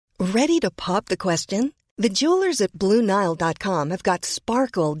Ready to pop the question? The jewelers at BlueNile.com have got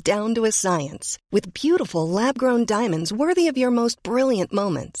sparkle down to a science with beautiful lab-grown diamonds worthy of your most brilliant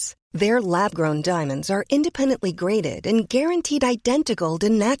moments. Their lab-grown diamonds are independently graded and guaranteed identical to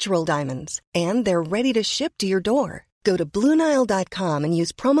natural diamonds, and they're ready to ship to your door. Go to BlueNile.com and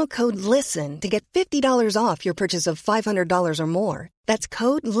use promo code LISTEN to get $50 off your purchase of $500 or more. That's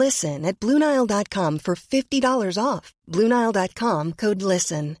code LISTEN at BlueNile.com for $50 off. BlueNile.com, code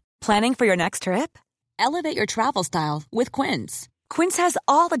LISTEN. Planning for your next trip? Elevate your travel style with Quince. Quince has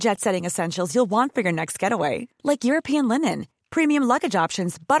all the jet-setting essentials you'll want for your next getaway, like European linen, premium luggage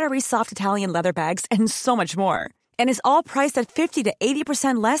options, buttery soft Italian leather bags, and so much more. And is all priced at 50 to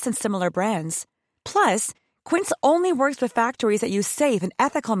 80% less than similar brands. Plus, Quince only works with factories that use safe and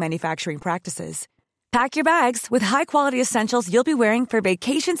ethical manufacturing practices. Pack your bags with high-quality essentials you'll be wearing for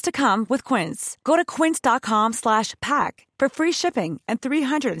vacations to come with Quince. Go to quince.com/pack for free shipping and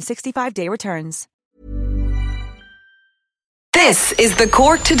 365-day returns. This is the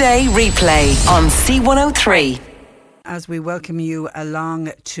Cork Today replay on C103. As we welcome you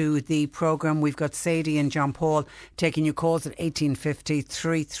along to the programme, we've got Sadie and John Paul taking your calls at 1850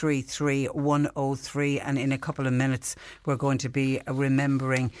 333 103, and in a couple of minutes we're going to be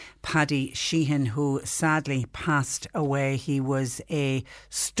remembering Paddy Sheehan, who sadly passed away. He was a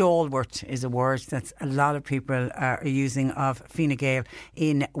stalwart, is a word that a lot of people are using, of Fine Gael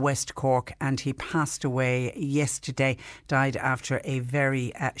in West Cork, and he passed away yesterday, died after a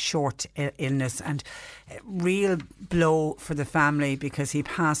very short illness, and real blow for the family because he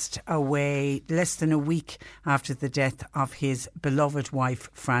passed away less than a week after the death of his beloved wife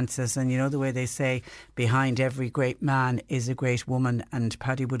Frances. And you know the way they say, behind every great man is a great woman, and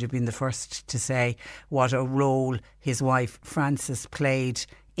Paddy would have been the first to say what a role his wife Frances played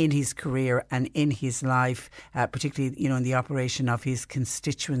in his career and in his life, particularly, you know, in the operation of his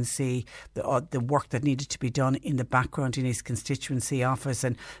constituency, the work that needed to be done in the background in his constituency office.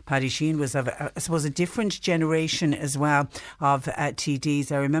 And Paddy Sheehan was of, I suppose, a different generation as well of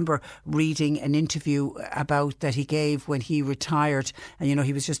TDs. I remember reading an interview about that he gave when he retired, and you know,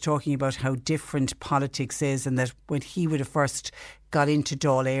 he was just talking about how different politics is, and that when he would have first got into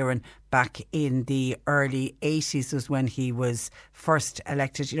Dáil Éireann back in the early 80s was when he was first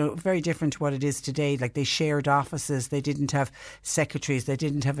elected. You know, very different to what it is today. Like, they shared offices, they didn't have secretaries, they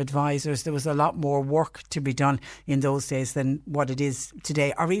didn't have advisors. There was a lot more work to be done in those days than what it is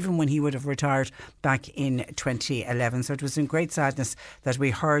today, or even when he would have retired back in 2011. So it was in great sadness that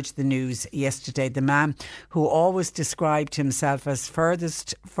we heard the news yesterday. The man who always described himself as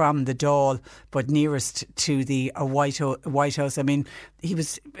furthest from the Dáil but nearest to the White House. I mean, it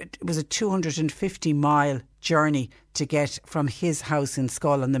was a 250-mile journey to get from his house in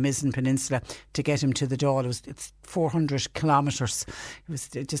Schull on the Mizen Peninsula to get him to the Dáil. It's 400 kilometres. It was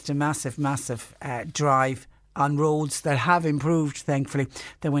just a massive drive on roads that have improved, thankfully,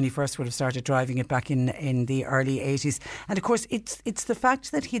 than when he first would have started driving it back in the early 80s. And of course, it's the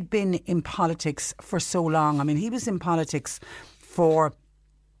fact that he'd been in politics for so long. I mean, he was in politics for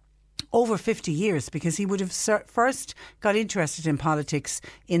over 50 years, because he would have first got interested in politics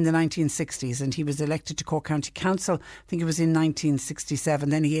in the 1960s, and he was elected to Cork County Council. I think it was in 1967.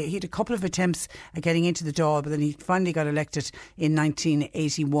 Then he had a couple of attempts at getting into the Dáil, but then he finally got elected in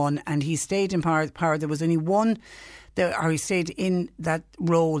 1981, and he stayed in power. There was only one, he stayed in that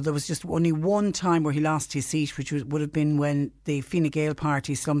role. There was just only one time where he lost his seat, which would have been when the Fine Gael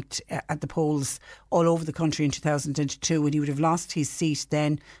party slumped at the polls all over the country in 2002, and he would have lost his seat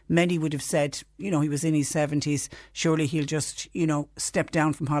then. Many would have said, you know, he was in his 70s, surely he'll just, you know, step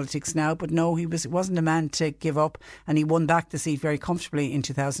down from politics now. But no, he wasn't a man to give up, and he won back the seat very comfortably in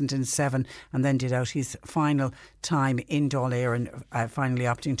 2007, and then did out his final time in Dáil Éireann, finally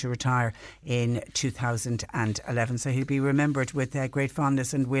opting to retire in 2011. So he'll be remembered with great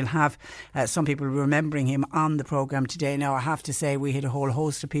fondness, and we'll have some people remembering him on the programme today. Now, I have to say, we had a whole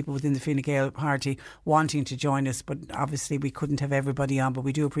host of people within the Fine Gael party wanting to join us, but obviously we couldn't have everybody on. But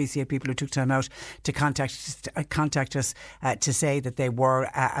we do appreciate people who took time out to contact us to say that they were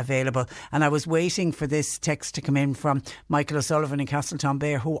available. And I was waiting for this text to come in from Michael O'Sullivan in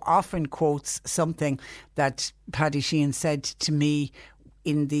Castletownbere, who often quotes something that Paddy Sheehan said to me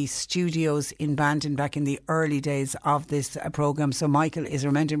in the studios in Bandon back in the early days of this programme. So Michael is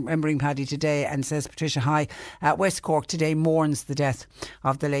remembering Paddy today and says, Patricia, hi. West Cork today mourns the death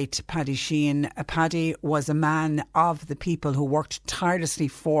of the late Paddy Sheehan. Paddy was a man of the people who worked tirelessly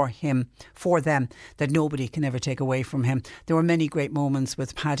for them, that nobody can ever take away from him. There were many great moments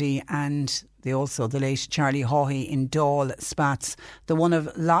with Paddy, and the late Charlie Haughey in Dáil, Spats. The one of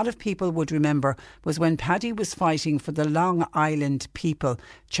a lot of people would remember was when Paddy was fighting for the Long Island people.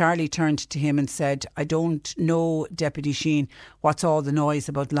 Charlie turned to him and said, "I don't know, Deputy Sheehan, what's all the noise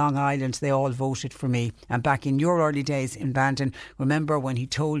about Long Island? They all voted for me." And back in your early days in Bandon, remember when he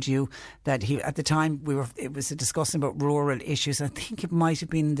told you that at the time it was a discussion about rural issues. I think it might have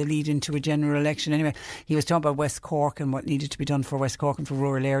been the lead into a general election. Anyway, he was talking about West Cork and what needed to be done for West Cork and for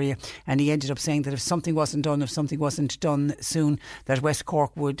rural area. And he ended up saying that if something wasn't done soon, that West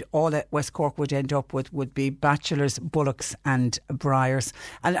Cork would end up with would be bachelors, bullocks and briars.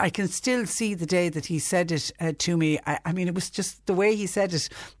 And I can still see the day that he said it to me. I mean, it was just the way he said it.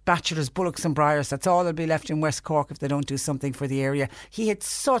 Bachelors, bullocks and briars, that's all that'll be left in West Cork if they don't do something for the area. He had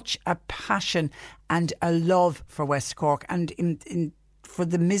such a passion and a love for West Cork, and for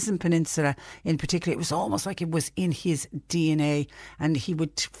the Mizen Peninsula in particular. It was almost like it was in his DNA, and he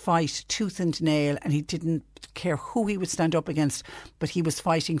would fight tooth and nail, and he didn't care who he would stand up against, but he was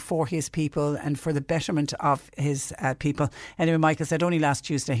fighting for his people and for the betterment of his people. Anyway, Michael said only last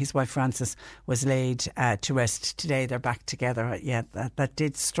Tuesday his wife Frances was laid to rest. Today they're back together. Yeah, that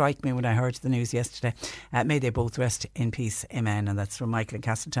did strike me when I heard the news yesterday. May they both rest in peace. Amen. And that's from Michael in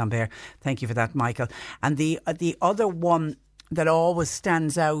Castletownbere. Thank you for that, Michael. And the other one that always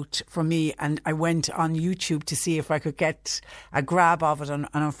stands out for me, and I went on YouTube to see if I could get a grab of it, and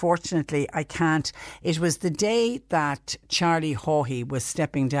unfortunately I can't. It was the day that Charlie Haughey was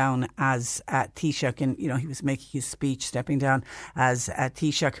stepping down as Taoiseach, and he was making his speech stepping down as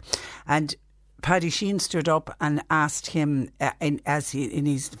Taoiseach, and Paddy Sheehan stood up and asked him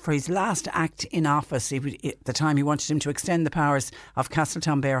for his last act in office. At the time, he wanted him to extend the powers of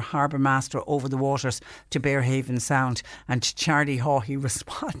Castletownbere Harbour Master over the waters to Bearhaven Sound. And Charlie Haughey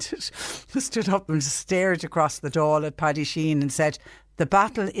responded, stood up and stared across the Dáil at Paddy Sheehan and said, "The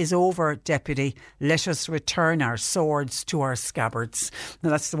battle is over, Deputy. Let us return our swords to our scabbards." Now,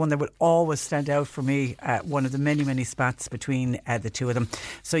 that's the one that will always stand out for me, one of the many, many spats between the two of them.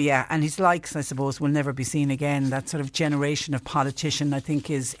 So, yeah, and his likes, I suppose, will never be seen again. That sort of generation of politician, I think,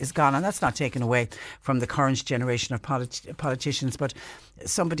 is gone. And that's not taken away from the current generation of politicians, but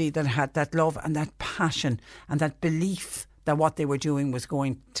somebody that had that love and that passion and that belief that what they were doing was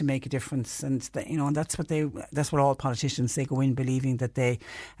going to make a difference, and and that's what all politicians, they go in believing that they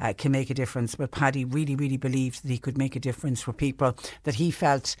can make a difference. But Paddy really, really believed that he could make a difference for people that he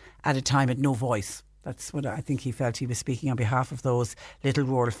felt at a time had no voice. That's what I think he felt. He was speaking on behalf of those little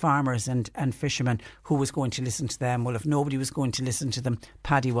rural farmers and fishermen. Who was going to listen to them? Well, if nobody was going to listen to them,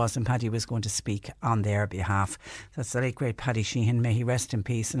 Paddy was, and Paddy was going to speak on their behalf. That's the late great Paddy Sheehan. May he rest in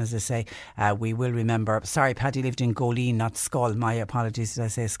peace. And as I say, we will remember. Sorry, Paddy lived in Goleen, not Scull. My apologies. Did I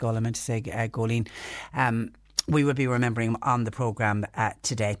say Scull? I meant to say Goleen. We will be remembering him on the programme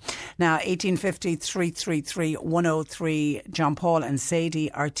today. Now, 1850 333 103. John Paul and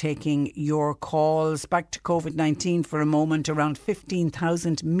Sadie are taking your calls. Back to COVID-19 for a moment. Around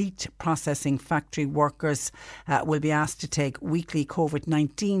 15,000 meat processing factory workers will be asked to take weekly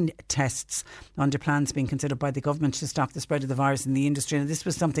COVID-19 tests under plans being considered by the government to stop the spread of the virus in the industry. And this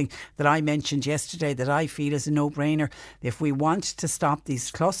was something that I mentioned yesterday that I feel is a no-brainer. If we want to stop these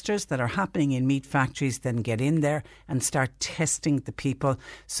clusters that are happening in meat factories, then get in there and start testing the people,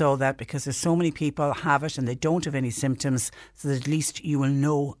 so that, because there's so many people have it and they don't have any symptoms, so that at least you will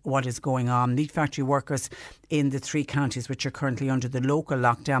know what is going on. Meat factory workers in the 3 counties which are currently under the local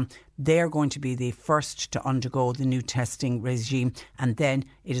lockdown, they're going to be the first to undergo the new testing regime, and then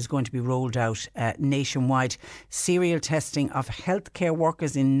it is going to be rolled out nationwide. Serial testing of healthcare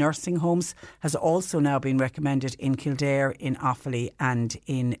workers in nursing homes has also now been recommended in Kildare, in Offaly and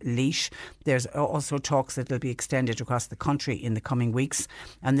in Laois. There's also talks that it'll be extended across the country in the coming weeks.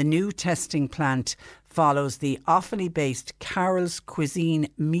 And the new testing plant follows the Offaly-based Carol's Cuisine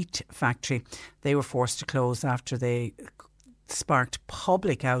meat factory. They were forced to close after they sparked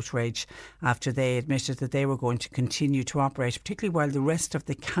public outrage after they admitted that they were going to continue to operate, particularly while the rest of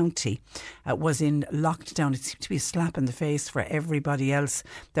the county was in lockdown. It seemed to be a slap in the face for everybody else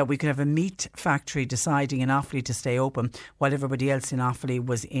that we could have a meat factory deciding in Offaly to stay open while everybody else in Offaly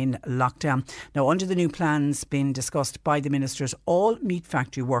was in lockdown. Now, under the new plans being discussed by the ministers, all meat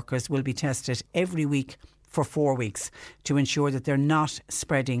factory workers will be tested every week for 4 weeks to ensure that they're not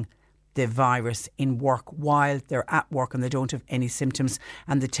spreading the virus in work while they're at work and they don't have any symptoms.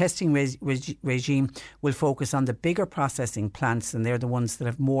 And the testing regime will focus on the bigger processing plants, and they're the ones that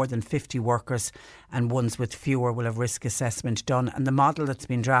have more than 50 workers, and ones with fewer will have risk assessment done. And the model that's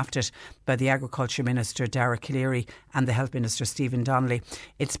been drafted by the Agriculture Minister Dara Calleary and the Health Minister Stephen Donnelly,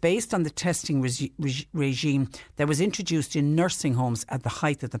 it's based on the testing regime that was introduced in nursing homes at the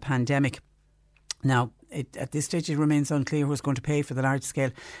height of the pandemic. Now, at this stage, it remains unclear who's going to pay for the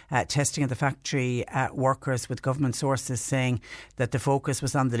large-scale testing of the factory workers, with government sources saying that the focus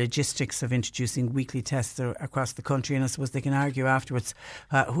was on the logistics of introducing weekly tests across the country. And I suppose they can argue afterwards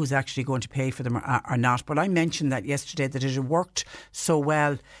who's actually going to pay for them or not. But I mentioned that yesterday, that it had worked so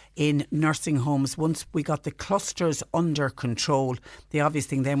well in nursing homes. Once we got the clusters under control, the obvious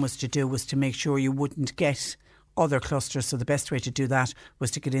thing then was to make sure you wouldn't get other clusters. So the best way to do that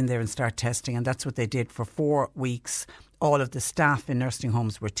was to get in there and start testing, and that's what they did for 4 weeks. All of the staff in nursing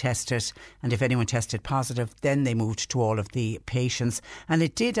homes were tested, and if anyone tested positive, then they moved to all of the patients. And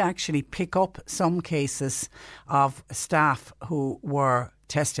it did actually pick up some cases of staff who were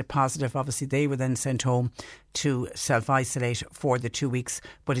tested positive. Obviously they were then sent home to self-isolate for the 2 weeks,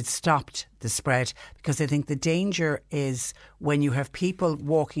 but it stopped the spread, because I think the danger is when you have people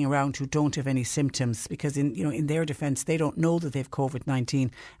walking around who don't have any symptoms, because in their defence, they don't know that they've COVID-19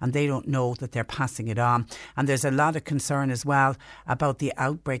 and they don't know that they're passing it on. And there's a lot of concern as well about the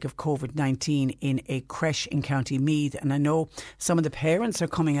outbreak of COVID-19 in a creche in County Meath. And I know some of the parents are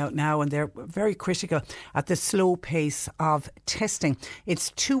coming out now and they're very critical at the slow pace of testing.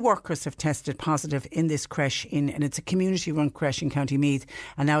 It's 2 workers have tested positive in this creche, and it's a community-run creche in County Meath,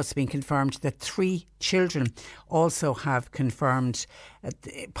 and now it's been confirmed that 3 children also have confirmed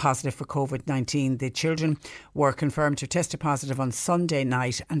positive for COVID-19. The children were confirmed to have tested positive on Sunday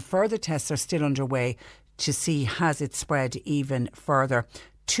night, and further tests are still underway to see has it spread even further.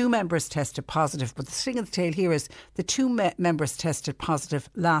 2 members tested positive, but the sting of the tail here is the 2 members tested positive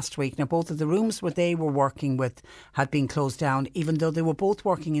last week. Now, both of the rooms where they were working with had been closed down, even though they were both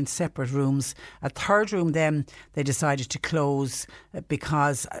working in separate rooms. A third room then they decided to close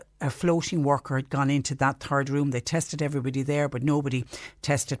because a floating worker had gone into that third room. They tested everybody there, but nobody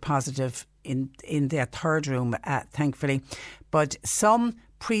tested positive in their third room, thankfully. But some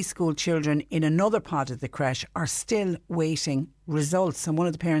preschool children in another part of the creche are still waiting results, and one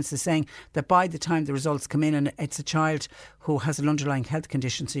of the parents is saying that by the time the results come in, and it's a child who has an underlying health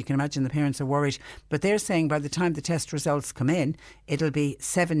condition, so you can imagine the parents are worried, but they're saying by the time the test results come in, it'll be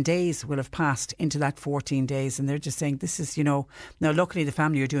 7 days will have passed into that 14 days, and they're just saying this is, now luckily the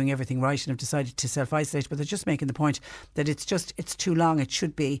family are doing everything right and have decided to self-isolate, but they're just making the point that it's too long. It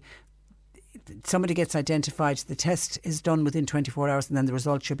should be somebody gets identified, the test is done within 24 hours, and then the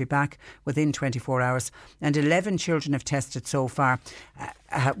result should be back within 24 hours. And 11 children have tested so far,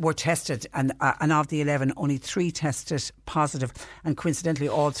 were tested, and of the 11, only 3 tested positive. And coincidentally,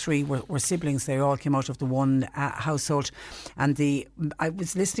 all 3 were siblings. They all came out of the one household. And I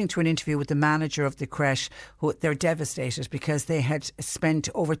was listening to an interview with the manager of the creche, who they're devastated because they had spent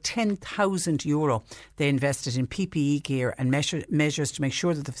over €10,000 they invested in PPE gear and measures to make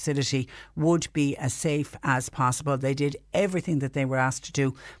sure that the facility would be as safe as possible. They did everything that they were asked to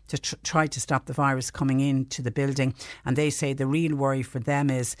do to try to stop the virus coming into the building. And they say the real worry for them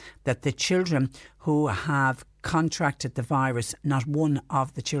is that the children who have contracted the virus, not one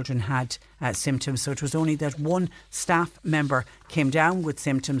of the children had symptoms. So it was only that one staff member came down with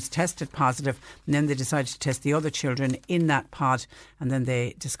symptoms, tested positive, and then they decided to test the other children in that pod, and then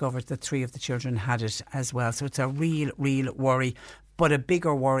they discovered that 3 of the children had it as well. So it's a real worry. But a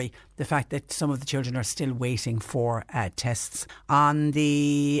bigger worry, the fact that some of the children are still waiting for tests. On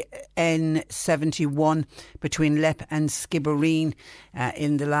the N71 between Leap and Skibbereen,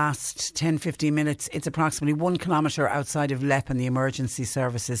 in the last 10-15 minutes, it's approximately 1 kilometre outside of Leap, and the emergency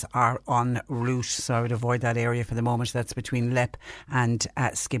services are en route. So I would avoid that area for the moment. That's between Leap and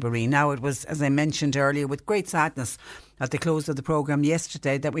Skibbereen. Now, it was, as I mentioned earlier, with great sadness at the close of the programme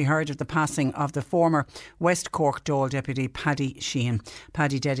yesterday that we heard of the passing of the former West Cork Dáil deputy Paddy Sheehan.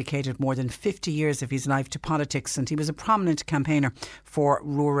 Paddy dedicated more than 50 years of his life to politics, and he was a prominent campaigner for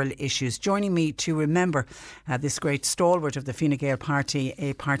rural issues. Joining me to remember this great stalwart of the Fine Gael party,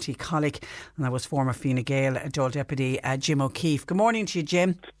 a party colleague, and that was former Fine Gael Dáil deputy Jim O'Keefe. Good morning to you,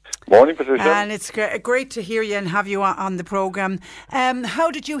 Jim. Morning, Patricia. And it's great to hear you and have you on the programme. How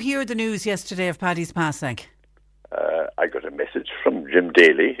did you hear the news yesterday of Paddy's passing? I got a message from Jim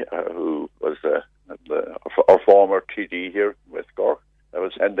Daly, who was our former TD here in West Cork.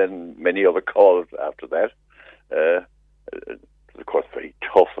 And then many other calls after that. It was, of course, very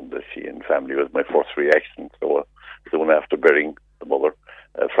tough on the Sheehan family. It was my first reaction. So soon after burying the mother,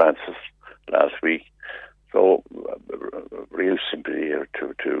 Frances, last week. So real sympathy here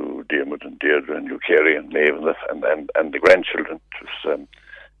to Diarmuid and Deirdre and Hugh Carey and Maeve and the grandchildren.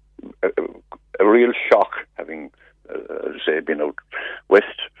 It was a real shock having, been out west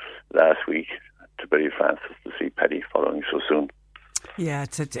last week to bury Frances, to see Paddy following so soon. Yeah,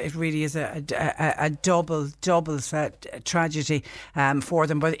 it really is a double tragedy for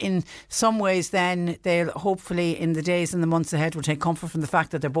them. But in some ways, then they'll hopefully in the days and the months ahead will take comfort from the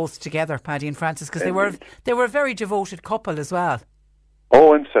fact that they're both together, Paddy and Frances, because they were a very devoted couple as well.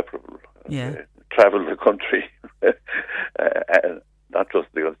 Oh, inseparable. Yeah, travel the country, not just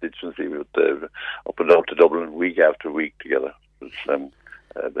the constituency, but up and down to Dublin week after week together.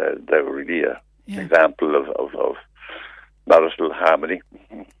 They were really an example of marital harmony.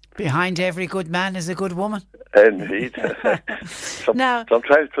 Behind every good man is a good woman. Indeed. Sometimes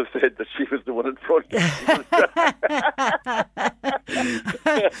it was said that she was the one in front.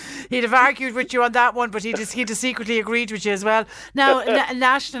 He'd have argued with you on that one, but he'd have secretly agreed with you as well. Now,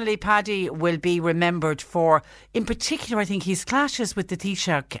 nationally, Paddy will be remembered for, in particular, I think, his clashes with the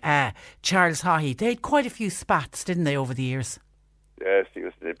Taoiseach, Charles Haughey. They had quite a few spats, didn't they, over the years? Yes,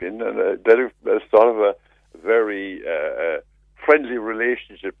 they've been sort of a very friendly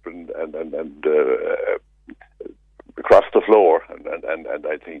relationship and across the floor, and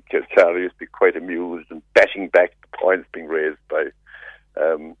I think Charlie used to be quite amused and batting back the points being raised by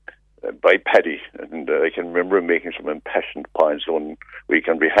Paddy, and I can remember him making some impassioned points one week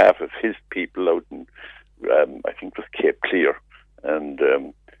on behalf of his people out in I think it was Cape Clear, and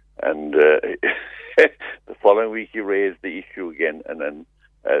the following week he raised the issue again, and then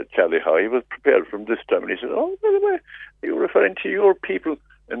Charlie Haughey was prepared from this time, and he said, "Oh, by the way, you were referring to your people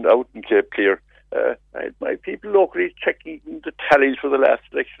out in Cape Clear. I had my people locally checking the tallies for the last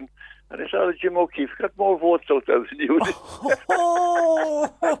election, and I saw that Jim O'Keefe got more votes out than you did."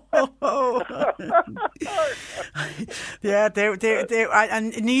 Yeah, they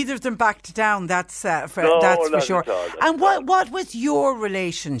and neither of them backed down. That's for sure. And what was your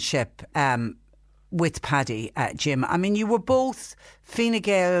relationship with Paddy, Jim? I mean, you were both Fine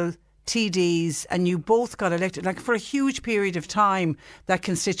Gael TDs, and you both got elected. Like, for a huge period of time, that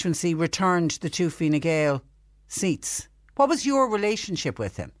constituency returned the two Fine Gael seats. What was your relationship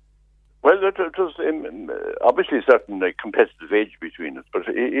with him? Well, it was obviously a certain competitive edge between us, but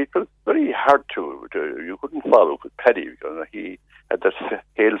it was very hard to you couldn't follow with Paddy, because he had this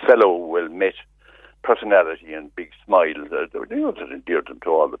hail fellow, well-met personality and big smile that endeared him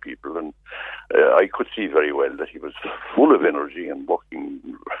to all the people, and I could see very well that he was full of energy and working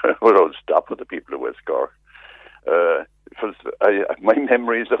without stop with the people of West Cork. My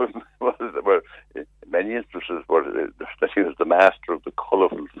memories of him were in many instances that he was the master of the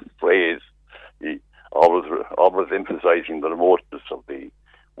colourful phrase. He always emphasising the remoteness of the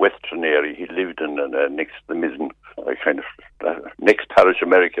western area he lived in, and next to the Mizzen, next parish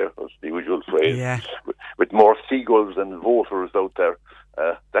America was the usual phrase. Yeah. With more seagulls than voters out there.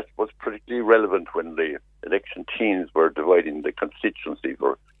 That was particularly relevant when the election teams were dividing the constituency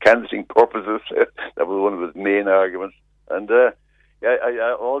for canvassing purposes. That was one of his main arguments. And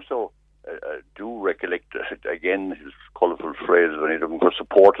I also do recollect, again, his colourful phrases when he was looking for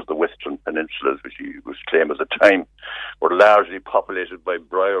support of the Western Peninsulas, which he was claimed at the time were largely populated by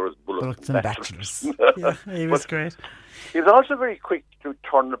briars, bullocks and bachelors. Yeah, he was great. He was also very quick to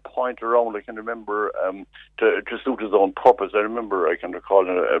turn the point around. I can remember to suit his own purpose. I can recall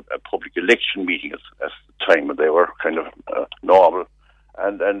a public election meeting at the time, and they were kind of normal.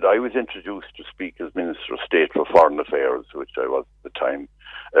 And I was introduced to speak as Minister of State for Foreign Affairs, which I was at the time,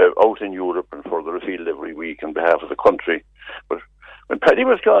 out in Europe and further afield every week on behalf of the country. But when Paddy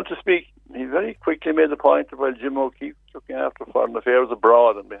was gone to speak, he very quickly made the point that while Jim O'Keefe was looking after foreign affairs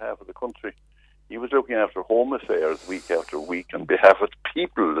abroad on behalf of the country, he was looking after home affairs week after week on behalf of the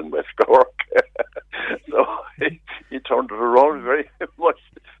people in West Cork. So he turned it around very much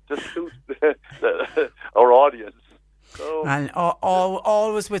to suit our audience. So, and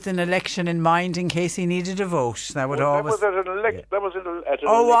always with an election in mind in case he needed a vote. That would always. That was at an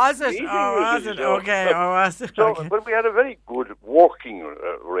was it? Meeting, was it? Okay. Was it? So, okay. But we had a very good working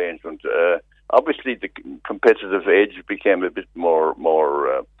arrangement. Obviously, the competitive edge became a bit more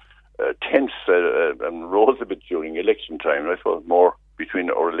tense and rose a bit during election time. I thought more between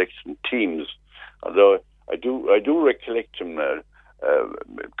our election teams. Although I do recollect him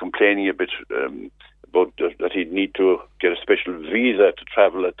complaining a bit about that he'd need to get a special visa to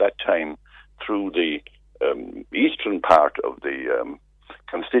travel at that time through the eastern part of the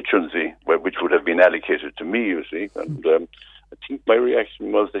constituency, which would have been allocated to me, you see. And I think my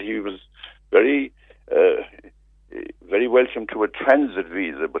reaction was that he was very welcome to a transit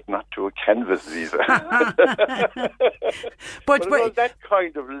visa, but not to a canvas visa. but it was that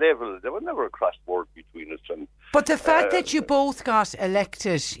kind of level. There was never a cross-word between us, and But the fact that you both got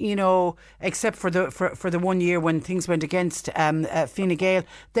elected, except for the 1 year when things went against Fine Gael,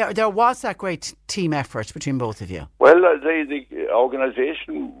 there was that great team effort between both of you. Well, the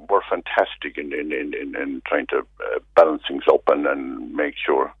organisation were fantastic in trying to balance things up and make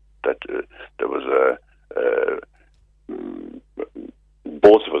sure that there was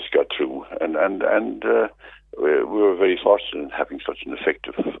both of us got through, and we were very fortunate in having such an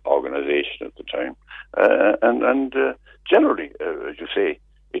effective organisation at the time, and generally, as you say,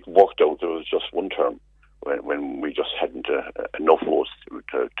 it worked out. There was just one term when we just hadn't enough votes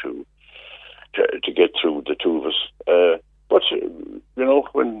to get through, the two of us. But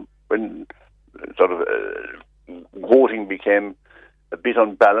when sort of voting became a bit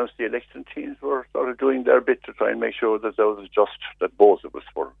unbalanced, the election teams were sort of doing their bit to try and make sure that there was just that both of us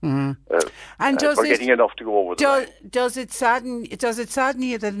were getting enough to go over the line. Does it sadden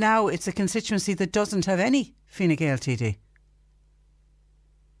you that now it's a constituency that doesn't have any Fine Gael TD?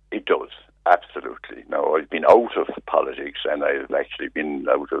 It does, absolutely. Now, I've been out of politics, and I've actually been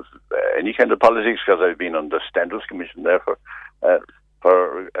out of any kind of politics because I've been on the Standards Commission there for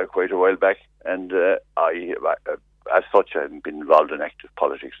quite a while back, and as such, I haven't been involved in active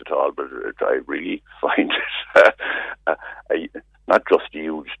politics at all, but I really find it not just a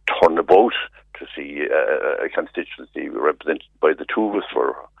huge turnabout to see a constituency represented by the two of us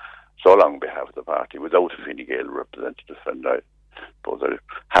for so long on behalf of the party without a Fine Gael representative. And I suppose I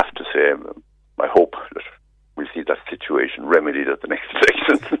have to say I hope that we'll see that situation remedied at the next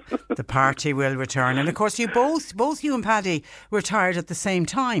election. The party will return. And of course, you both you and Paddy retired at the same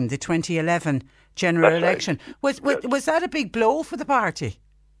time, the 2011 general election. Right. Was that a big blow for the party?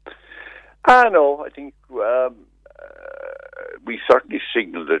 No, I think we certainly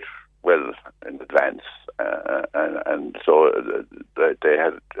signalled it well in advance, and so they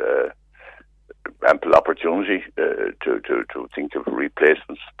had ample opportunity to think of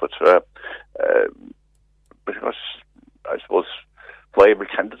replacements. But because I suppose viable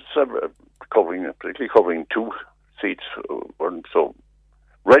candidates particularly covering two seats, weren't so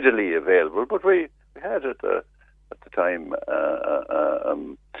readily available, but we had at the time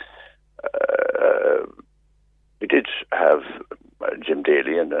we did have Jim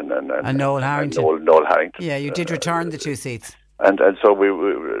Daly and Noel Harrington. Noel Harrington. Yeah, you did return the two seats, and so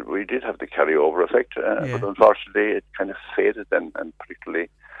we did have the carryover effect, but unfortunately it kind of faded then, and particularly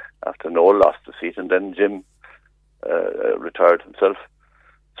after Noel lost the seat, and then Jim retired himself.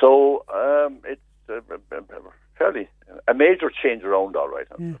 So it's fairly a major change around, all right.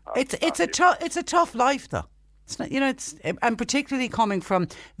 It's a tough life, though. It's not, and particularly coming from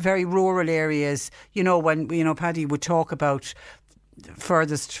very rural areas. When Paddy would talk about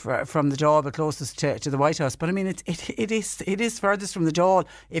furthest from the Dáil, but closest to the White House. But I mean, it is furthest from the Dáil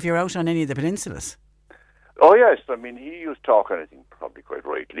if you're out on any of the peninsulas. Oh yes, I mean he was talking, I think probably quite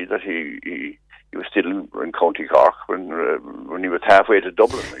rightly, that he was still in County Cork when he was halfway to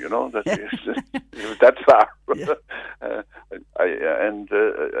Dublin. That he was that far. Yeah.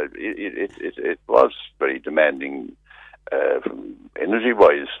 It was very demanding from energy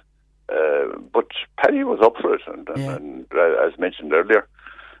wise, but Paddy was up for it, and as mentioned earlier,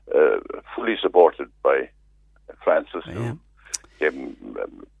 fully supported by Francis, who gave him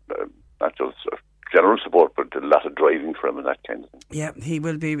not just general support, but a lot of driving for him and that kind of thing. Yeah, he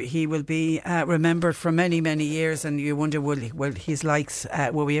will be remembered for many, many years, and you wonder will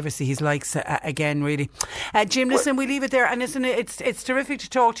we ever see his likes again? Really, Jim. Listen, we leave it there, and listen, it's terrific to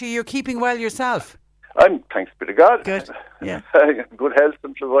talk to you. You're keeping well yourself. Thanks be to God. Good. Yeah. Good health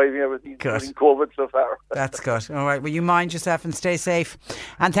and surviving everything, including COVID so far. That's good. All right. Well, you mind yourself and stay safe.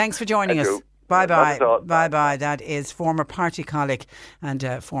 And thanks for joining us. You. Bye-bye. Bye-bye. That is former party colleague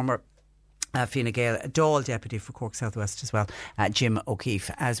and former Fine Gael Dáil deputy for Cork South West as well, Jim O'Keefe,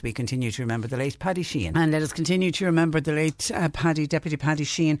 as we continue to remember the late Paddy Sheehan. And let us continue to remember the late Deputy Paddy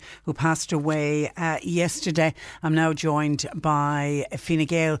Sheehan, who passed away yesterday. I'm now joined by Fine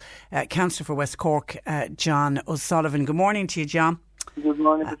Gael Councillor for West Cork, John O'Sullivan. Good morning to you, John. Good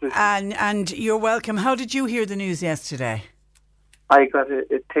morning, Patricia. And you're welcome. How did you hear the news yesterday? I got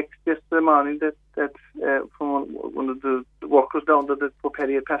a text yesterday morning that from one of the workers down there that poor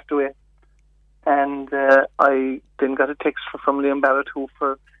Paddy had passed away. And I then got a text from Liam Barrett, who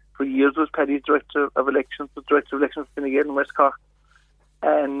for years was Paddy's Director of Elections for Fine Gael in West Cork.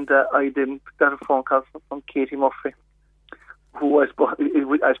 And I then got a phone call from Katie Murphy, who I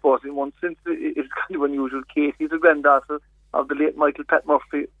suppose in one sense is kind of unusual. Katie's a granddaughter of the late Michael Pat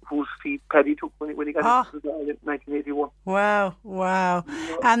Murphy, whose seat Paddy took when he got into the Dáil in 1981. Wow.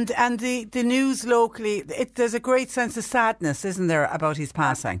 And the news locally, there's a great sense of sadness, isn't there, about his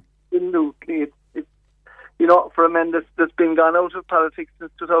passing? Absolutely. for a man that's been gone out of politics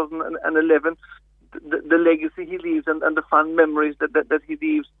since 2011, the legacy he leaves and the fond memories that he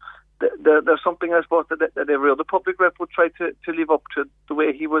leaves, there's something, I suppose, that every other public rep would try to live up to, the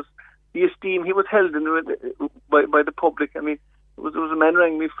way he was, the esteem he was held in by the public. I mean, there was a man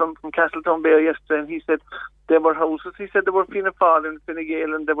rang me from Castletownbere yesterday, and he said there were houses. He said there were Fianna Fáil and Fine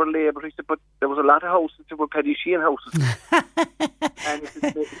Gael, and there were Labour. He said, but there was a lot of houses that were Paddy Sheehan houses.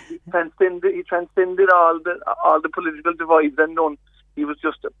 And he transcended all the political divides and none. He was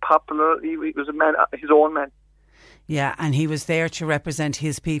just a popular. He was a man, his own man. Yeah, and he was there to represent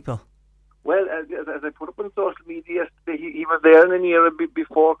his people. Well, as I put up on social media yesterday, he was there in an era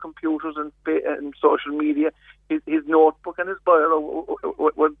before computers and social media. His notebook and his biro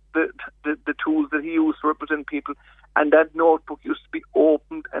were the tools that he used to represent people. And that notebook used to be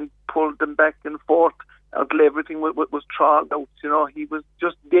opened and pulled them back and forth until everything was trawled out. He was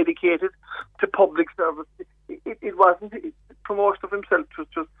just dedicated to public service. It wasn't promotion of himself. It was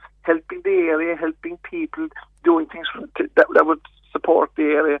just helping the area, helping people, doing things that would support the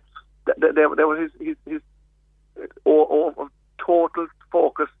area. There was his total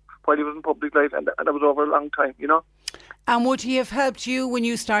focus while he was in public life, and that was over a long time, And would he have helped you when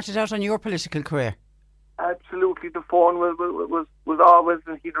you started out on your political career? Absolutely. The phone was always,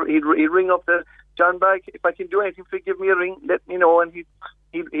 and he'd ring up the John Bag, if I can do anything for you, give me a ring, let me know, and he'd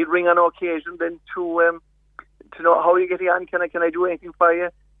ring on occasion then to know how you getting on. Can I do anything for you?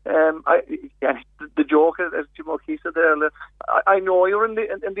 The joke, as Jim O'Keefe said earlier, I know you're in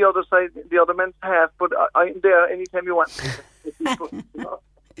the other side, the other man's half, but I'm there anytime you want.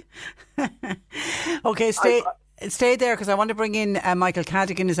 Okay, stay there, because I want to bring in Michael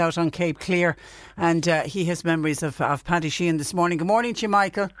Cadigan is out on Cape Clear, and he has memories of Paddy Sheehan this morning. Good morning to you,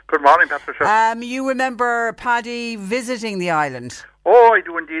 Michael. Good morning, Patricia. You remember Paddy visiting the island? Oh, I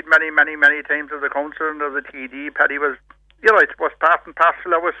do indeed, many times as a councillor and as a TD. Paddy was, it was part and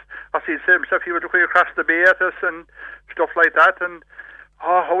parcel. As he'd say himself, he would look across the bay at us and stuff like that. And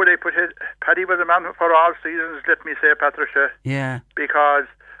how would I put it? Paddy was a man for all seasons, let me say, Patricia. Yeah. Because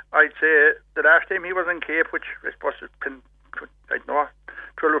I'd say the last time he was in Cape, which I suppose it's been, I don't know,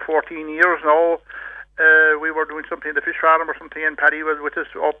 12 or 14 years now, we were doing something in the fish farm or something, and Paddy was with us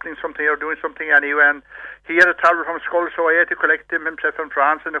opening something or doing something anyway, and he had to travel from Schull, so I had to collect him himself from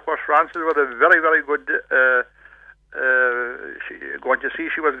France. And of course Frances was a very, very good going to see.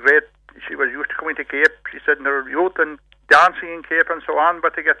 She was great. She was used to coming to Cape, she said, in her youth, and dancing in Cape and so on.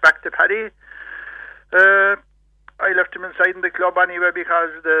 But to get back to Paddy, I left him inside in the club anyway, because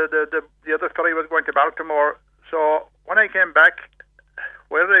the other ferry was going to Baltimore. So when I came back,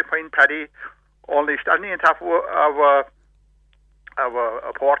 where did I find Paddy? Only standing on top of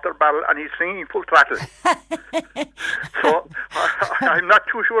a porter barrel, and he's singing full throttle. So I'm not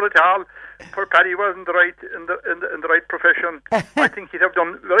too sure at all. For Paddy wasn't the right in the right profession. I think he'd have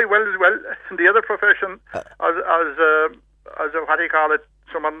done very well as well in the other profession as a, what do you call it?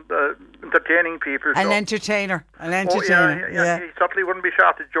 Someone entertaining people. An entertainer. Yeah. He certainly wouldn't be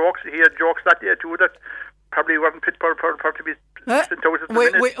short at jokes. He had jokes that day too that probably wasn't fit for to be sent out at the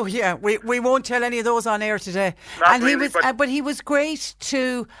minute. We won't tell any of those on air today. Not and really, but he was great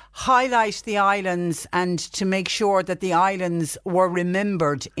to highlight the islands and to make sure that the islands were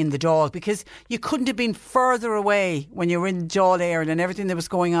remembered in the Dáil, because you couldn't have been further away when you were in Dáil Éireann and everything that was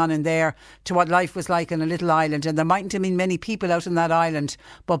going on in there to what life was like on a little island. And there mightn't have been many people out on that island,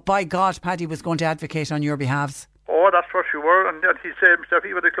 but by God, Paddy was going to advocate on your behalves. Oh, that's for sure. And he said himself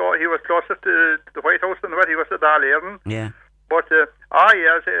he was closest to the White House than what he was to Dáil Éireann. Yeah. But as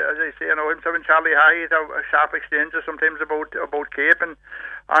I say, himself and Charlie High have a sharp exchanges sometimes about Cape,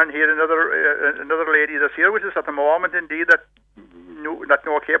 and here another lady that's here with us at the moment, indeed, that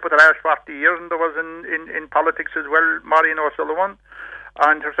know Cape for the last 40 years, and there was in politics as well, Maureen O'Sullivan,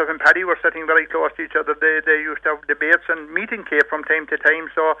 and herself and Paddy were sitting very close to each other. They used to have debates and meeting Cape from time to time.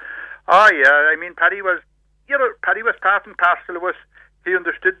 So, I mean, Paddy was part and parcel of us. He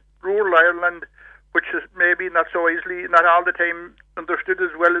understood rural Ireland, which is maybe not so easily, not all the time understood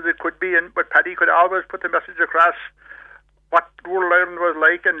as well as it could be. But Paddy could always put the message across what rural Ireland was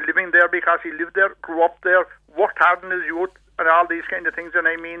like, and living there, because he lived there, grew up there, worked hard in his youth, and all these kind of things. And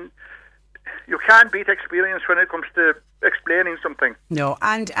I mean, you can't beat experience when it comes to explaining something. No,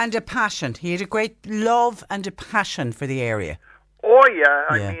 and a passion. He had a great love and a passion for the area. Oh yeah,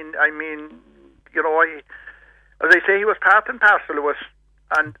 I mean, as I say, he was part and parcel of us.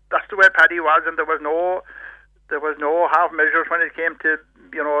 And that's the way Paddy was, and there was no half measures when it came to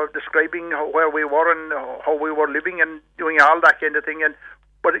describing where we were and how we were living and doing all that kind of thing.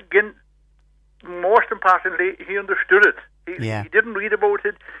 But again, most importantly, he understood it. He didn't read about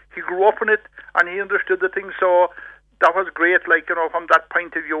it. He grew up in it, and he understood the thing. So that was great, from that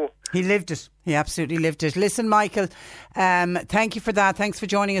point of view. He lived it. He absolutely lived it. Listen, Michael, thank you for that. Thanks for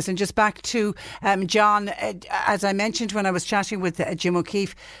joining us. And just back to John, as I mentioned when I was chatting with Jim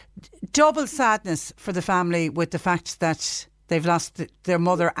O'Keefe, double sadness for the family with the fact that they've lost their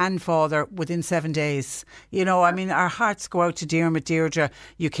mother and father within 7 days. Our hearts go out to Diarmuid, Deirdre,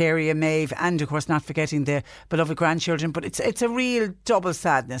 Eucharia, Maeve, and of course not forgetting the beloved grandchildren. But it's a real double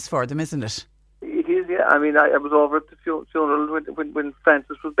sadness for them, isn't it? It is, yeah. I was over at the funeral when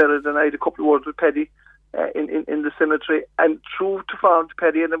Francis was buried, and I had a couple of words with Paddy in the cemetery. And true to form to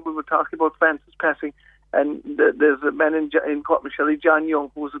Paddy, and then we were talking about Francis passing. And there's a man in Courtmacsherry, John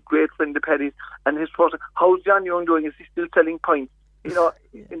Young, who was a great friend of Paddy's, and his person, how's John Young doing? Is he still telling pints? In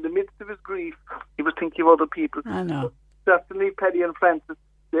the midst of his grief, he was thinking of other people. I know. But certainly, Paddy and Francis,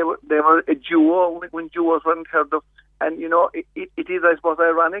 they were a duo when duos weren't heard of. And, it is, I suppose,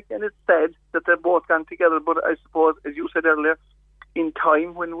 ironic, and it's sad that they're both gone together. But I suppose, as you said earlier, in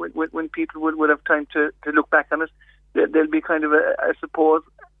time, when people would have time to look back on it, there'll be kind of, I suppose,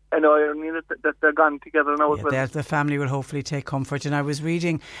 an irony that they're gone together now as well. The family will hopefully take comfort. And I was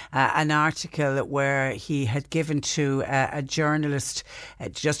reading an article where he had given to a journalist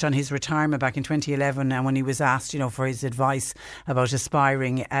just on his retirement back in 2011, and when he was asked, for his advice about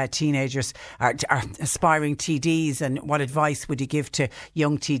aspiring teenagers or aspiring TDs, and what advice would he give to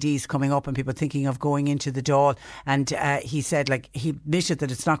young TDs coming up and people thinking of going into the Dáil. And he said, he admitted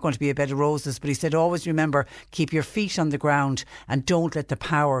that it's not going to be a bed of roses, but he said, always remember, keep your feet on the ground and don't let the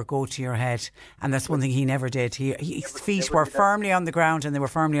power go to your head. And that's one thing he never did. His feet were firmly on the ground, and they were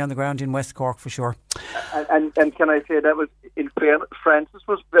firmly on the ground in West Cork for sure. And can I say that was, in fairness, Frances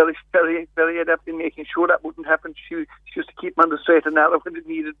was very, very, very adept in making sure that wouldn't happen. She used to keep him on the straight and narrow when it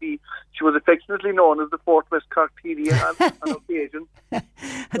needed be. She was affectionately known as the Fourth West Cork PD on occasion.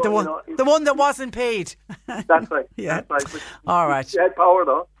 The one that wasn't paid. That's right. Yeah. That's right. All right. She had power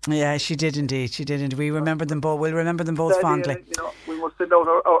though. Yeah, she did indeed. We remember them both. We'll remember them both fondly. We must send out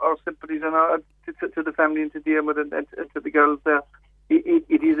our sympathies and to the family and to Diarmuid and to the girls there.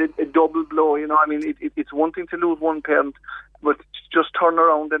 It is a double blow, it's one thing to lose one parent, but just turn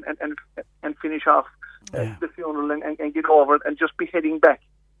around and finish off the funeral and get over it and just be heading back.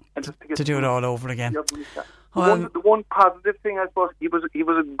 And just to do it all over again. The one positive thing, I suppose, he was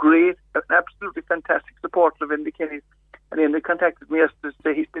a great, an absolutely fantastic supporter of Enda Kenny's. And then they contacted me yesterday to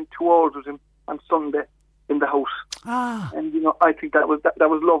say he spent 2 hours with him on Sunday in the house. And I think that was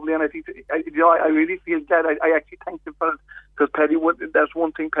lovely, and I think I really feel glad. I actually thanked him for it, because that's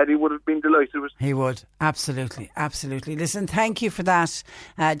one thing Paddy would have been delighted with. He would, absolutely. Listen, thank you for that,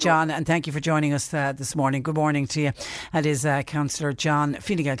 John, and thank you for joining us this morning. Good morning to you. That is Councillor John,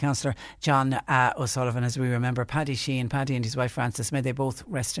 Fine Gael Councillor John O'Sullivan, as we remember Paddy Sheehan, Paddy and his wife Frances. May they both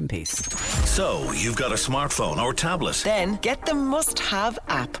rest in peace. So you've got a smartphone or tablet. Then get the must-have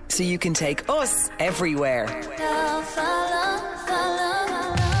app so you can take us everywhere.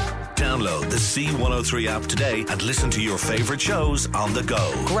 Download the C103 app today and listen to your favourite shows on the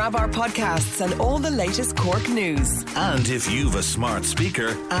go. Grab our podcasts and all the latest Cork news. And if you've a smart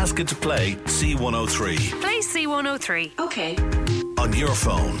speaker, ask it to play C103. Play C103. Okay. On your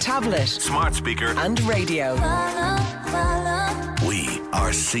phone, tablet, smart speaker and radio. We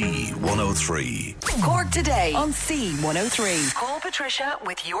are C103. Cork Today on C103. Call Patricia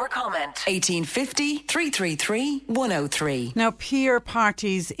with your comment. 1850 333 103. Now, pier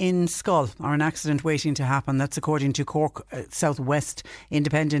parties in Schull are an accident waiting to happen. That's according to Cork Southwest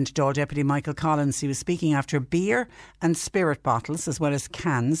Independent Dáil Deputy Michael Collins. He was speaking after beer and spirit bottles as well as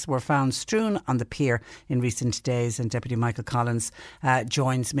cans were found strewn on the pier in recent days. And Deputy Michael Collins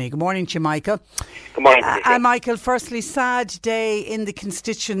joins me. Good morning to you, Michael. Good morning. Michael, firstly, sad day in the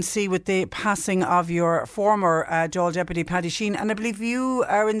constituency with the passing of your former Dáil Deputy Paddy Sheehan, and I believe you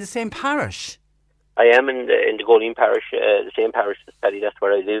are in the same parish. I am in the Goleen parish, the same parish as Paddy. That's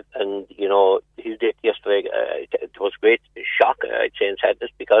where I live, and his death yesterday, it was a great shock, I'd say, in sadness,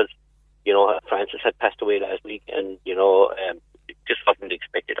 because Francis had passed away last week, and just wasn't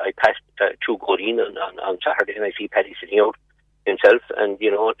expected. I passed through Goleen on Saturday, and I see Paddy sitting out himself, and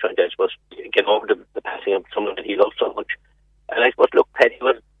trying to, I suppose, get over the passing of someone that he loved so much. And I suppose, look, Paddy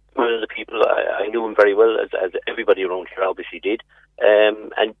was one of the people, I knew him very well, as everybody around here obviously did.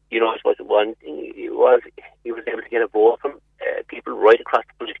 And, I suppose one thing he was able to get a vote from people right across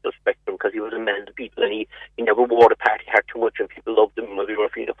the political spectrum, because he was a man of the people, and he never wore the party hat too much, and people loved him. When we were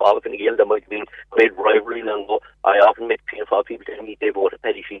Fianna Fáil, Fine Gael, there might have been great rivalry long ago. I often met Fianna Fáil people telling me they voted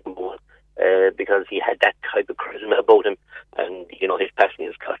Paddy Sheehan more, because he had that type of charisma about him, and his passing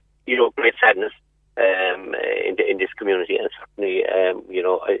has got great sadness. in this community, and certainly, I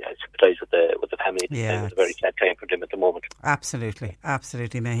sympathise with the family. Yeah, it's a very sad time for them at the moment. Absolutely.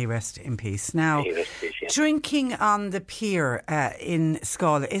 May he rest in peace. Now, drinking on the pier in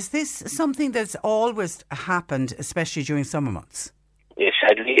Scoil, is this something that's always happened, especially during summer months? Yes,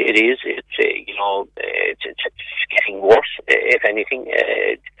 sadly it is. It's getting worse, if anything.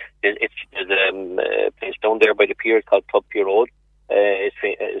 There's a place down there by the pier called Pub Pier Road. It's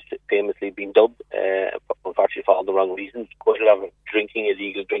famously been dubbed, unfortunately for all the wrong reasons. Quite a lot of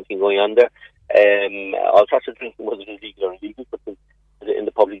illegal drinking going on there. All sorts of drinking, whether it's legal or illegal, but in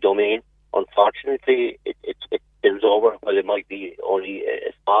the public domain. Unfortunately, it spills over. Well, it might be only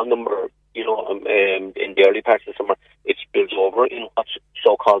a small number, in the early parts of the summer. It spills over in what's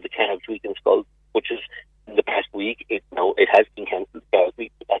so-called the Calves Week in Scoil, which is in the past week. It has been cancelled, the Calves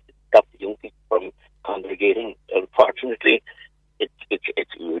Week, but that stopped the young people from congregating. Unfortunately,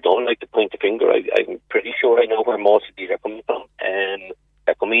 we don't like to point the finger. I'm pretty sure I know where most of these are coming from.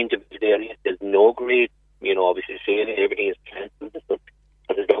 They're coming into the areas. There's no great, obviously sailing, everything is cancelled, but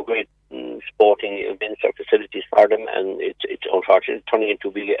there's no great sporting events or facilities for them, and it's unfortunately turning into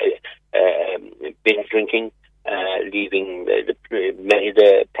binge drinking, leaving many of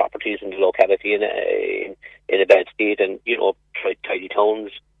the properties in the locality in a bad state, and tidy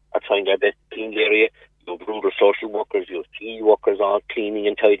towns are trying their best to clean the area. You have rural social workers, you have key workers all cleaning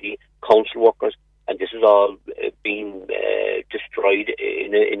and tidy, council workers, and this is all being destroyed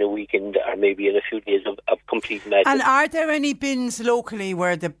in a weekend or maybe in a few days of complete madness. And are there any bins locally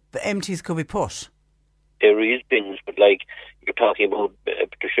where the empties could be put? There is bins, but you're talking about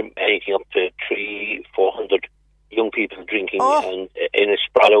anything up to 300-400 young people drinking and in a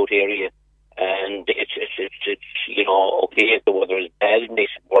spread out area, and it's okay if the weather is bad, it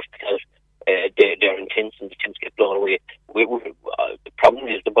makes it worse because they're intense and the tents get blown away. The problem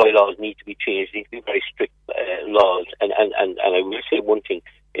is the bylaws need to be changed. They need to be very strict laws. And I will say one thing,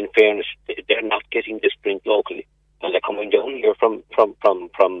 in fairness, they're not getting this drink locally. And they're coming down here from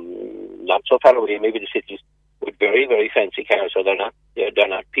not so far away, maybe the cities, with very, very fancy cars. So they're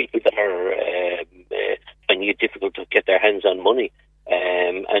not people that are finding it difficult to get their hands on money.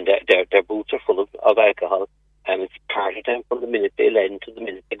 And their boots are full of alcohol. And it's party time from the minute they land to the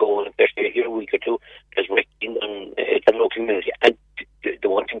minute they go. And if they're staying here a week or two, there's wrecking on the local community. And the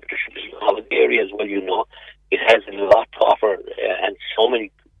one thing, Patricia, is all of the area as well, it has a lot to offer. And so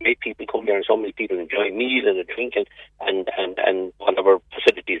many great people come here and so many people enjoy a meal and a drink and whatever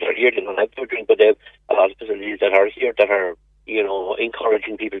facilities are here. They don't have to drink, but they have a lot of facilities that are here that are,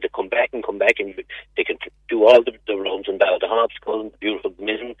 encouraging people to come back and they can do all the rounds and the Hobskull and the beautiful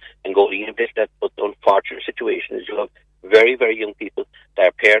Mizzen and go to university. But the unfortunate situation is you have very, very young people.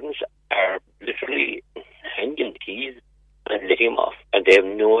 Their parents are literally hanging the keys and letting them off, and they have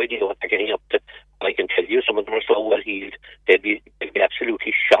no idea what they're getting up to. I can tell you, some of them are so well heeled, they'd be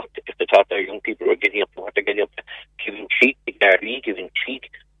absolutely shocked if they thought their young people were getting up to what they're getting up to, giving cheek to Gardaí, giving cheek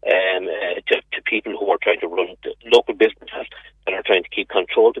to people who are trying to run the local businesses and are trying to keep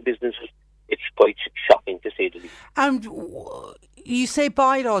control of the businesses. It's quite shocking, to say the least. And you say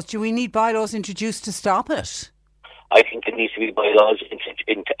bylaws. Do we need bylaws introduced to stop it? I think there needs to be bylaws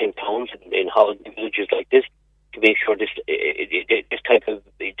in towns and in villages like this to make sure this type of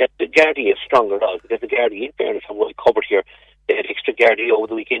that the Gardaí have stronger laws, because the Gardaí, in fairness, are well covered here. They had extra Gardaí over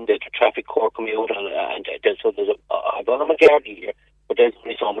the weekend. They had the traffic court coming out, and so there's a Gardaí here, but there's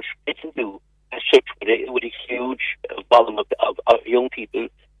only so much they can do as such with a huge volume of young people,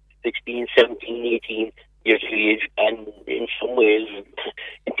 16, 17, 18 years of age, and in some ways,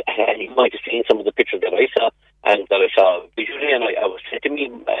 and you might have seen some of the pictures that I saw visually, and I was saying to me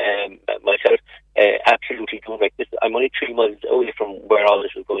myself, absolutely doing like this. I'm only 3 miles away from where all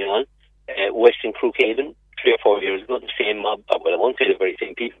this was going on. Western Crookhaven, 3 or 4 years ago, the same mob, well, I won't say the very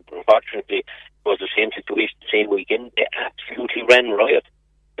same people, but unfortunately, it was the same situation, the same weekend. They absolutely ran riot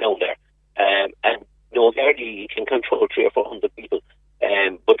down there. And no Gardaí can control 300 or 400 people.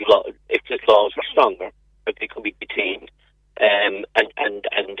 But if the laws were stronger, but they could be detained and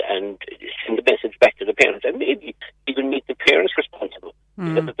send the message back to the parents, and maybe even make the parents responsible,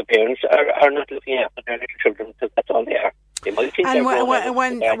 because the parents are not looking after their little children, because that's all they are. They might think and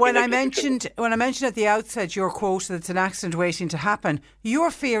when I mentioned at the outset your quote that it's an accident waiting to happen,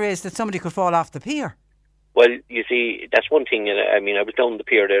 your fear is that somebody could fall off the pier. Well, you see, that's one thing. I mean, I was down the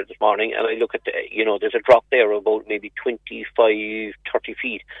pier there this morning, and I look at there's a drop there of about maybe 25-30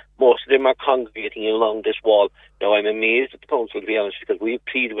 feet. Most of them are congregating along this wall. Now, I'm amazed at the council, to be honest, because we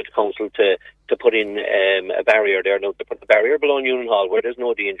pleaded with the council to put in a barrier there. Now, to put a barrier below Union Hall where there's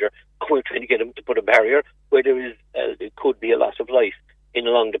no danger. We're trying to get them to put a barrier where there is it could be a loss of life. in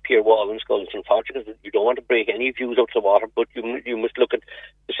along the pier wall in Sculls and Fortune, because you don't want to break any views out of the water, but you must look at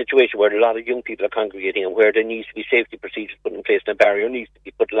the situation where a lot of young people are congregating and where there needs to be safety procedures put in place, and a barrier needs to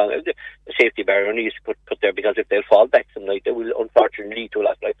be put along. A safety barrier needs to be put there, because if they'll fall back some night, they will unfortunately lead to a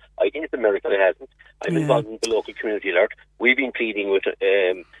lot of life. I think it's a miracle it hasn't. I'm involved in the local community alert. We've been pleading with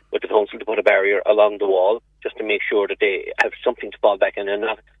the council to put a barrier along the wall just to make sure that they have something to fall back in, and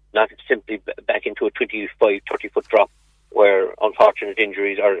not simply back into a 25-30 foot drop where unfortunate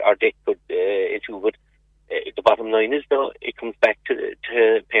injuries or death could issue. But the bottom line is, though, it comes back to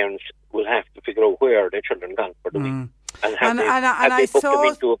parents will have to figure out where their children gone for the week. And I saw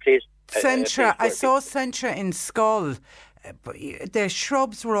into a place, Centra. I saw Centra in Schull. The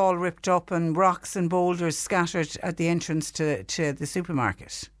shrubs were all ripped up and rocks and boulders scattered at the entrance to the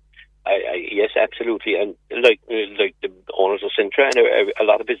supermarket. Yes, absolutely, and like the owners of Centra and a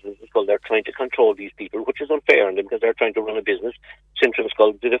lot of businesses, well, they're trying to control these people, which is unfair on them because they're trying to run a business. Centra and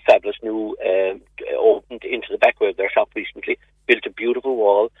Schull did a fabulous new opened into the back of their shop recently, built a beautiful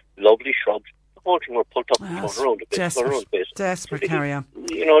wall, lovely shrubs. The whole thing were pulled up and thrown around the place. Desperate, carry on.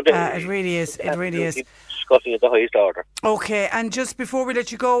 You know, it really is. It really is. Discussing at the highest order. Okay, and just before we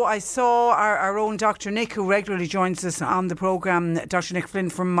let you go, I saw our own Dr. Nick, who regularly joins us on the programme, Dr. Nick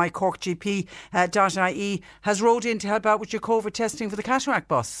Flynn from mycorkgp.ie, has rode in to help out with your COVID testing for the cataract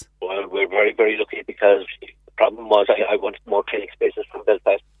bus. Well, we're very, very lucky, because the problem was I wanted more clinic spaces from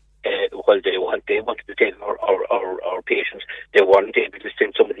Belfast. While they wanted to take our patients, they weren't able to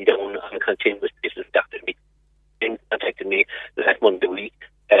send somebody down on a continuous basis. Dr. Nick contacted me last Monday week,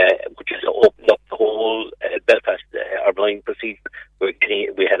 which has opened up the whole Belfast our blind procedure.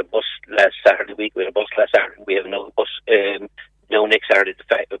 We had a bus last Saturday week. We had a bus last Saturday. We have another bus now next Saturday.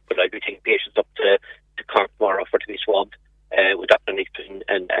 But I'll be taking patients up to Cork tomorrow to be swabbed with Dr. Nick,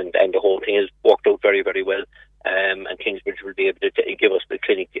 and the whole thing has worked out very, very well. And Kingsbridge will be able to give us the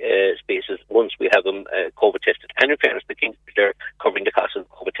clinic spaces once we have them COVID tested. And in fairness, the Kingsbridge, they're covering the cost of the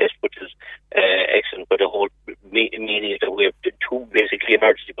COVID test, which is excellent. But the whole meaning is that we have two basically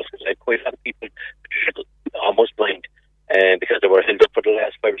emergency buses. I had quite a lot of people almost blind because they were held up for the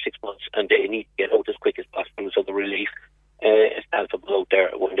last 5 or 6 months, and they need to get out as quick as possible. So the relief is palpable out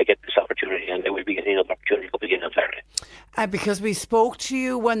there when they get this opportunity, and they will be getting another opportunity up again on Saturday. Because we spoke to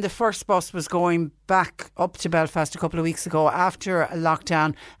you when the first bus was going back up to Belfast a couple of weeks ago after a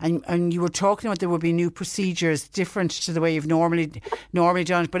lockdown, and you were talking about there would be new procedures different to the way you've normally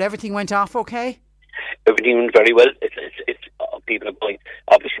done it, but everything went off okay? Everything went very well. It's people are going,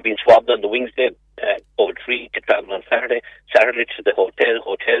 obviously being swabbed on the Wednesday, COVID-free to travel on Saturday to the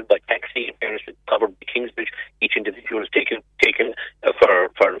hotel by taxi. In fairness, covered by Kingsbridge. Each individual is taken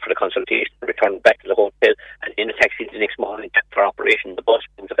for the consultation, returned back to the hotel, and in a taxi the next morning for operation. The bus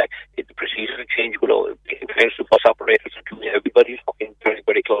comes back. The procedure will change. In fairness, the bus operators are doing, everybody's working very,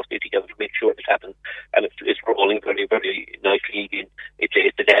 very closely together to make sure this happens, and it's rolling very, very nicely.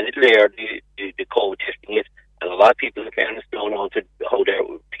 It's an added layer, the COVID testing is. And a lot of people, in fairness, don't know how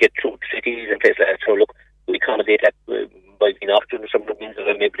to get through cities and places like that. So look, we accommodate that by being off doing some of the means that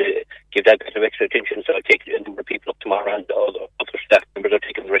I'm able to give that bit of extra attention. So I take a number of people up tomorrow, and all the other staff members are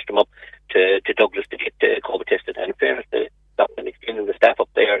taking the rest of them up to Douglas to get COVID tested. And in fairness, the doctor and the staff up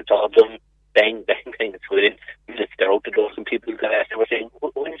there, it's all done. Bang, bang, bang. It's within minutes. They're out the doors, and people got asked, they were saying,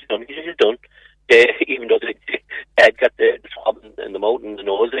 when is it done? He said, it's done. Even though they had got the swab in the mouth and the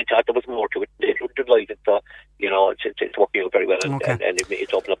nose, they thought there was more to it. They were delighted. So, it's working out very well, and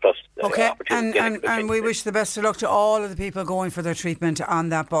it's opened up to us. Okay, and we wish the best of luck to all of the people going for their treatment on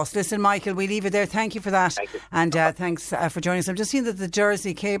that bus. Listen, Michael, we leave it there. Thank you for that. Thank you. And thanks for joining us. I'm just seeing that the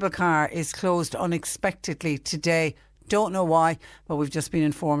Jersey cable car is closed unexpectedly today. Don't know why, but we've just been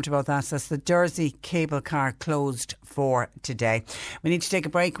informed about that. So that's the Jersey cable car closed for today. We need to take a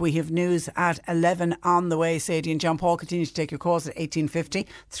break. We have news at 11 on the way. Sadie and John Paul continue to take your calls at 1850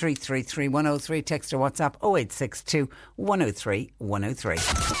 333 103. Text or WhatsApp 0862 103 103.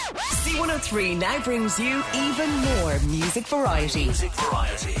 C103 now brings you even more music variety.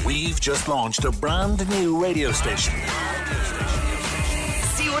 We've just launched a brand new radio station.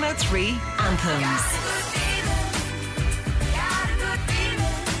 C103 Anthems.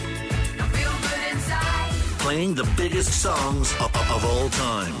 Playing the biggest songs of all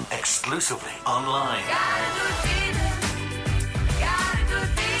time, exclusively online.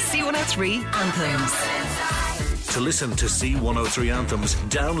 C103 Anthems. To listen to C103 Anthems,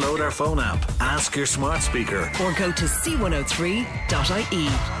 download our phone app, ask your smart speaker, or go to c103.ie.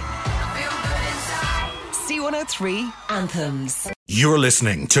 C103 Anthems. You're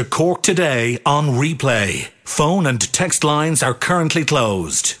listening to Cork Today on replay. Phone and text lines are currently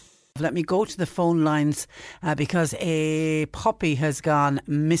closed. Let me go to the phone lines because a puppy has gone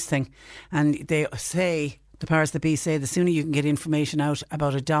missing, and they say, the powers that be say, the sooner you can get information out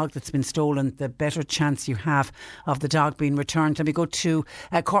about a dog that's been stolen, the better chance you have of the dog being returned. Let me go to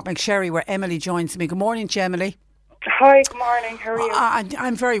Cormac Sherry, where Emily joins me. Good morning to Emily. Hi, good morning. How are you?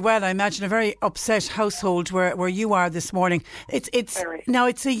 I'm very well. I imagine a very upset household where you are this morning. It's now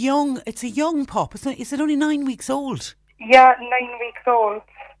it's a young pup. Is it only 9 weeks old? Yeah, 9 weeks old.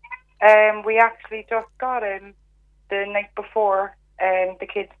 We actually just got him the night before. The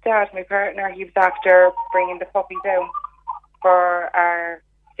kid's dad, my partner, he was after bringing the puppy down for our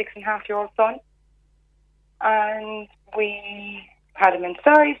 6.5-year-old son, and we had him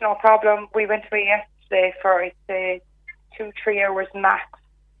inside, no problem. We went away yesterday for, I'd say, 2-3 hours max,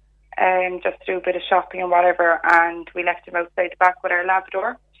 just to do a bit of shopping and whatever, and we left him outside the back with our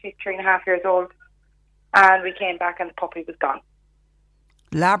Labrador. She's 3.5 years old, and we came back and the puppy was gone.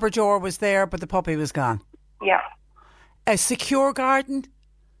 Labrador was there, but the puppy was gone? Yeah. A secure garden?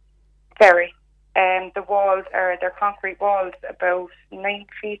 Very. The walls they're concrete walls, about 9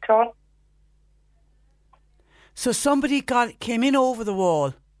 feet tall. So somebody came in over the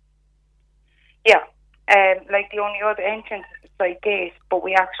wall? Yeah. Like the only other entrance is the side gate, but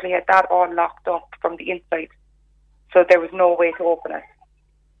we actually had that all locked up from the inside. So there was no way to open it.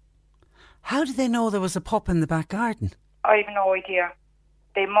 How did they know there was a pup in the back garden? I have no idea.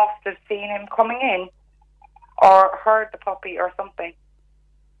 They must have seen him coming in or heard the puppy or something.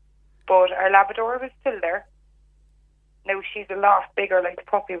 But our Labrador was still there. Now she's a lot bigger, like the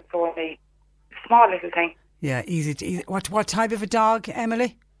puppy was only a small little thing. Yeah, easy. What type of a dog,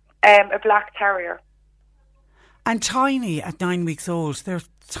 Emily? A black terrier. And tiny at 9 weeks old. They're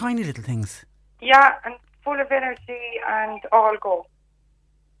tiny little things. Yeah, and full of energy and all go.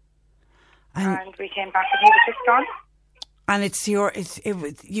 And we came back and he was just gone. And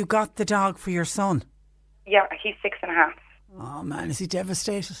you got the dog for your son? Yeah, he's 6.5. Oh man, is he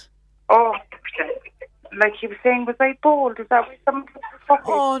devastated? Oh, like he was saying, was I bold? Is that what some people fucking...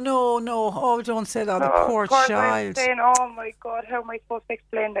 Oh no. Oh, don't say that. The poor child. I was saying, oh my God, how am I supposed to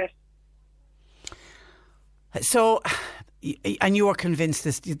explain this? So, and you were convinced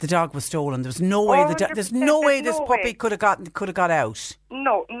the dog was stolen. There's no way this puppy could have got out.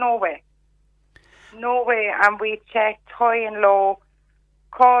 No way. No way. And we checked high and low,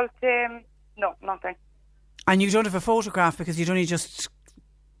 called him. No, nothing. And you don't have a photograph because you'd only just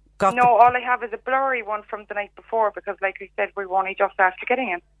got... No, all I have is a blurry one from the night before because, like we said, we were only just after getting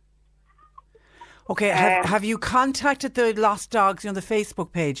him. Okay, have you contacted the lost dogs on the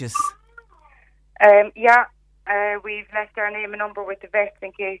Facebook pages? Yeah, we've left our name and number with the vets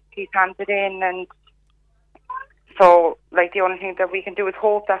in case he's handed in, and so, like, the only thing that we can do is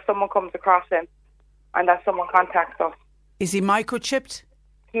hope that someone comes across him and that someone contacts us. Is he microchipped?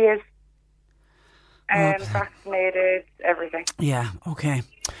 He is. Vaccinated, everything. Yeah, okay,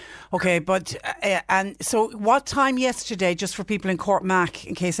 but and so what time yesterday, just for people in Cormac,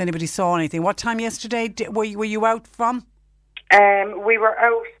 in case anybody saw anything, what time yesterday were you out from? We were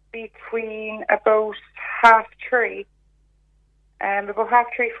out between about 3:30, about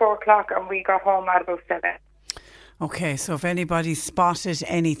 3:30, 4 o'clock, and we got home at about 7. Okay, so if anybody spotted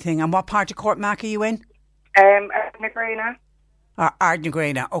anything, and what part of Cormac are you in? Ardnagrena.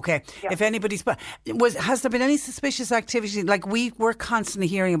 Ardnagrena, okay. Yeah. If anybody has there been any suspicious activity? Like we're constantly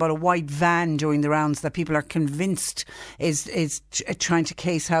hearing about a white van during the rounds that people are convinced is trying to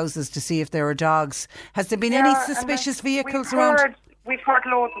case houses to see if there are dogs. Has there been any suspicious vehicles around? We've heard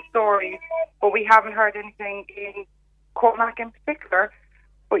loads of stories, but we haven't heard anything in Cormac in particular.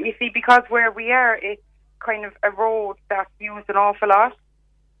 But you see, because where we are, it's kind of a road that's used an awful lot.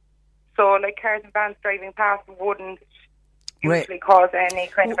 So, like, cars and vans driving past wouldn't usually cause any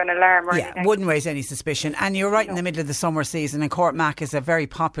kind of an alarm or anything. Wouldn't raise any suspicion. And you're right in the middle of the summer season, and Cormac is a very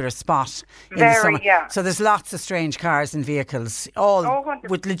popular spot in the summer. Yeah. So there's lots of strange cars and vehicles, all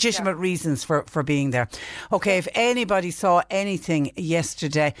with legitimate reasons for being there. Okay, if anybody saw anything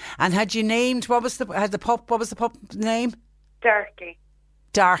yesterday, and had you named, what was the pup name? Darky.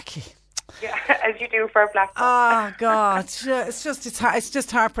 Yeah, as you do for a black pup. Oh God, it's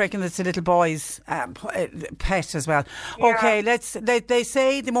just heartbreaking that it's a little boy's pet as well. Yeah. Okay, they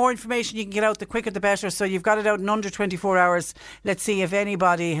say the more information you can get out, the quicker the better. So you've got it out in under 24 hours. Let's see if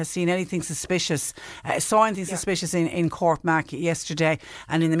anybody has seen anything suspicious, suspicious in Cormac yesterday.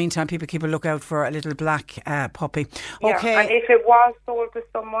 And in the meantime, people keep a lookout for a little black puppy. Okay, and if it was sold to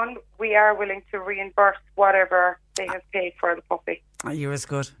someone, we are willing to reimburse whatever they have paid for the puppy. You're as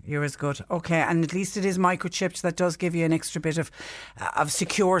good. Okay, and at least it is microchipped. That does give you an extra bit of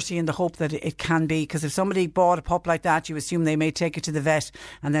security in the hope that it can be. Because if somebody bought a pup like that, you assume they may take it to the vet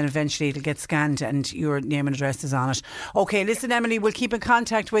and then eventually it'll get scanned and your name and address is on it. Okay, listen, Emily, we'll keep in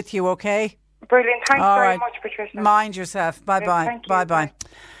contact with you, okay? Brilliant. Thanks very much, Patricia. Mind yourself. Bye-bye. Bye-bye.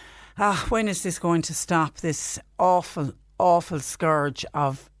 When is this going to stop, this awful, awful scourge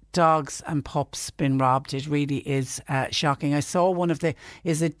of dogs and pups been robbed? It really is shocking. I saw one of the,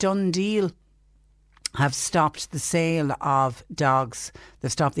 is it Dundee, have stopped the sale of dogs.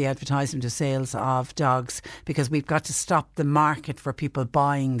 They've stopped the advertisement of sales of dogs because we've got to stop the market for people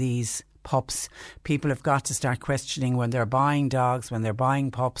buying these pups. People have got to start questioning when they're buying dogs, when they're buying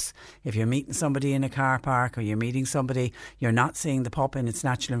pups. If you're meeting somebody in a car park or you're meeting somebody, you're not seeing the pup in its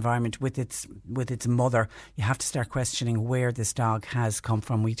natural environment with its mother. You have to start questioning where this dog has come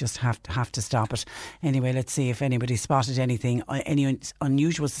from. We just have to stop it. Anyway, let's see if anybody spotted any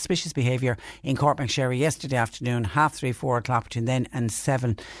unusual suspicious behaviour in Corkmacsherry yesterday afternoon, 3:30, 4 o'clock, between then and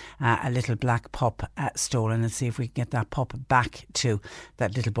 7. A little black pup stolen. Let's see if we can get that pup back to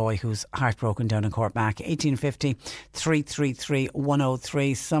that little boy who's heartbroken down in Corkmac. 1850 333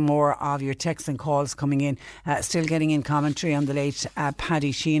 103. Some more of your texts and calls coming in. Still getting in commentary on the late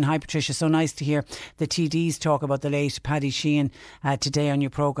Paddy Sheehan. Hi Patricia, so nice to hear the TDs talk about the late Paddy Sheehan today on your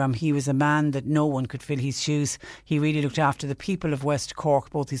programme. He was a man that no one could fill his shoes. He really looked after the people of West Cork.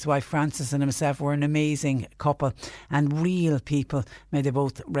 Both his wife Frances and himself were an amazing couple and real people. May they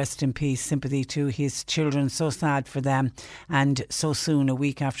both rest in peace. Sympathy to his children. So sad for them, and so soon, a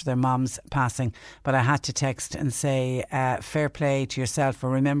week after their mom's passing. But I had to text and say fair play to yourself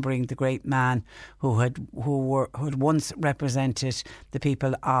for remembering the great man who had once represented the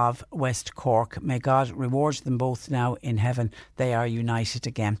people of West Cork. May God reward them both now in heaven. They are united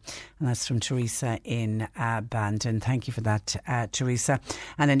again. And that's from Teresa in Bandon. Thank you for that, Teresa.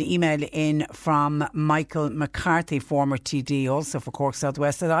 And an email in from Michael McCarthy, former TD, also for Cork South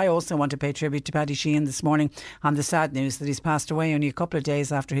West, that I also want to pay tribute to Paddy Sheehan this morning on the sad news that he's passed away only a couple of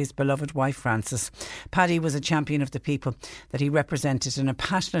days after his beloved wife Frances. Paddy was a champion of the people that he represented and a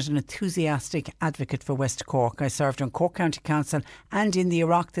passionate and enthusiastic advocate for West Cork. I served on Cork County Council and in the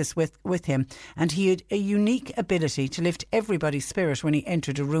Oireachtas with him, and he had a unique ability to lift everybody's spirit when he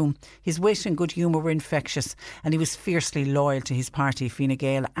entered a room. His wit and good humour were infectious, and he was fiercely loyal to his party, Fine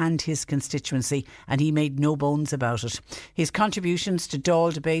Gael, and his constituency, and he made no bones about it. His contributions to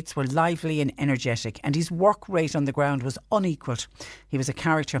Dáil debates were lively and energetic, and his work rate on the ground was unequalled. He was a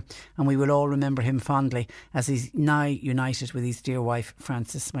character, and we will all remember him fondly as he's now united with his dear wife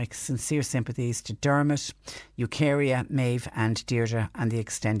Frances. My sincere sympathies to Dermot, Eucharia, Maeve and Deirdre and the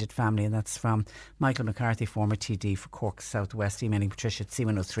extended family. And that's from Michael McCarthy, former TD for Cork South West, emailing Patricia at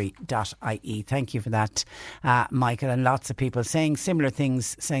c103.ie. Thank you for that, Michael. And lots of people saying similar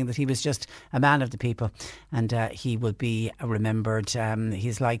things, saying that he was just a man of the people and he will be remembered.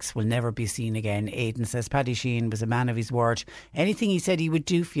 His likes will never be seen again. Aidan says Paddy Sheehan was a man of his word. Anything he said he would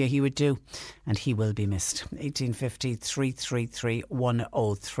do for you, he would do, and he will be missed. 1850 333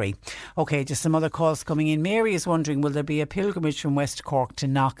 103. OK, just some other calls coming in. Mary is wondering, will there be a pilgrimage from West Cork to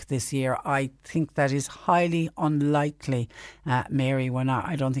Knock this year? I think that is highly unlikely, Mary.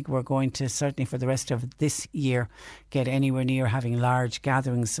 I don't think we're going to, certainly for the rest of this year, get anywhere near having large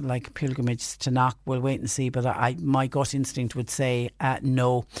gatherings like pilgrimages to Knock. We'll wait and see, but my gut instinct would say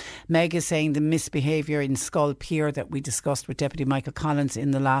no. Meg is saying the misbehaviour in Skull Pier that we discussed with Deputy Michael Collins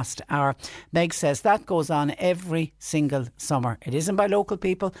in the last hour. Meg says that goes on every single summer. It isn't by local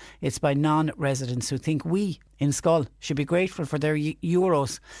people, it's by non-residents who think we in Skull should be grateful for their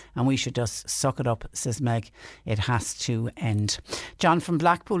euros and we should just suck it up, says Meg. It has to end. John from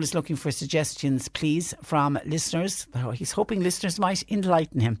Blackpool is looking for suggestions, please, from listeners. He's hoping listeners might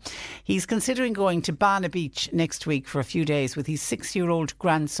enlighten him. He's considering going to Bana Beach next week for a few days with his 6-year-old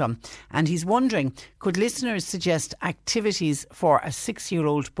grandson, and he's wondering, could listeners suggest activities for a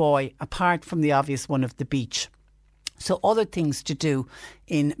 6-year-old boy apart from the obvious one of the beach? So other things to do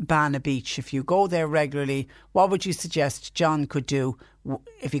in Bana Beach. If you go there regularly, what would you suggest John could do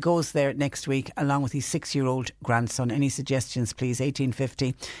if he goes there next week along with his 6-year-old grandson? Any suggestions, please?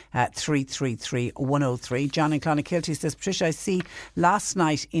 1850 333 103. John in Clonakilty says, Patricia, I see last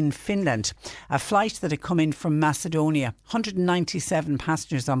night in Finland a flight that had come in from Macedonia. 197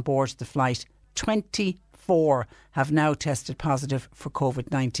 passengers on board the flight. 25 4 have now tested positive for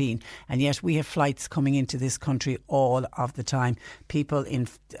COVID-19. And yet we have flights coming into this country all of the time. People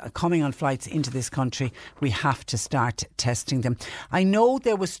coming on flights into this country, we have to start testing them. I know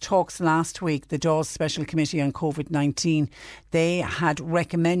there was talks last week, the Dáil Special Committee on COVID-19, they had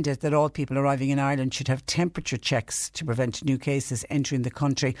recommended that all people arriving in Ireland should have temperature checks to prevent new cases entering the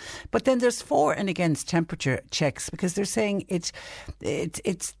country. But then there's for and against temperature checks, because they're saying it's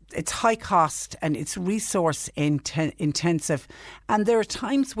high cost and it's resource intensive, and there are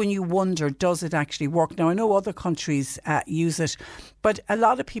times when you wonder, does it actually work? Now I know other countries use it, but a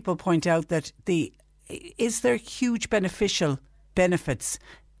lot of people point out that is there huge benefits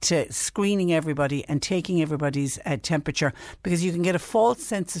to screening everybody and taking everybody's temperature, because you can get a false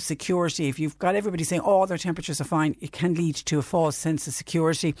sense of security. If you've got everybody saying, oh, their temperatures are fine, it can lead to a false sense of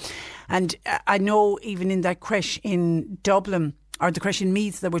security. And I know even in that creche in Dublin, or the creche in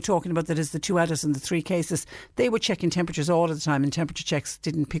Meath that we're talking about, that is the 2 adults and the 3 cases, they were checking temperatures all of the time, and temperature checks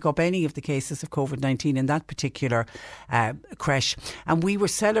didn't pick up any of the cases of COVID-19 in that particular creche. And we were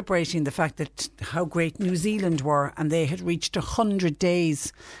celebrating the fact that how great New Zealand were, and they had reached 100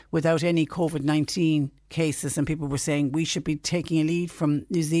 days without any COVID-19 cases, and people were saying we should be taking a lead from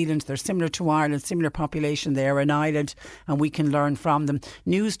New Zealand. They're similar to Ireland, similar population. They're an island and we can learn from them.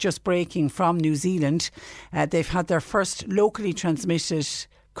 News just breaking from New Zealand. They've had their first locally transmitted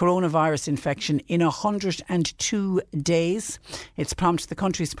coronavirus infection in 102 days. It's prompted the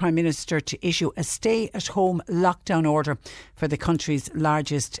country's Prime Minister to issue a stay-at-home lockdown order for the country's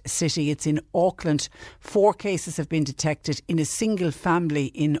largest city. It's in Auckland. 4 cases have been detected in a single family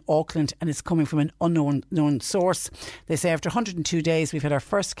in Auckland, and it's coming from an unknown source. They say after 102 days we've had our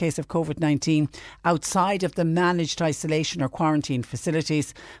first case of COVID-19 outside of the managed isolation or quarantine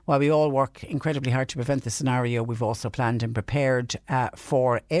facilities. While we all work incredibly hard to prevent the scenario, we've also planned and prepared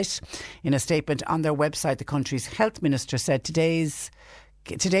for it. In a statement on their website, the country's health minister said today's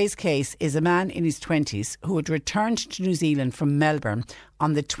case is a man in his 20s who had returned to New Zealand from Melbourne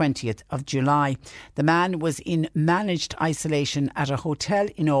on the 20th of July. The man was in managed isolation at a hotel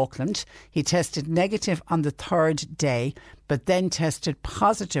in Auckland. He tested negative on the 3rd day, but then tested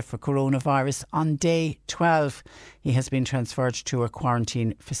positive for coronavirus on day 12. He has been transferred to a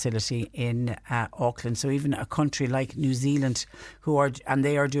quarantine facility in Auckland. So even a country like New Zealand,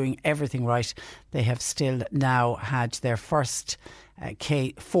 they are doing everything right, they have still now had their first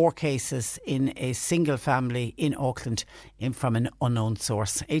 4 cases in a single family in Auckland from an unknown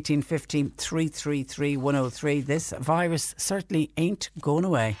source. 1850 333 103. This virus certainly ain't going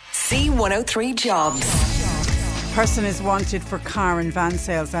away. C103 Jobs. Person is wanted for car and van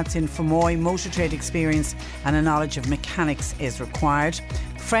sales. That's in Fermoy. Motor trade experience and a knowledge of mechanics is required.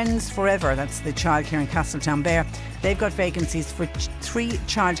 Friends Forever, that's the childcare in Castletownbere. They've got vacancies for 3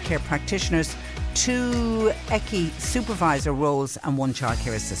 childcare practitioners, 2 ECI supervisor roles and 1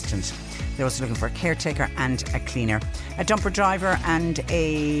 childcare assistant. They're also looking for a caretaker and a cleaner. A dumper driver and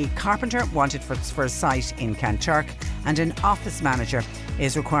a carpenter wanted for a site in Kanturk, and an office manager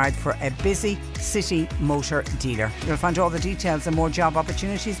is required for a busy city motor dealer. You'll find all the details and more job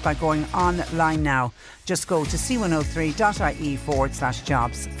opportunities by going online now. Just go to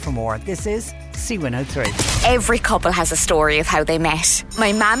c103.ie/jobs for more. This is C103. Every couple has a story of how they met.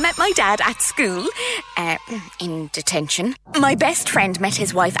 My mum met my dad at school, in detention. My best friend met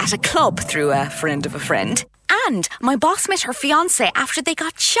his wife at a club through a friend of a friend. And my boss met her fiancé after they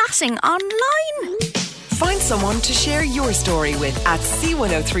got chatting online. Find someone to share your story with at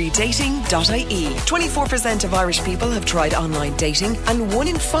c103dating.ie. 24% of Irish people have tried online dating, and 1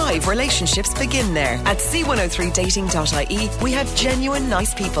 in 5 relationships begin there. At c103dating.ie, we have genuine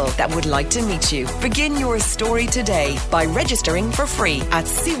nice people that would like to meet you. Begin your story today by registering for free at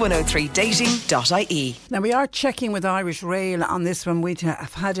c103dating.ie. Now we are checking with Irish Rail on this one. We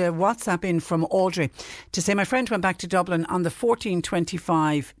have had a WhatsApp in from Audrey to say, my friend went back to Dublin on the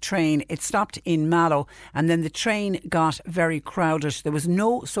 14:25 train. It stopped in Mallow, and then the train got very crowded. There was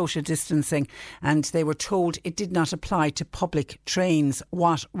no social distancing, and they were told it did not apply to public trains.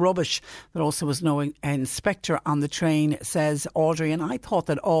 What rubbish. There also was no inspector on the train, says Audrey, and I thought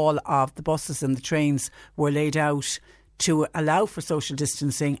that all of the buses and the trains were laid out to allow for social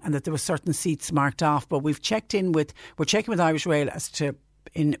distancing and that there were certain seats marked off. But we're checking with Irish Rail as to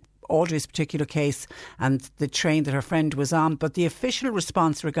in Audrey's particular case and the train that her friend was on. But the official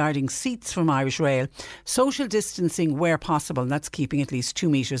response regarding seats from Irish Rail, social distancing where possible, and that's keeping at least 2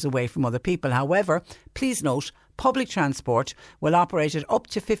 metres away from other people. However, please note, public transport will operate at up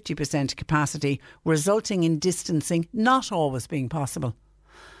to 50% capacity, resulting in distancing not always being possible.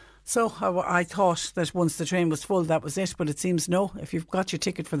 So I thought that once the train was full, that was it. But it seems no. If you've got your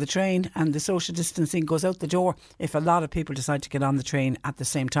ticket for the train and the social distancing goes out the door, if a lot of people decide to get on the train at the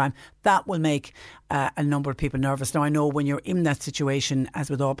same time, that will make a number of people nervous. Now, I know when you're in that situation, as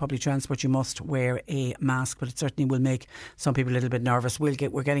with all public transport, you must wear a mask, but it certainly will make some people a little bit nervous. We're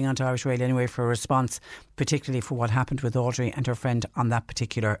getting onto Irish Rail anyway for a response, particularly for what happened with Audrey and her friend on that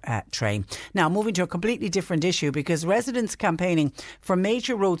particular train. Now, moving to a completely different issue, because residents campaigning for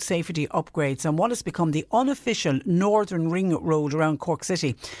major road safety upgrades on what has become the unofficial Northern Ring Road around Cork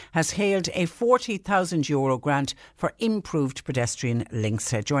City has hailed a €40,000 grant for improved pedestrian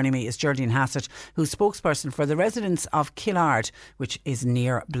links. Joining me is Geraldine Hassett, who's spokesperson for the residents of Killard, which is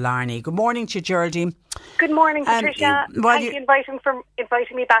near Blarney. Good morning to you, Geraldine. Good morning, Patricia. Thank you for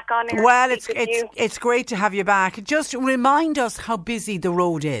inviting me back on here. Well, it's great to have you back. Just remind us how busy the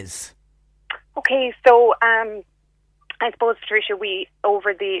road is. Okay, so I suppose, Patricia,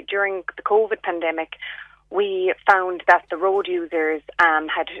 during the COVID pandemic, we found that the road users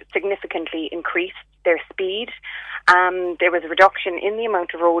had significantly increased their speed. There was a reduction in the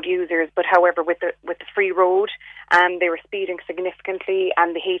amount of road users, but however, with the free road, they were speeding significantly,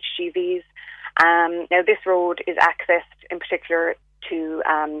 and the HGVs. Now, this road is accessed in particular to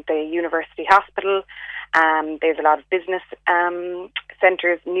the University Hospital. There's a lot of business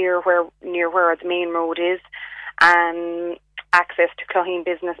centres near where the main road is. Access to Clogheen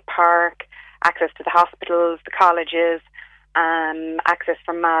Business Park, access to the hospitals, the colleges, access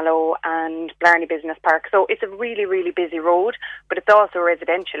from Mallow and Blarney Business Park. So it's a really, really busy road, but it's also a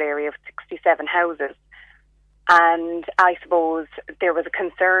residential area of 67 houses. And I suppose there was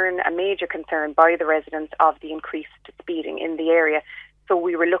a major concern by the residents of the increased speeding in the area. So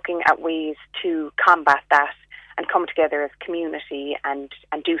we were looking at ways to combat that and come together as a community and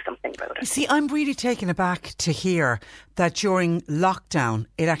do something about it. See, I'm really taken aback to hear that during lockdown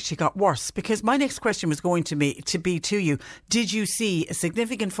it actually got worse, because my next question was going to be to you. Did you see a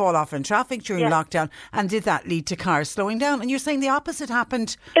significant fall off in traffic during lockdown, and did that lead to cars slowing down? And you're saying the opposite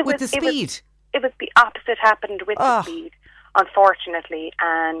happened with the speed. It was the opposite happened with the speed, unfortunately.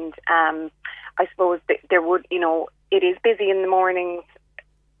 And I suppose there would, it is busy in the mornings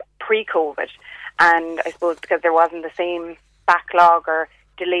pre-COVID. And I suppose because there wasn't the same backlog or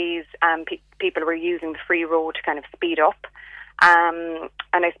delays, people were using the free road to kind of speed up. And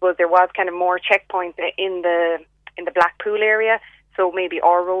I suppose there was kind of more checkpoints in the Blackpool area. So maybe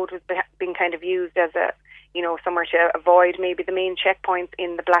our road was being kind of used as a, somewhere to avoid maybe the main checkpoints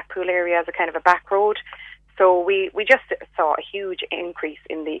in the Blackpool area as a kind of a back road. So we just saw a huge increase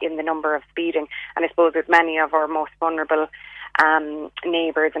in the number of speeding. And I suppose with many of our most vulnerable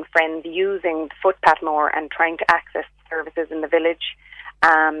neighbours and friends using the footpath more and trying to access services in the village,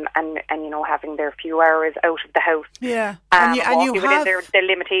 and having their few hours out of the house. Yeah, and you have the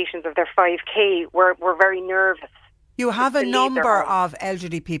limitations of their 5K. We're very nervous. You have a number of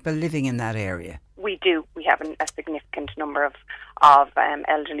elderly people living in that area. We do. We have a significant number of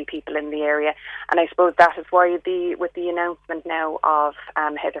elderly people in the area, and I suppose that is why with the announcement now of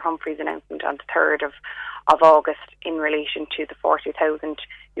Heather Humphrey's announcement on the 3rd of August in relation to the €40,000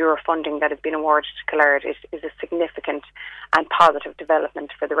 funding that has been awarded to Killard is a significant and positive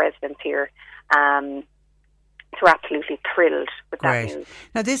development for the residents here. So absolutely thrilled with that news.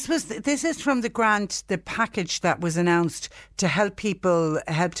 Now this is from the grant, the package that was announced to help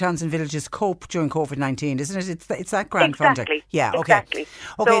towns and villages cope during COVID-19, isn't it? It's that grant funding. Yeah, okay. Exactly.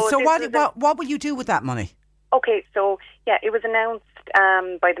 Okay, so what will you do with that money? Okay, so it was announced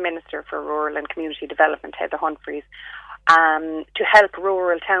by the Minister for Rural and Community Development, Heather Humphreys, to help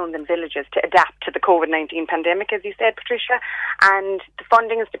rural towns and villages to adapt to the COVID-19 pandemic, as you said, Patricia. And the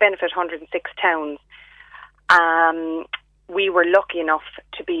funding is to benefit 106 towns. We were lucky enough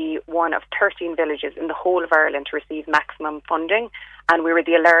to be one of 13 villages in the whole of Ireland to receive maximum funding, and we were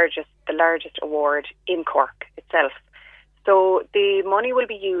the largest award in Cork itself. So the money will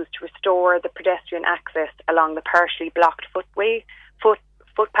be used to restore the pedestrian access along the partially blocked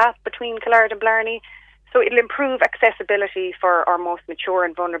footpath between Killard and Blarney. So it'll improve accessibility for our most mature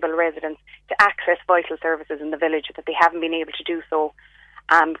and vulnerable residents to access vital services in the village that they haven't been able to do so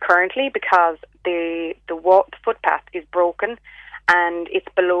currently, because the footpath is broken and it's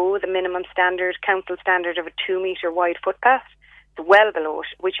below the minimum council standard of a 2 metre wide footpath. It's well below it,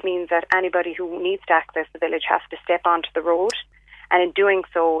 which means that anybody who needs to access the village has to step onto the road, and in doing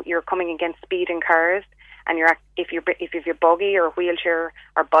so you're coming against speeding cars, and if you're buggy or wheelchair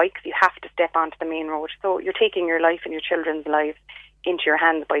or bikes, you have to step onto the main road. So you're taking your life and your children's lives into your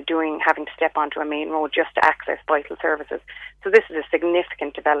hands by having to step onto a main road just to access vital services. So this is a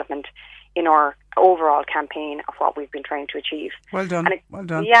significant development in our overall campaign of what we've been trying to achieve. Well done. Well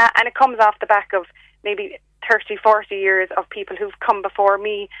done. Yeah, and it comes off the back of maybe 30, 40 years of people who've come before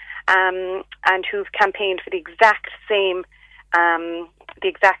me and who've campaigned for the exact same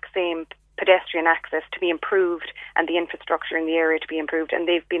pedestrian access to be improved and the infrastructure in the area to be improved, and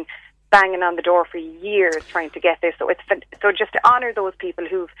they've been banging on the door for years trying to get this. So just to honour those people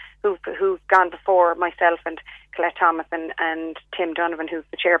who've gone before myself and Colette Thomas and Tim Donovan, who's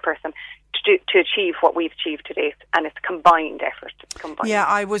the chairperson, to achieve what we've achieved to date, and it's a combined effort. Yeah,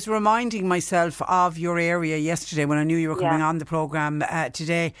 I was reminding myself of your area yesterday when I knew you were coming on the programme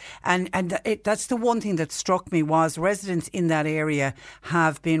today, and that's the one thing that struck me was residents in that area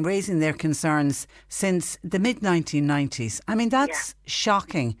have been raising their concerns since the mid-1990s. I mean, that's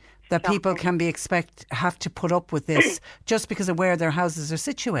shocking that people can have to put up with this just because of where their houses are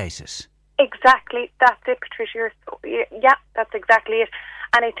situated. Exactly, that's it, Patricia. Yeah, that's exactly it.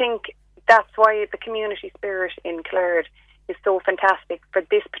 And I think that's why the community spirit in Killard is so fantastic for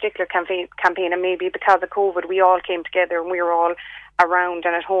this particular campaign. And maybe because of COVID, we all came together and we were all around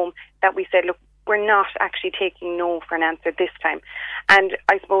and at home, that we said, look, we're not actually taking no for an answer this time. And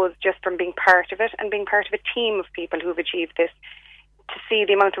I suppose just from being part of it and being part of a team of people who've achieved this, to see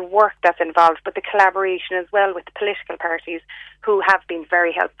the amount of work that's involved, but the collaboration as well with the political parties who have been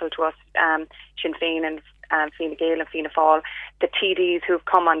very helpful to us, Sinn Féin and Fianna Gael and Fianna Fáil, the TDs who've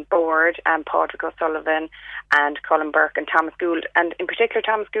come on board, Padraig O'Sullivan and Colin Burke and Thomas Gould, and in particular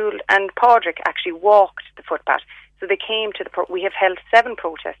Thomas Gould and Padraig actually walked the footpath. So they came to we have held 7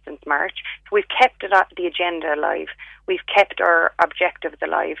 protests since March. So we've kept the agenda alive. We've kept our objectives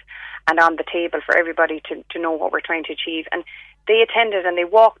alive and on the table for everybody to know what we're trying to achieve. And they attended and they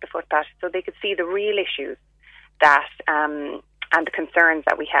walked the footpath so they could see the real issues that and the concerns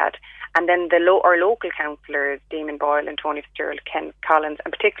that we had. And then our local councillors, Damien Boyle and Tony Fitzgerald, Ken Collins,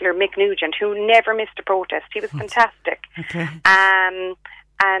 in particular Mick Nugent, who never missed a protest. He was fantastic. Okay.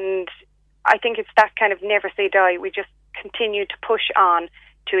 And I think it's that kind of never say die. We just continue to push on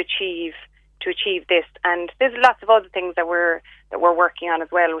to achieve this. And there's lots of other things that we're working on as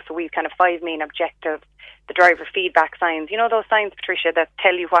well. So we've kind of 5 main objectives. The driver feedback signs, you know those signs, Patricia, that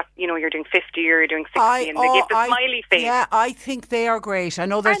tell you what, you're doing 50 or you're doing 60 and they give the smiley face. Yeah, I think they are great. I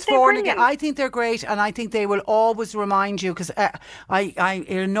know there's 4 again. I think they're great, and I think they will always remind you, because it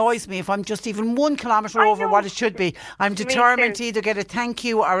annoys me if I'm just even 1 kilometre over what it should be. I'm determined to either get a thank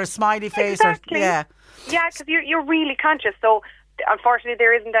you or a smiley face. Exactly. Yeah, because you're really conscious. So unfortunately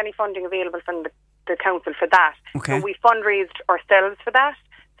there isn't any funding available from the council for that. Okay. So we fundraised ourselves for that.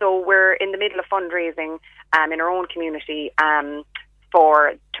 So we're in the middle of fundraising in our own community to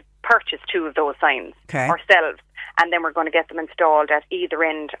purchase 2 of those signs ourselves, and then we're going to get them installed at either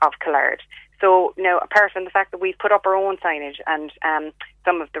end of Killard. So now, apart from the fact that we've put up our own signage, and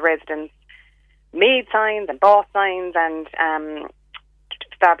some of the residents made signs and bought signs, and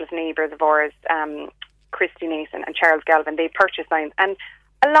fabulous neighbours of ours, Christy Nason and Charles Galvin, they purchased signs. And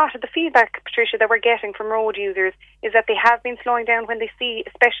a lot of the feedback, Patricia, that we're getting from road users is that they have been slowing down when they see,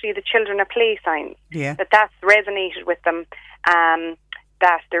 especially the children at play signs. Yeah. That's resonated with them,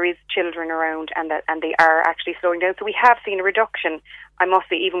 that there is children around and they are actually slowing down. So we have seen a reduction, I must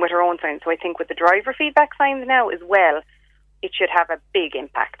say, even with our own signs. So I think with the driver feedback signs now as well, it should have a big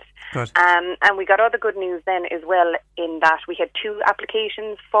impact. Good. And we got other good news then as well, in that we had 2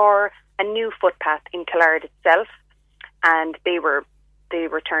 applications for a new footpath in Killard itself, and they were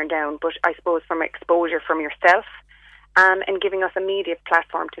turned down. But I suppose from exposure from yourself and giving us a media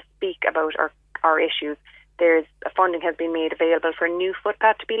platform to speak about our issues, funding has been made available for a new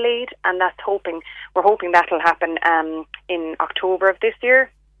footpath to be laid, and we're hoping that'll happen in October of this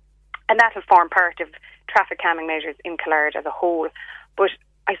year, and that'll form part of traffic calming measures in Killard as a whole. But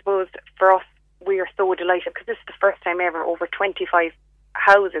I suppose for us, we are so delighted because this is the first time ever over 25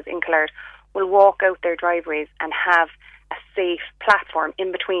 houses in Killard will walk out their driveways and have a safe platform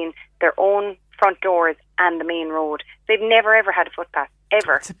in between their own front doors and the main road. They've never ever had a footpath,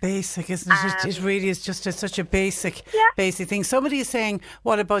 ever. It's a basic, isn't it? It really is just such a basic thing. Somebody is saying,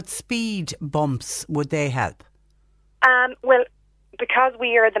 what about speed bumps? Would they help? Well, because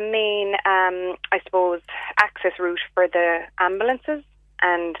we are the main, I suppose, access route for the ambulances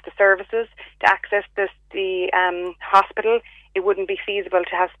and the services to access the hospital, it wouldn't be feasible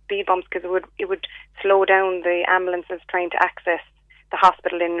to have speed bumps because it would slow down the ambulances trying to access the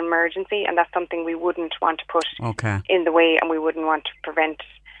hospital in an emergency, and that's something we wouldn't want to put in the way, and we wouldn't want to prevent,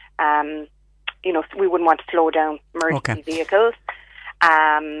 we wouldn't want to slow down emergency vehicles.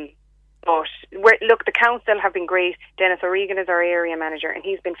 But look, the council have been great. Dennis O'Regan is our area manager, and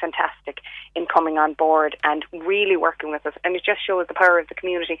he's been fantastic in coming on board and really working with us. And it just shows the power of the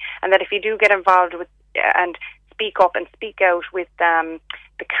community, and that if you do get involved with and speak up and speak out with the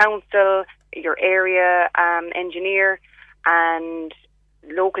council, your area engineer, and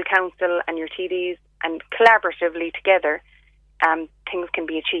local council, and your TDs, and collaboratively together, things can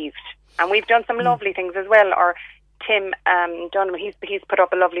be achieved. And we've done some lovely things as well. Or Tim Dunham, he's put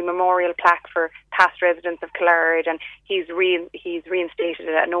up a lovely memorial plaque for past residents of Killard, and he's reinstated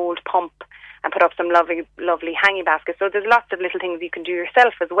an old pump and put up some lovely hanging baskets. So there's lots of little things you can do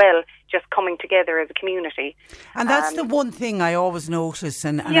yourself as well, just coming together as a community. And that's the one thing I always notice,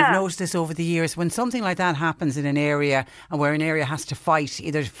 and I've noticed this over the years, when something like that happens in an area, and where an area has to fight,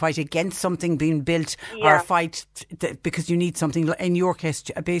 either fight against something being built or fight because you need something, in your case,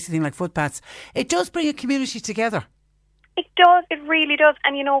 a basic thing like footpaths, it does bring a community together. It does. It really does.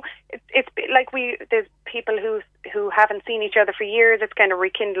 And it's like there's people who haven't seen each other for years. It's kind of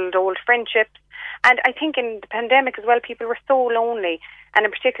rekindled old friendships. And I think in the pandemic as well, people were so lonely, and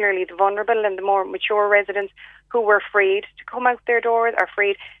in particularly the vulnerable and the more mature residents who were afraid to come out their doors, are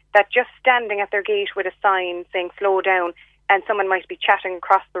afraid that just standing at their gate with a sign saying slow down, and someone might be chatting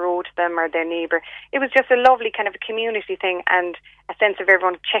across the road to them or their neighbour. It was just a lovely kind of a community thing, and a sense of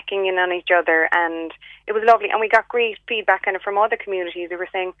everyone checking in on each other, and it was lovely. And we got great feedback kind of from other communities who were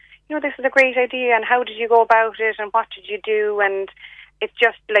saying, this is a great idea, and how did you go about it, and what did you do? And it's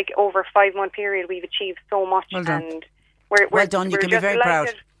just like over a 5-month period we've achieved so much. Well done. And we're done. You can be very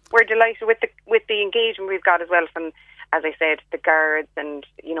proud. We're delighted with the engagement we've got as well from, as I said, the guards and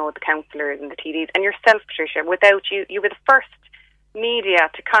the councillors and the TDs, and yourself, Patricia. Without you, you were the first media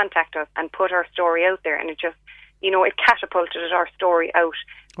to contact us and put our story out there, and it just it catapulted our story out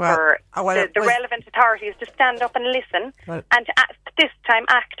for the relevant authorities to stand up and listen, and to this time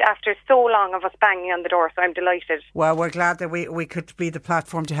act after so long of us banging on the door. So I'm delighted. Well, we're glad that we could be the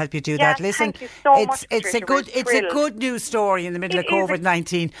platform to help you do that. Listen, thank you so much, it's a good news story in the middle of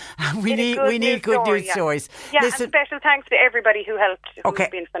COVID-19. We need good news stories. Yeah, listen, and special thanks to everybody who helped. Okay,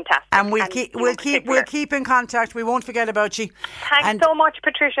 who's been fantastic. And we'll keep in contact. We won't forget about you. Thanks so much,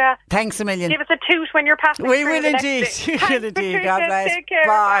 Patricia. Thanks a million. Give us a toot when you're passing. We will indeed. God bless. Take care.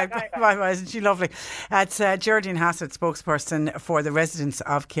 Bye. Isn't she lovely? That's Geraldine Hassett, spokesperson for the residents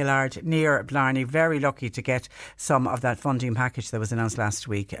of Killard near Blarney. Very lucky to get some of that funding package that was announced last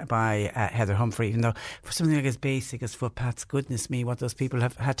week by Heather Humphrey, even though for something like as basic as footpaths, goodness me, what those people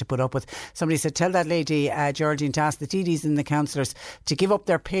have had to put up with. Somebody said, tell that lady, Geraldine, to ask the TDs and the councillors to give up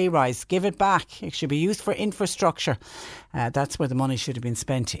their pay rise, give it back. It should be used for infrastructure. That's where the money should have been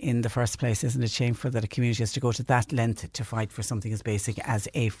spent in the first place. Isn't it shameful that a community has to go to that length to fight for something as basic as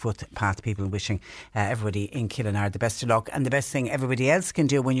a footpath? People wishing everybody in Killinard the best of luck, and the best thing everybody else can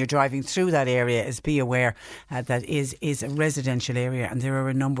do when you're driving through that area is be aware that is a residential area, and there are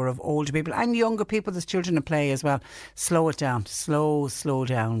a number of older people and younger people. There's children at play as well. Slow it down, slow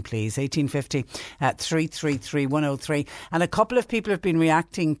down please. 1850 333 103. And a couple of people have been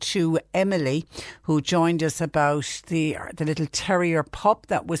reacting to Emily, who joined us about the little terrier pup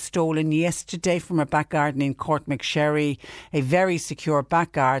that was stolen yesterday from a back garden in Court McSherry. A very secure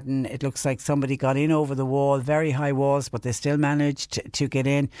back garden. It looks like somebody got in over the wall, very high walls, but they still managed to get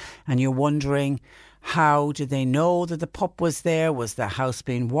in. And you're wondering, how did they know that the pup was there? Was the house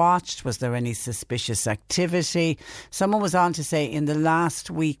being watched? Was there any suspicious activity? Someone was on to say in the last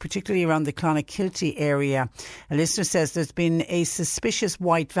week, particularly around the Clonakilty area, a listener says there's been a suspicious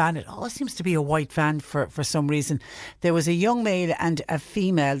white van. It always seems to be a white van for some reason. There was a young male and a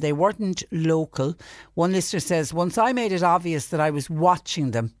female. They weren't local. One listener says, once I made it obvious that I was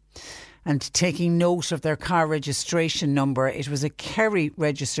watching them and taking note of their car registration number, it was a Kerry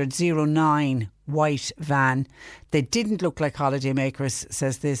registered 09 white van. They didn't look like holidaymakers,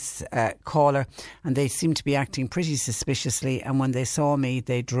 says this caller, and they seemed to be acting pretty suspiciously, and when they saw me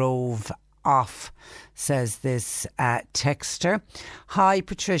they drove off, says this texter. Hi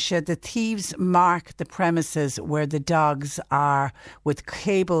Patricia, the thieves mark the premises where the dogs are with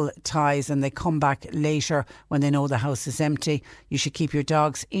cable ties, and they come back later when they know the house is empty. You should keep your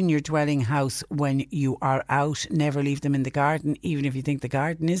dogs in your dwelling house when you are out. Never leave them in the garden, even if you think the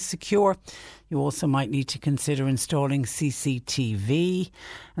garden is secure. You also might need to consider installing CCTV.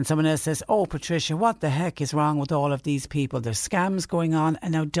 And someone else says, oh Patricia, what the heck is wrong with all of these people? There's scams going on,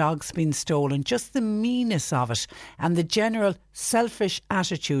 and now dogs being stolen. Just the meanness of it and the general selfish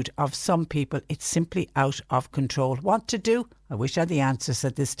attitude of some people. It's simply out of control. What to do? I wish I had the answer,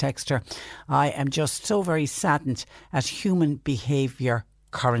 said this texter. I am just so very saddened at human behaviour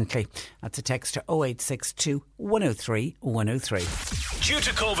currently. That's a text to 0862 103 103. Due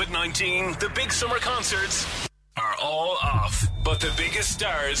to COVID-19, the big summer concerts are all off, but the biggest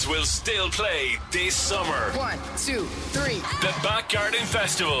stars will still play this summer. 1, 2, 3. The Back Garden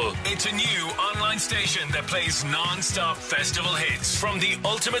Festival. It's a new online station that plays non-stop festival hits from the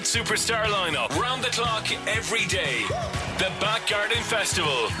ultimate superstar lineup, round the clock every day. The Back Garden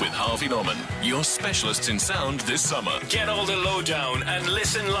Festival with Harvey Norman, your specialists in sound this summer. Get all the lowdown and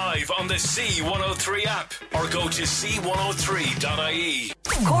listen live on the C103 app or go to c103.ie.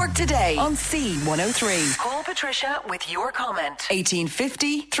 Cork Today on C103. Call Patricia with your comment.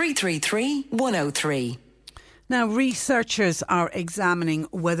 1850 333 103. Now, researchers are examining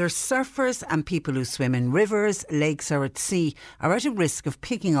whether surfers and people who swim in rivers, lakes or at sea are at a risk of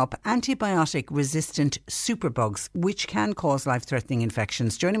picking up antibiotic-resistant superbugs, which can cause life-threatening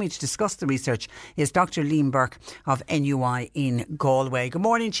infections. Joining me to discuss the research is Dr. Liam Burke of NUI in Galway. Good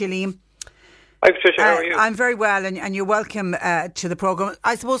morning to you, Liam. Hi Patricia, how are you? I'm very well, and you're welcome to the programme.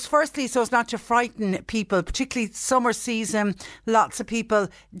 I suppose firstly, so as not to frighten people, particularly summer season, lots of people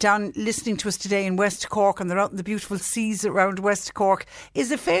down listening to us today in West Cork, and they're out in the beautiful seas around West Cork.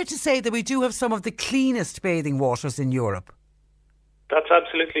 Is it fair to say that we do have some of the cleanest bathing waters in Europe? That's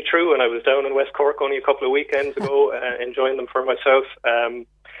absolutely true, and I was down in West Cork only a couple of weekends ago enjoying them for myself.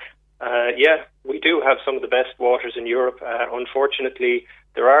 Yeah, we do have some of the best waters in Europe. Unfortunately,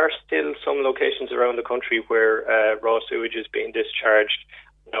 there are still some locations around the country where raw sewage is being discharged.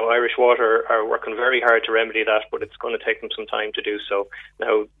 Now, Irish Water are working very hard to remedy that, but it's going to take them some time to do so.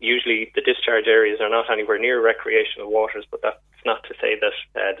 Now, usually the discharge areas are not anywhere near recreational waters, but that's not to say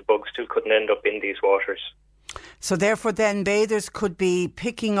that the bugs still couldn't end up in these waters. So therefore then bathers could be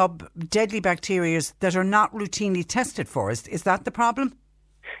picking up deadly bacteria that are not routinely tested for. Is that the problem?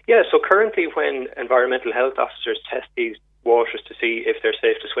 Yeah, so currently when environmental health officers test these waters to see if they're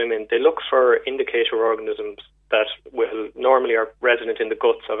safe to swim in, they look for indicator organisms that will normally are resident in the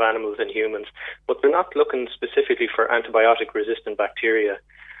guts of animals and humans, but they're not looking specifically for antibiotic resistant bacteria.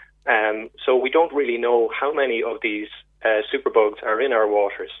 So we don't really know how many of these superbugs are in our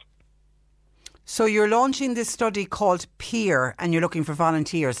waters. So you're launching this study called PEER and you're looking for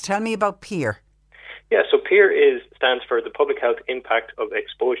volunteers. Tell me about PEER. Yeah, so PEER stands for the Public Health Impact of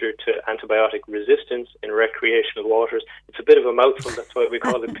Exposure to Antibiotic Resistance in Recreational Waters. It's a bit of a mouthful, that's why we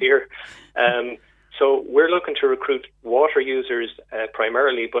call it PEER. So we're looking to recruit water users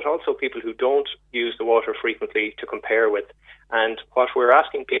primarily, but also people who don't use the water frequently to compare with. And what we're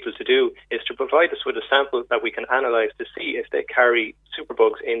asking people to do is to provide us with a sample that we can analyse to see if they carry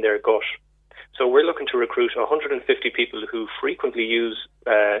superbugs in their gut. So we're looking to recruit 150 people who frequently use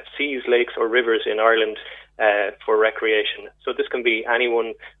seas, lakes or rivers in Ireland for recreation. So this can be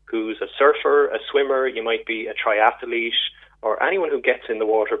anyone who's a surfer, a swimmer, you might be a triathlete, or anyone who gets in the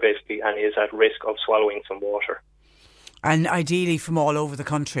water basically and is at risk of swallowing some water. And ideally from all over the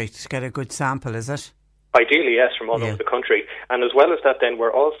country to get a good sample, is it? Ideally, yes, from all over the country. And as well as that, then,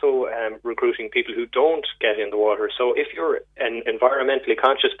 we're also recruiting people who don't get in the water. So if you're an environmentally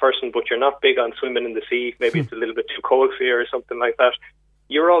conscious person, but you're not big on swimming in the sea, maybe it's a little bit too cold for you or something like that,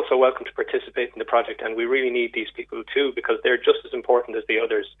 you're also welcome to participate in the project. And we really need these people too, because they're just as important as the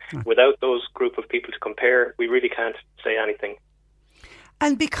others. Without those group of people to compare, we really can't say anything.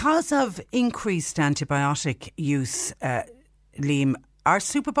 And because of increased antibiotic use, Liam, are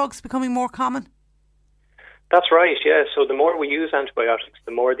superbugs becoming more common? That's right, yeah. So the more we use antibiotics,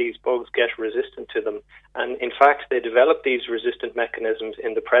 the more these bugs get resistant to them. And in fact, they develop these resistant mechanisms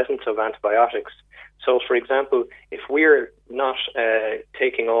in the presence of antibiotics. So, for example, if we're not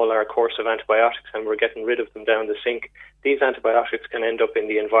taking all our course of antibiotics and we're getting rid of them down the sink, these antibiotics can end up in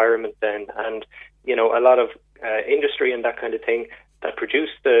the environment then. And, you know, a lot of industry and that kind of thing that produce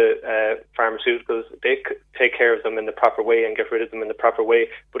the pharmaceuticals, they take care of them in the proper way and get rid of them in the proper way.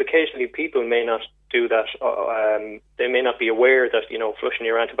 But occasionally people may not do that. They may not be aware that, you know, flushing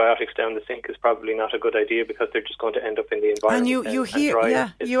your antibiotics down the sink is probably not a good idea because they're just going to end up in the environment. And you hear,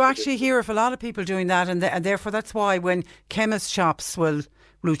 you actually hear of a lot of people doing that, and therefore that's why when chemist shops will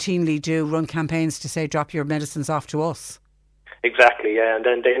routinely run campaigns to say drop your medicines off to us. Exactly, yeah, and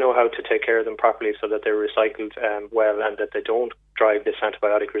then they know how to take care of them properly so that they're recycled well and that they don't drive this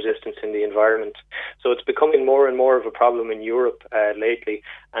antibiotic resistance in the environment. So it's becoming more and more of a problem in Europe lately.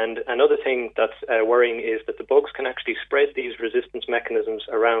 And another thing that's worrying is that the bugs can actually spread these resistance mechanisms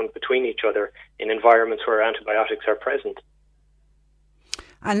around between each other in environments where antibiotics are present.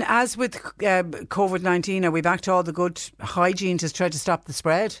 And as with COVID-19, are we back to all the good hygiene to try to stop the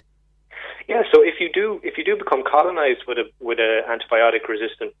spread? Yeah, so if you do become colonised with a antibiotic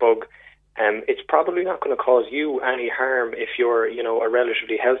resistant bug, it's probably not going to cause you any harm if you're, a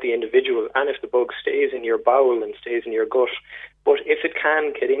relatively healthy individual, and if the bug stays in your bowel and stays in your gut. But if it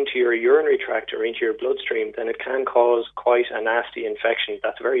can get into your urinary tract or into your bloodstream, then it can cause quite a nasty infection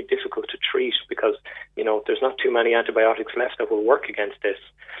that's very difficult to treat because, there's not too many antibiotics left that will work against this.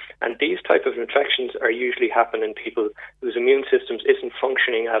 And these type of infections are usually happen in people whose immune systems isn't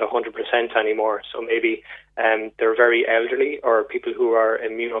functioning at 100% anymore. So maybe they're very elderly, or people who are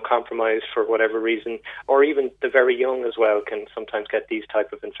immunocompromised for whatever reason, or even the very young as well can sometimes get these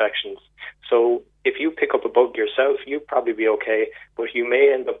type of infections. So if you pick up a bug yourself, you'd probably be okay, but you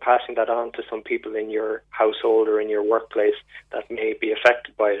may end up passing that on to some people in your household or in your workplace that may be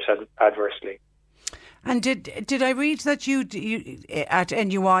affected by it adversely. And did I read that you at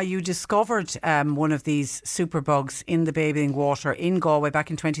NUI you discovered one of these superbugs in the bathing water in Galway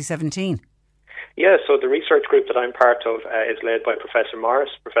back in 2017? Yeah, so the research group that I'm part of is led by Professor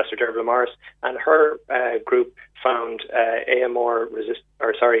Derbla Morris, and her group found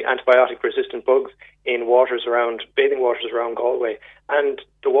antibiotic-resistant bugs in bathing waters around Galway. And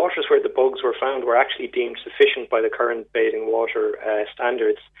the waters where the bugs were found were actually deemed sufficient by the current bathing water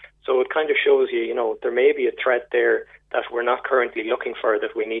standards. So it kind of shows you, there may be a threat there that we're not currently looking for,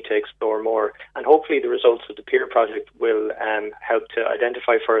 that we need to explore more. And hopefully the results of the PEER project will help to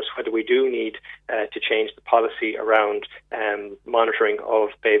identify for us whether we do need to change the policy around monitoring of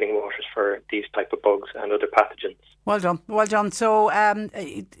bathing waters for these type of bugs and other pathogens. Well done. So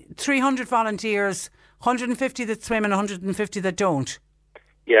 300 volunteers, 150 that swim and 150 that don't.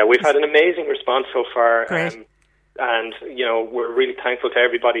 Yeah, we've had an amazing response so far. Great. And, we're really thankful to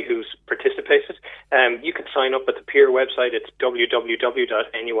everybody who's participated. You can sign up at the PEER website. It's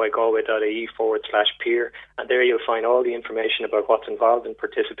www.nuigalway.ie/PEER. And there you'll find all the information about what's involved in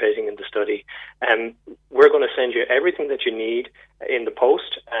participating in the study. We're going to send you everything that you need in the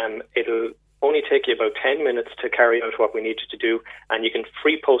post. It'll only take you about 10 minutes to carry out what we need you to do. And you can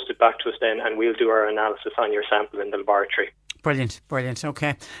free post it back to us then, and we'll do our analysis on your sample in the laboratory. Brilliant.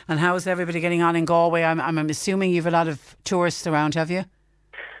 Okay. And how is everybody getting on in Galway? I'm assuming you've a lot of tourists around, have you?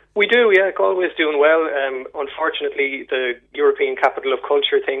 We do, yeah. Galway's doing well. Unfortunately, the European Capital of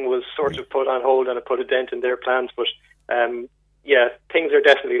Culture thing was sort of put on hold, and it put a dent in their plans. But things are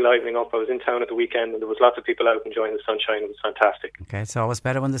definitely livening up. I was in town at the weekend, and there was lots of people out enjoying the sunshine. It was fantastic. Okay, it's always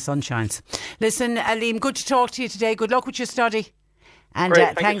better when the sun shines. Listen, Liam, good to talk to you today. Good luck with your study. And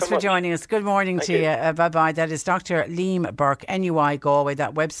thanks for joining us. Good morning to you. Bye-bye. That is Dr. Liam Burke, NUI Galway.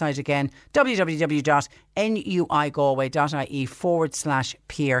 That website again,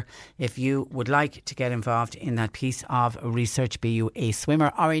 www.nuigalway.ie/PEER if you would like to get involved in that piece of research, be you a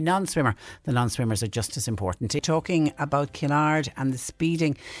swimmer or a non-swimmer. The non-swimmers are just as important. Talking about Killard and the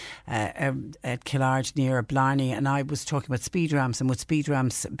speeding at Killard near Blarney, and I was talking about speed ramps, and would speed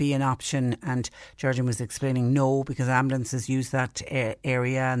ramps be an option? And Georgian was explaining no, because ambulances use that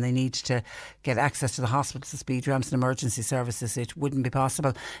area and they need to get access to the hospitals, the speed ramps and emergency services. It wouldn't be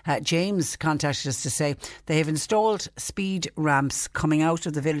possible. James contacted us to say they have installed speed ramps coming out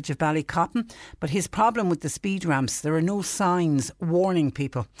of the village of Ballycotton, but his problem with the speed ramps, there are no signs warning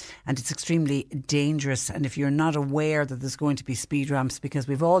people, and it's extremely dangerous. And if you're not aware that there's going to be speed ramps, because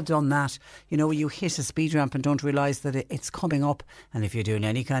we've all done that, you hit a speed ramp and don't realise that it's coming up, and if you're doing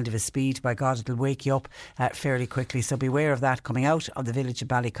any kind of a speed, by God, it'll wake you up fairly quickly. So beware of that coming out of the village of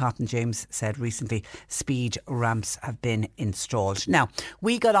Ballycotton. James said recently speed ramps have been installed. Now,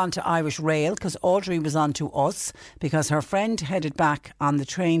 we got on to Irish Rail because Audrey was on to us because her friend headed back on the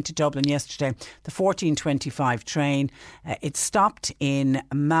train to Dublin yesterday, the 14:25 train. It stopped in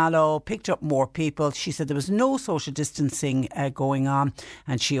Mallow, picked up more people. She said there was no social distancing going on,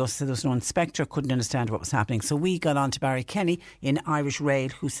 and she also said there was no inspector, couldn't understand what was happening. So we got on to Barry Kenny in Irish Rail,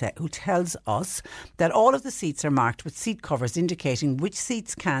 who tells us that all of the seats are marked with seat covers indicating which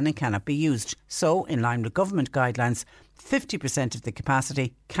seats can and cannot be used. So, in line with government guidelines, 50% of the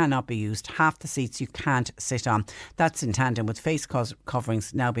capacity cannot be used. Half the seats you can't sit on. That's in tandem with face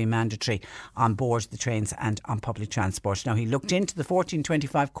coverings now being mandatory on board the trains and on public transport. Now, he looked into the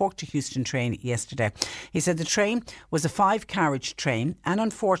 14:25 Cork to Houston train yesterday. He said the train was a 5-carriage train, and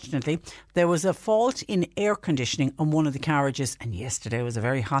unfortunately there was a fault in air conditioning on one of the carriages, and yesterday was a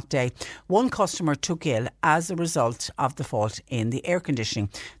very hot day. One customer took ill as a result of the fault in the air conditioning.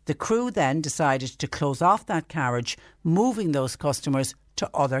 The crew then decided to close off that carriage, moving those customers to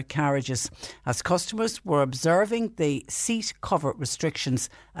other carriages. As customers were observing the seat cover restrictions,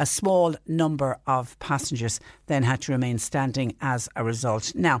 a small number of passengers then had to remain standing as a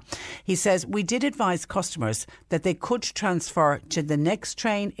result. Now, he says, we did advise customers that they could transfer to the next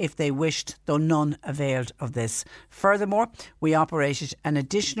train if they wished, though none availed of this. Furthermore, we operated an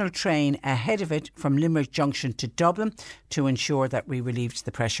additional train ahead of it from Limerick Junction to Dublin to ensure that we relieved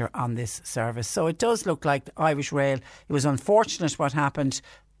the pressure on this service. So it does look like Irish Rail, it was unfortunate what happened.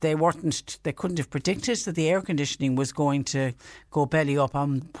 They couldn't have predicted that the air conditioning was going to go belly up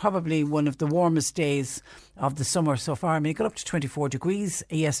on probably one of the warmest days of the summer so far. I mean, it got up to 24 degrees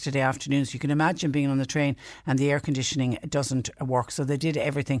yesterday afternoon, so you can imagine being on the train and the air conditioning doesn't work. So they did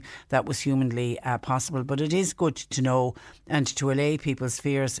everything that was humanly possible. But it is good to know and to allay people's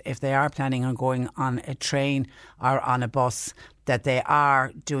fears if they are planning on going on a train or on a bus, that they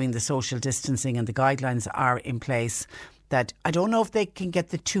are doing the social distancing and the guidelines are in place. That I don't know if they can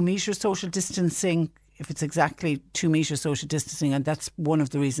get the 2 metre social distancing, if it's exactly 2 metre social distancing, and that's one of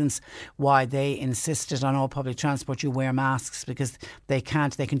the reasons why they insisted on all public transport you wear masks, because they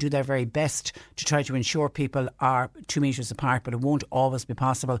can't. They can do their very best to try to ensure people are 2 metres apart, but it won't always be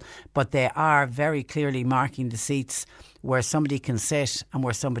possible. But they are very clearly marking the seats where somebody can sit and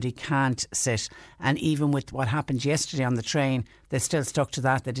where somebody can't sit. And even with what happened yesterday on the train, they still stuck to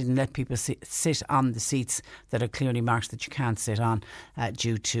that. They didn't let people sit on the seats that are clearly marked that you can't sit on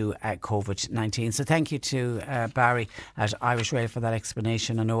due to COVID-19. So thank you to Barry at Irish Rail for that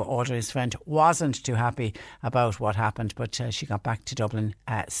explanation. I know Audrey's friend wasn't too happy about what happened, but she got back to Dublin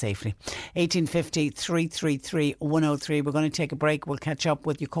safely. 1850 333 103. We're going to take a break. We'll catch up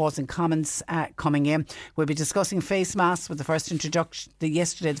with your calls and comments coming in. We'll be discussing face masks with the first introduction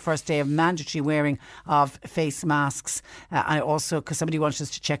yesterday, the first day of mandatory wearing of face masks. I also, because somebody wants us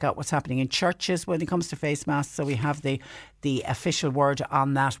to check out what's happening in churches when it comes to face masks, so we have the official word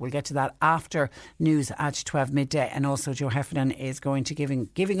on that. We'll get to that after news at 12 midday. And also Joe Heffernan is going to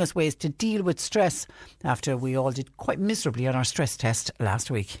giving us ways to deal with stress after we all did quite miserably on our stress test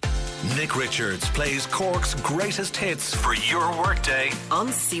last week. Nick Richards plays Cork's greatest hits for your workday on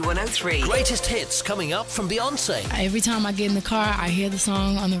C103. Greatest hits coming up from Beyonce. Every time I get in the car, I hear the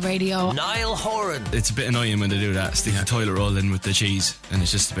song on the radio. Niall Horan. It's a bit annoying when they do that. It's the toilet roll in with the cheese, and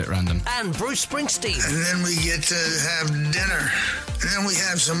it's just a bit random. And Bruce Springsteen. And then we get to have dinner. And then we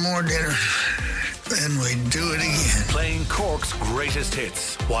have some more dinner. Then we do it again. Playing Cork's greatest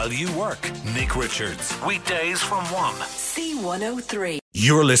hits while you work. Nick Richards. Weekdays from 1. C103.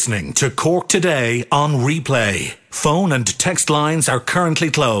 You're listening to Cork Today on replay. Phone and text lines are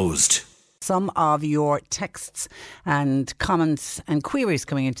currently closed. Some of your texts and comments and queries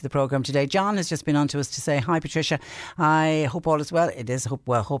coming into the programme today. John has just been on to us to say, hi Patricia, I hope all is well. It is, hope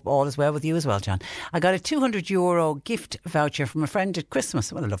all is well with you as well, John. I got a €200 gift voucher from a friend at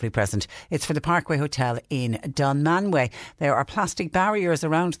Christmas. What a lovely present. It's for the Parkway Hotel in Dunmanway. There are plastic barriers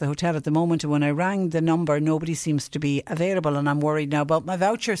around the hotel at the moment, and when I rang the number, nobody seems to be available, and I'm worried now about my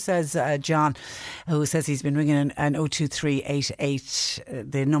voucher, says John, who says he's been ringing an 02388,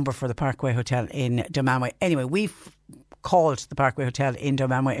 the number for the Parkway Hotel in Dunmanway. Anyway, we've called the Parkway Hotel in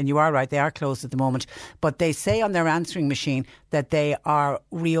Dunmanway, and you are right, they are closed at the moment, but they say on their answering machine that they are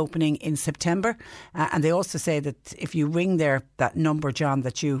reopening in September, and they also say that if you ring that number, John,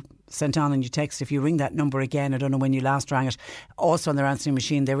 that you sent on and you text, if you ring that number again, I don't know when you last rang it, also on their answering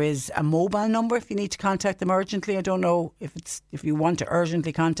machine there is a mobile number if you need to contact them urgently. I don't know if you want to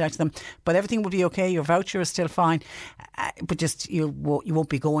urgently contact them, but everything will be okay. Your voucher is still fine, but just you won't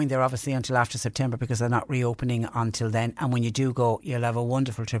be going there obviously until after September, because they're not reopening until then. And when you do go, you'll have a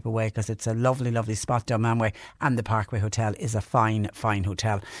wonderful trip away, because it's a lovely spot down Manway, and the Parkway Hotel is a fine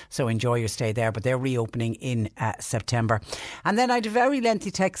hotel, so enjoy your stay there. But they're reopening in September. And then I had a very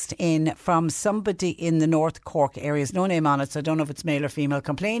lengthy text in from somebody in the North Cork areas, no name on it, so I don't know if it's male or female,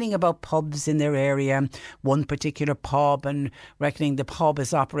 complaining about pubs in their area, one particular pub, and reckoning the pub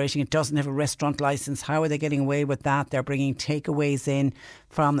is operating, it doesn't have a restaurant licence. How are they getting away with that? They're bringing takeaways in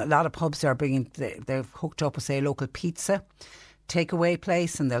from a lot of pubs. They've hooked up with, say, a local pizza takeaway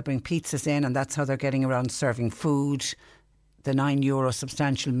place, and they'll bring pizzas in, and that's how they're getting around serving food, the €9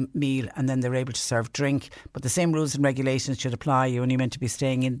 substantial meal, and then they're able to serve drink. But the same rules and regulations should apply. You're only meant to be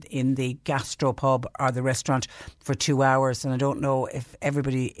staying in the gastropub or the restaurant for 2 hours, and I don't know if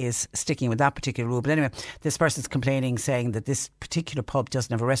everybody is sticking with that particular rule. But anyway, this person's complaining, saying that this particular pub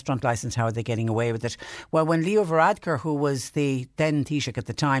doesn't have a restaurant licence. How are they getting away with it? Well, when Leo Varadkar, who was the then Taoiseach at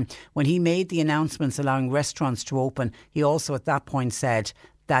the time, when he made the announcements allowing restaurants to open, he also at that point said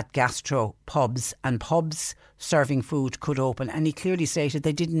that gastro pubs and pubs serving food could open. And he clearly stated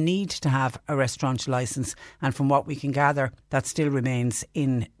they didn't need to have a restaurant licence. And from what we can gather, that still remains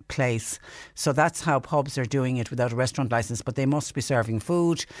in place. So that's how pubs are doing it without a restaurant licence. But they must be serving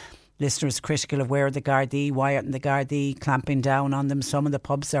food. Listeners critical of where the Gardaí, why aren't the Gardaí clamping down on them? Some of the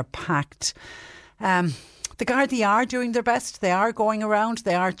pubs are packed. The Gardaí are doing their best. They are going around.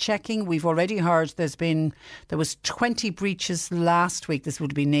 They are checking. We've already heard there was 20 breaches last week. This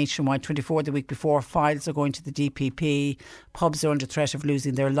would be nationwide. 24 the week before. Files are going to the DPP. Pubs are under threat of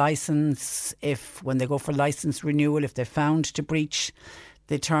losing their licence when they go for licence renewal, if they're found to breach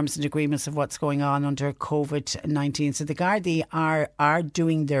the terms and agreements of what's going on under COVID-19. So the Gardaí are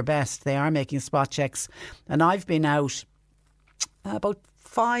doing their best. They are making spot checks. And I've been out about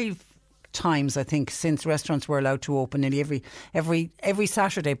 5 times, I think, since restaurants were allowed to open. Nearly every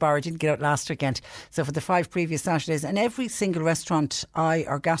Saturday, bar, I didn't get out last weekend. So for the 5 previous Saturdays, and every single restaurant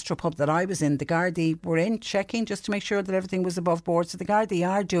or gastropub that I was in, the Gardaí were in checking just to make sure that everything was above board. So the Gardaí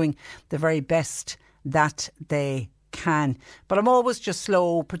are doing the very best that they can. But I'm always just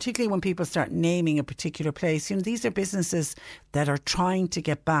slow, particularly when people start naming a particular place. These are businesses that are trying to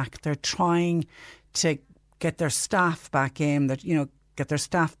get back. They're trying to get their staff back in, get their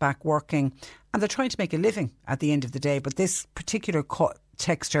staff back working, and they're trying to make a living at the end of the day. But this particular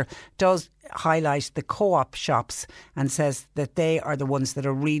texter does highlight the co-op shops and says that they are the ones that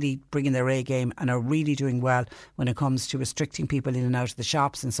are really bringing their A game and are really doing well when it comes to restricting people in and out of the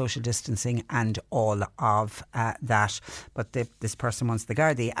shops and social distancing and all of that. But this person wants the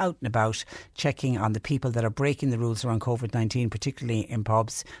Gardaí out and about checking on the people that are breaking the rules around COVID-19, particularly in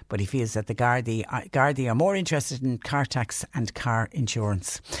pubs. But he feels that the Gardaí are more interested in car tax and car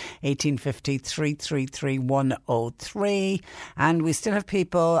insurance. 1850 333 103. And we still have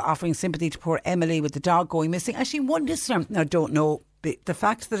people offering sympathy to poor Emily with the dog going missing. Actually, one listener, I don't know, the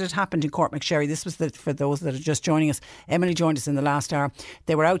fact that it happened in Courtmacsherry, this was for those that are just joining us. Emily joined us in the last hour.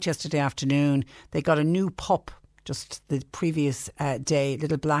 They were out yesterday afternoon. They got a new pup just the previous day,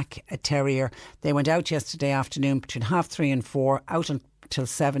 little black terrier. They went out yesterday afternoon between 3:30 and 4, out until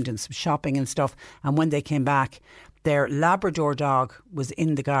 7, doing some shopping and stuff. And when they came back, their Labrador dog was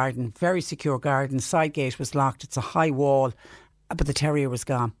in the garden, very secure garden. Side gate was locked. It's a high wall, but the terrier was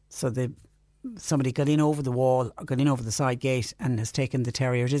gone. So somebody got in over the wall, got in over the side gate and has taken the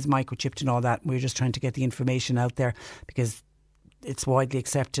terrier. It is microchipped and all that. We're just trying to get the information out there because it's widely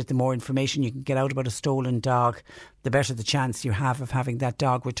accepted. The more information you can get out about a stolen dog, the better the chance you have of having that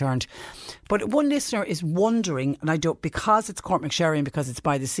dog returned. But one listener is wondering, and because it's Courtmacsherry and because it's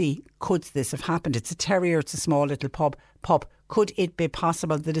by the sea, could this have happened? It's a terrier, it's a small little pup. Could it be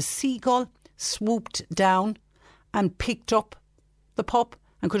possible that a seagull swooped down and picked up the pup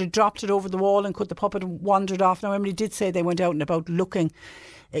and could have dropped it over the wall, and could the pup have wandered off? Now, Emily did say they went out and about looking.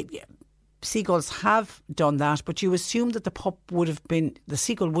 Seagulls have done that, but you assume that the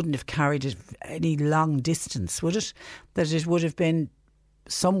seagull wouldn't have carried it any long distance, would it? That it would have been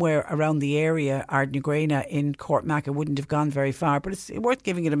somewhere around the area, Ardnagrena in Courtmac. It wouldn't have gone very far, but it's worth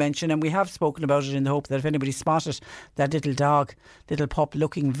giving it a mention. And we have spoken about it in the hope that if anybody spotted that little pup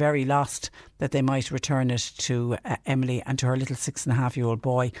looking very lost, that they might return it to Emily and to her little 6.5-year-old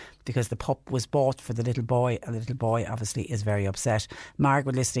boy, because the pup was bought for the little boy, and the little boy obviously is very upset.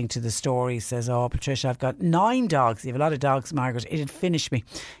 Margaret, listening to the story, says, "Oh, Patricia, I've got 9 dogs. You have a lot of dogs, Margaret. It'd finish me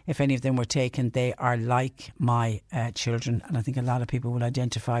if any of them were taken. They are like my children." And I think a lot of people will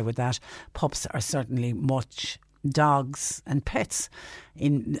identify with that. Pups are certainly much, dogs and pets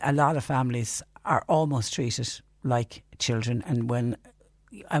in a lot of families are almost treated like children.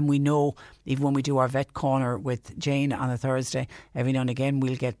 And we know, even when we do our vet corner with Jane on a Thursday, every now and again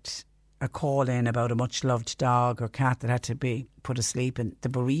we'll get a call in about a much loved dog or cat that had to be put to sleep, and the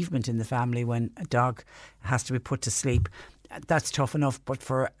bereavement in the family when a dog has to be put to sleep. That's tough enough, but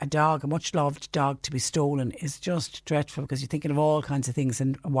for a much loved dog, to be stolen is just dreadful, because you're thinking of all kinds of things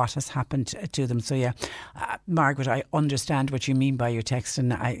and what has happened to them. So yeah, Margaret, I understand what you mean by your text,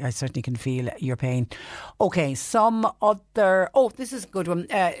 and I certainly can feel your pain. Okay, this is a good one.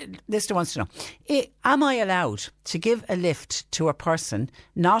 Lister wants to know, am I allowed to give a lift to a person,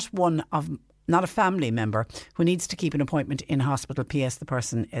 not a family member, who needs to keep an appointment in hospital? PS, the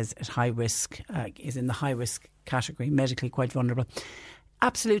person is at high risk, is in the high risk category, medically quite vulnerable.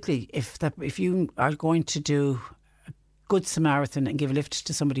 Absolutely. If you are going to do a good Samaritan and give a lift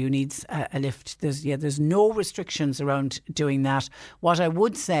to somebody who needs a lift, there's no restrictions around doing that. What I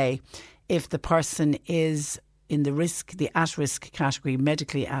would say, if the person is in the at-risk category,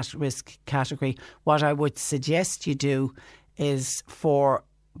 medically at-risk category, what I would suggest you do is for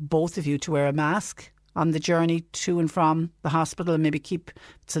both of you to wear a mask on the journey to and from the hospital, and maybe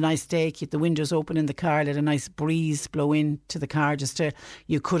it's a nice day, keep the windows open in the car, let a nice breeze blow into the car.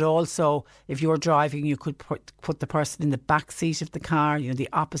 You could also, if you're driving, you could put the person in the back seat of the car, the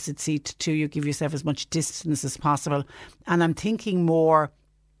opposite seat to you, give yourself as much distance as possible. And I'm thinking more,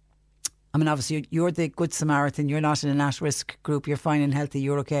 obviously you're the Good Samaritan, you're not in an at-risk group, you're fine and healthy,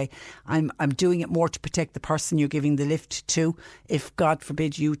 you're okay. I'm doing it more to protect the person you're giving the lift to. If, God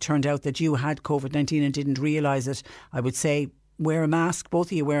forbid, you turned out that you had COVID-19 and didn't realise it, I would say wear a mask, both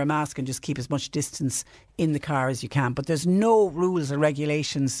of you wear a mask, and just keep as much distance in the car as you can. But there's no rules or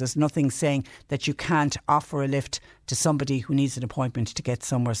regulations, there's nothing saying that you can't offer a lift to somebody who needs an appointment to get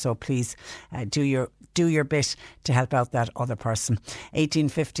somewhere. So please do your bit to help out that other person.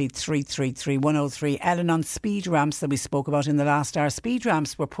 1850 333 103. Ellen, on speed ramps that we spoke about in the last hour, speed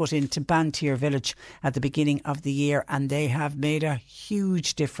ramps were put into Bantier Village at the beginning of the year, and they have made a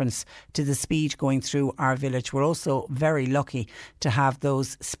huge difference to the speed going through our village. We're also very lucky to have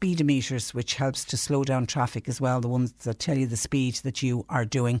those speedometers, which helps to slow down traffic as well, the ones that tell you the speed that you are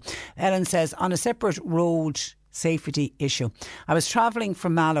doing. Ellen says, on a separate road safety issue, I was travelling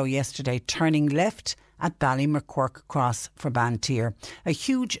from Mallow yesterday, turning left at Ballymacquirk Cross for Bantier. A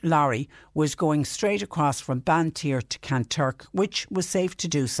huge lorry was going straight across from Bantier to Kanturk, which was safe to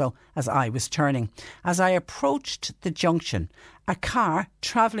do so as I was turning. As I approached the junction, a car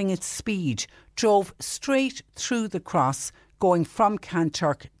travelling at speed drove straight through the cross going from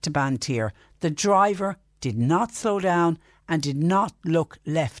Kanturk to Bantier. The driver did not slow down and did not look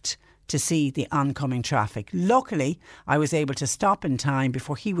left to see the oncoming traffic. Luckily, I was able to stop in time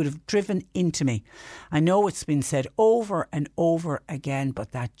before he would have driven into me. I know it's been said over and over again,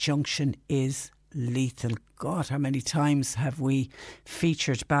 but that junction is lethal. God, how many times have we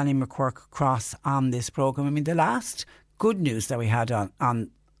featured Ballymacquirk Cross on this programme? The last good news that we had on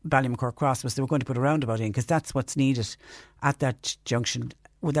Ballymacquirk Cross was they were going to put a roundabout in, because that's what's needed at that junction.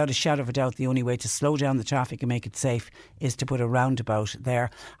 Without a shadow of a doubt, the only way to slow down the traffic and make it safe is to put a roundabout there.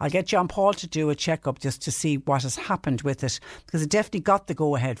 I'll get John Paul to do a check-up just to see what has happened with it, because it definitely got the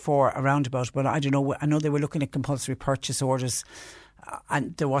go-ahead for a roundabout, but I don't know. I know they were looking at compulsory purchase orders,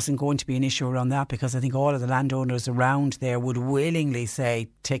 and there wasn't going to be an issue around that, because I think all of the landowners around there would willingly say,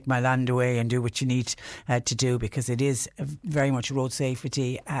 take my land away and do what you need to do, because it is very much a road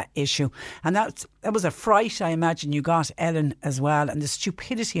safety issue. And that was a fright, I imagine, you got, Ellen, as well, and the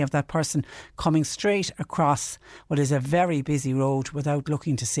stupidity of that person coming straight across what is a very busy road without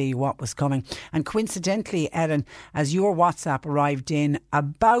looking to see what was coming. And coincidentally, Ellen, as your WhatsApp arrived in,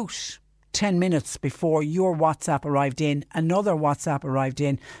 about 10 minutes before your WhatsApp arrived in, another WhatsApp arrived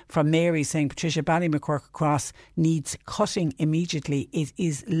in from Mary saying, Patricia, Ballymacquirk Cross needs cutting immediately. It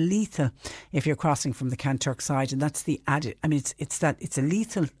is lethal if you're crossing from the Kanturk side. And that's the added, it's a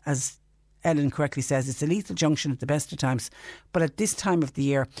lethal, as Ellen correctly says, it's a lethal junction at the best of times. But at this time of the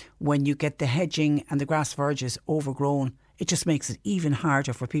year, when you get the hedging and the grass verges overgrown, it just makes it even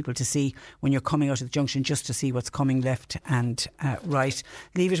harder for people to see when you're coming out of the junction, just to see what's coming left and right.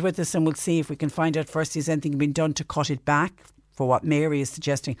 Leave it with us and we'll see if we can find out first, has anything been done to cut it back for what Mary is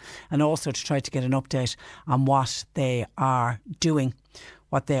suggesting, and also to try to get an update on what they are doing,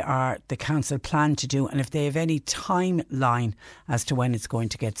 what the council plan to do, and if they have any timeline as to when it's going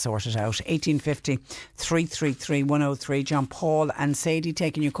to get sorted out. 1850 333 103. John Paul and Sadie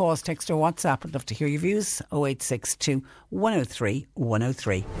taking your calls, text or WhatsApp. I'd love to hear your views. 0862 103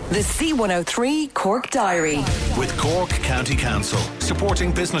 103. The C103 Cork Diary. With Cork County Council,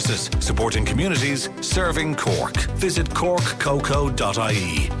 supporting businesses, supporting communities, serving Cork. Visit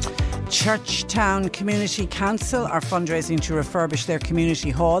corkcoco.ie. Churchtown Community Council are fundraising to refurbish their community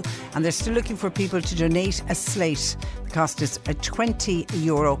hall, and they're still looking for people to donate a slate. The cost is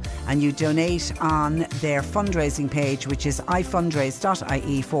 €20, and you donate on their fundraising page, which is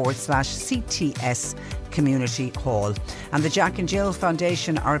ifundraise.ie/CTS Community Hall. And the Jack and Jill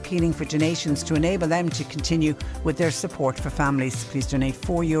Foundation are appealing for donations to enable them to continue with their support for families. Please donate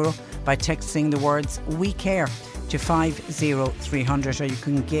 €4 by texting the words "We Care" to 50300, or you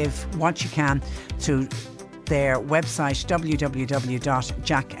can give what you can to their website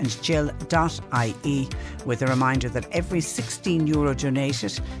www.jackandjill.ie, with a reminder that every €16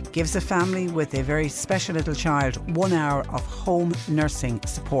 donated gives a family with a very special little child 1 hour of home nursing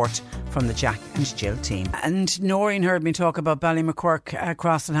support from the Jack and Jill team. And Noreen heard me talk about Ballymacquirk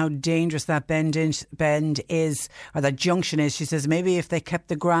Cross and how dangerous that bend is, or that junction is. She says maybe if they kept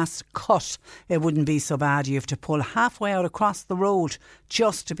the grass cut, it wouldn't be so bad. You have to pull halfway out across the road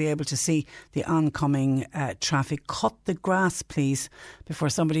just to be able to see the oncoming traffic. Cut the grass, please, before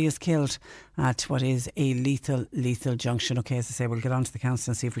somebody is killed at what is a lethal junction. OK, as I say, we'll get on to the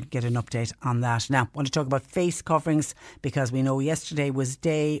council and see if we can get an update on that. Now, I want to talk about face coverings, because we know yesterday was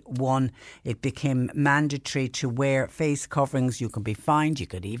day one. It became mandatory to wear face coverings. You can be fined. You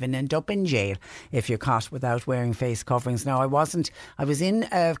could even end up in jail if you're caught without wearing face coverings. Now, I was in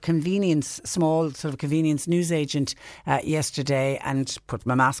a small sort of convenience newsagent yesterday and put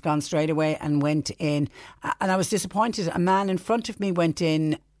my mask on straight away and went in. And I was disappointed. A man in front of me went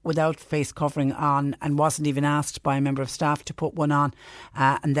in without face covering on and wasn't even asked by a member of staff to put one on.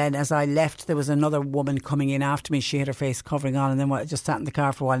 And then as I left, there was another woman coming in after me. She had her face covering on, and then I just sat in the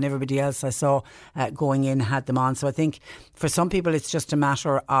car for a while, and everybody else I saw going in had them on. So I think for some people it's just a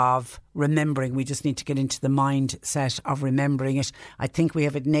matter of remembering. We just need to get into the mindset of remembering it. I think we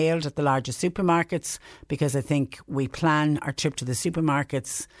have it nailed at the largest supermarkets, because I think we plan our trip to the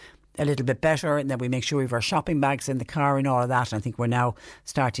supermarkets a little bit better, and then we make sure we have our shopping bags in the car and all of that. And I think we're now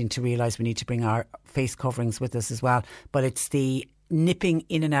starting to realise we need to bring our face coverings with us as well. But it's the nipping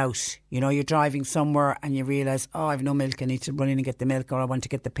in and out. You know, you're driving somewhere and you realise, oh, I have no milk, I need to run in and get the milk, or I want to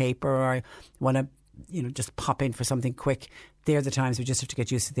get the paper, or I want to, you know, just pop in for something quick. They're the times we just have to get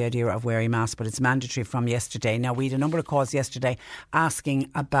used to the idea of wearing masks, but it's mandatory from yesterday. Now, we had a number of calls yesterday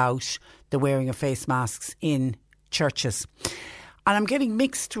asking about the wearing of face masks in churches. And I'm getting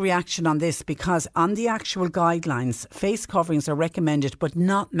mixed reaction on this, because on the actual guidelines, face coverings are recommended but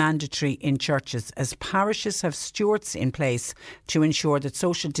not mandatory in churches, as parishes have stewards in place to ensure that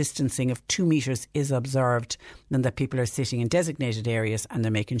social distancing of 2 metres is observed, and that people are sitting in designated areas and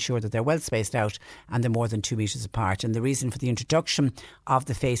they're making sure that they're well spaced out and they're more than 2 metres apart. And the reason for the introduction of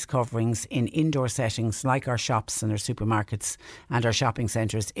the face coverings in indoor settings like our shops and our supermarkets and our shopping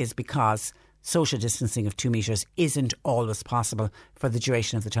centres is because social distancing of 2 metres isn't always possible for the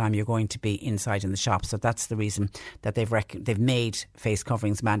duration of the time you're going to be inside in the shop. So that's the reason that they've made face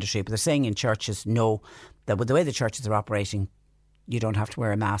coverings mandatory. But they're saying in churches, no, that with the way the churches are operating, you don't have to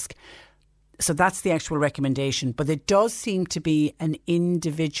wear a mask. So that's the actual recommendation. But it does seem to be an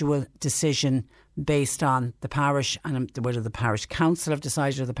individual decision based on the parish, and whether the parish council have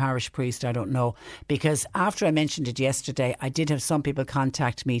decided or the parish priest, I don't know. Because after I mentioned it yesterday, I did have some people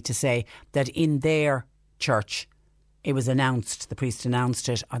contact me to say that in their church it was announced, the priest announced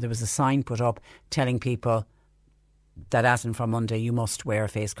it, or there was a sign put up telling people that as in from Monday you must wear a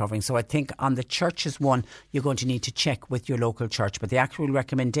face covering. So I think on the church's one, you're going to need to check with your local church. But the actual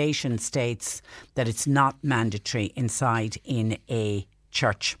recommendation states that it's not mandatory inside in a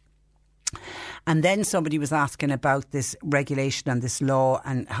church. And then somebody was asking about this regulation and this law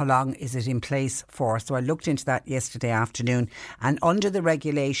and how long is it in place for. So I looked into that yesterday afternoon, and under the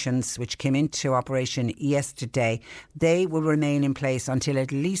regulations which came into operation yesterday, they will remain in place until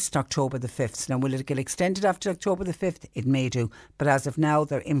at least October the 5th. Now, will it get extended after October the 5th? It may do, but as of now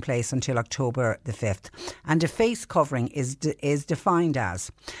they're in place until October the 5th. And a face covering is defined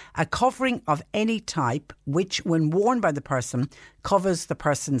as a covering of any type which, when worn by the person, covers the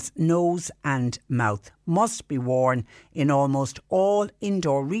person's nose and mouth, must be worn in almost all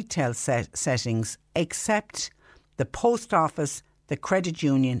indoor retail settings except the post office, the credit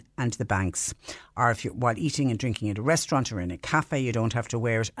union and the banks. Or if you're while eating and drinking at a restaurant or in a cafe, you don't have to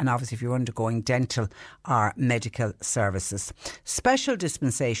wear it. And obviously if you're undergoing dental or medical services. Special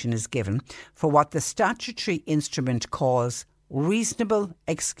dispensation is given for what the statutory instrument calls reasonable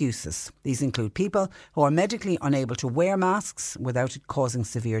excuses. These include people who are medically unable to wear masks without it causing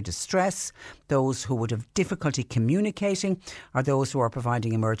severe distress, those who would have difficulty communicating, or those who are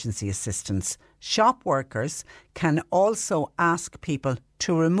providing emergency assistance. Shop workers can also ask people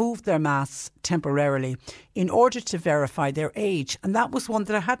to remove their masks temporarily in order to verify their age. And that was one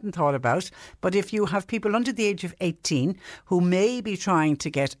that I hadn't thought about. But if you have people under the age of 18 who may be trying to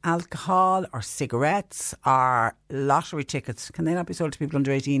get alcohol or cigarettes or lottery tickets, can they not be sold to people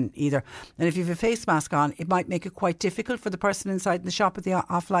under 18 either? And if you have a face mask on, it might make it quite difficult for the person inside the shop with the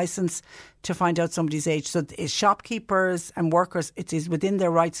off licence to find out somebody's age. So shopkeepers and workers, it is within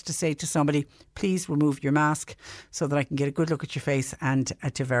their rights to say to somebody, please remove your mask so that I can get a good look at your face and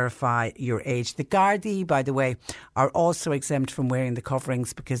to verify your age. The Gardaí, by the way, are also exempt from wearing the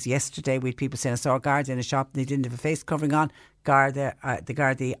coverings, because yesterday we had people saying, I saw a Garda in a shop and they didn't have a face covering on. The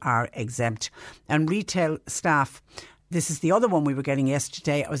Gardaí are exempt. And retail staff, this is the other one we were getting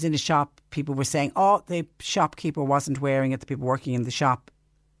yesterday. I was in a shop, people were saying, oh, the shopkeeper wasn't wearing it, the people working in the shop.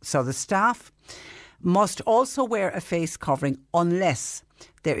 So the staff must also wear a face covering unless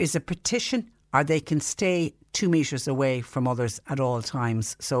there is a petition or they can stay 2 metres away from others at all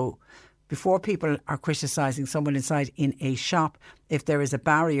times. So before people are criticising someone inside in a shop, if there is a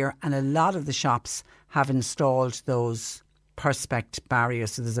barrier, and a lot of the shops have installed those Perspex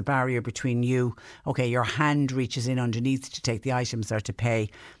barriers, so there's a barrier between you, okay, your hand reaches in underneath to take the items or to pay,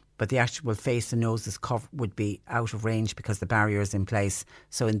 but the actual face and nose would be out of range because the barrier is in place.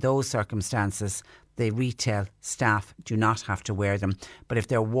 So in those circumstances, the retail staff do not have to wear them. But if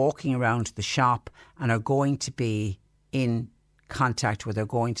they're walking around the shop and are going to be in contact where they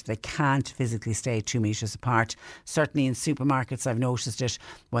can't physically stay 2 metres apart. Certainly in supermarkets, I've noticed it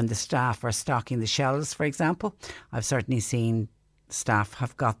when the staff are stocking the shelves, for example. I've certainly seen staff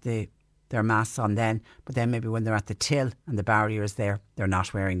have got their masks on then, but then maybe when they're at the till and the barrier is there, they're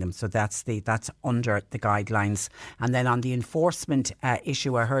not wearing them. So that's under the guidelines. And then on the enforcement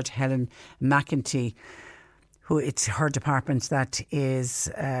issue, I heard Helen McEntee, who it's her department that is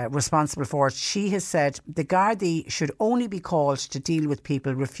responsible for it. She has said the Gardaí should only be called to deal with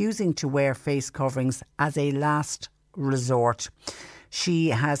people refusing to wear face coverings as a last resort. She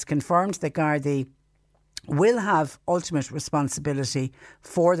has confirmed that Gardaí will have ultimate responsibility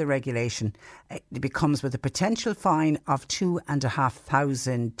for the regulation. It becomes with a potential fine of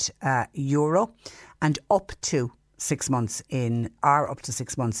 €2,500 and up to 6 months up to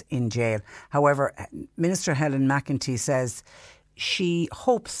 6 months in jail. However, Minister Helen McEntee says she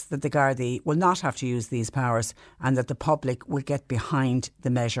hopes that the Gardaí will not have to use these powers and that the public will get behind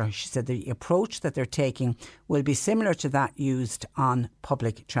the measure. She said the approach that they're taking will be similar to that used on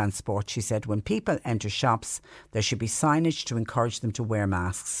public transport. She said when people enter shops, there should be signage to encourage them to wear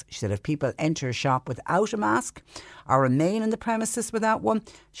masks. She said if people enter a shop without a mask or remain in the premises without one,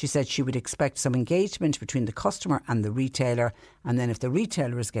 she said she would expect some engagement between the customer and the retailer. And then if the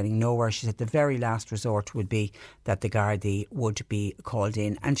retailer is getting nowhere, she said the very last resort would be that the Gardaí would be called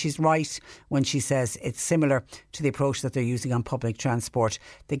in. And she's right when she says it's similar to the approach that they're using on public transport.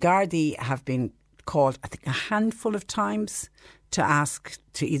 The Gardaí have been called, I think, a handful of times to ask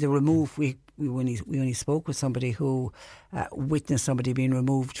to either remove. We only spoke with somebody who witnessed somebody being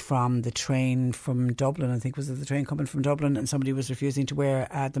removed from the train from Dublin. I think was it the train coming from Dublin, and somebody was refusing to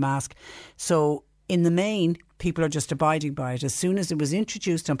wear the mask. So in the main, people are just abiding by it. As soon as it was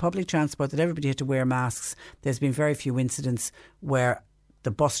introduced on public transport that everybody had to wear masks, there's been very few incidents where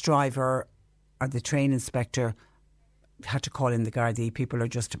the bus driver or the train inspector had to call in the Gardaí. People are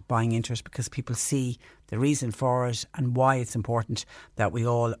just buying into it because people see the reason for it and why it's important that we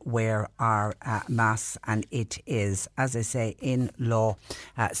all wear our masks, and it is, as I say, in law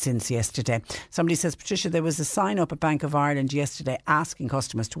since yesterday. Somebody says, Patricia, there was a sign up at Bank of Ireland yesterday asking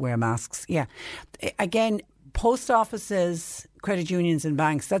customers to wear masks. Yeah, again, post offices, credit unions and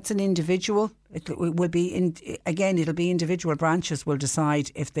banks, that's an individual. It will be, it'll be individual branches will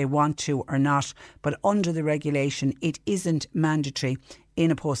decide if they want to or not. But under the regulation, it isn't mandatory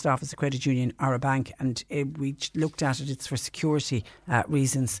in a post office, a credit union or a bank. And we looked at it, it's for security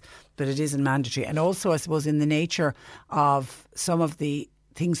reasons, but it isn't mandatory. And also, I suppose, in the nature of some of the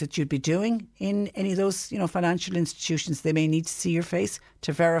things that you'd be doing in any of those, financial institutions, they may need to see your face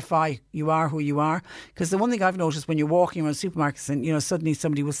to verify you are who you are. Because the one thing I've noticed when you're walking around supermarkets and, suddenly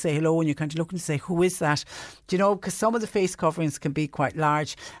somebody will say hello and you kind of look and say, who is that? Because some of the face coverings can be quite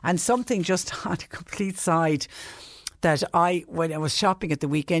large. And something just on a complete side that when I was shopping at the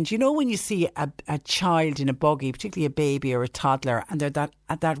weekend, when you see a child in a buggy, particularly a baby or a toddler, and they're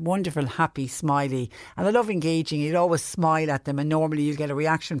that wonderful, happy, smiley, and I love engaging, you'd always smile at them, and normally you'll get a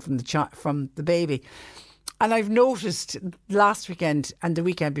reaction from the baby. And I've noticed last weekend and the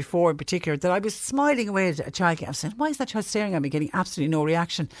weekend before in particular that I was smiling away at a child. I was saying, why is that child staring at me, getting absolutely no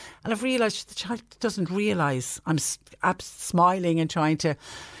reaction? And I've realised the child doesn't realise I'm smiling and trying to.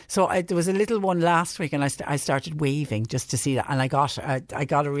 So there was a little one last week, and I started waving just to see that, and I got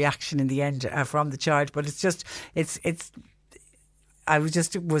a reaction in the end from the child. But I was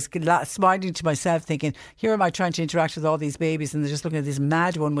smiling to myself thinking, here am I trying to interact with all these babies and they're just looking at this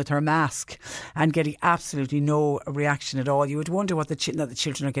mad one with her mask and getting absolutely no reaction at all. You would wonder what the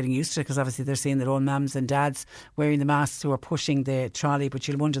children are getting used to, because obviously they're seeing their own mums and dads wearing the masks who are pushing the trolley, but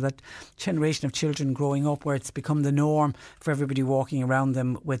you'll wonder that generation of children growing up where it's become the norm for everybody walking around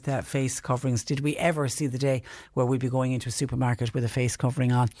them with face coverings. Did we ever see the day where we'd be going into a supermarket with a face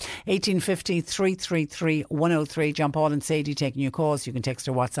covering on? 1850 333 103. John Paul and Sadie taking your calls. You can text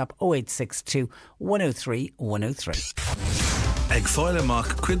or WhatsApp 0862 103 103. Ag fáil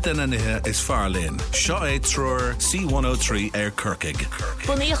amach cuid den anithe is fearlinn. Seo é trúr C103 Kirkig.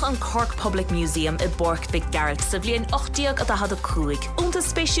 Bunaíoch an Cork Public Museum I Bork Big Garrett sa bhliain 85. Únta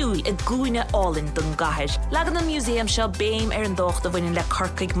spéisiúil I gúine álinn don gahir. Legan an museum seo béim an dócht a bhainin le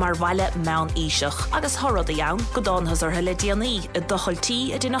Kirkig mar bhaile meán íseach. Agus thorad a jaun, go dánthas ar le déanaí I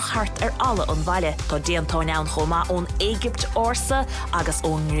docholtí a dínach hart ar alla an bhaile. Tá déantáin ann chomá ón Égypt orsa agus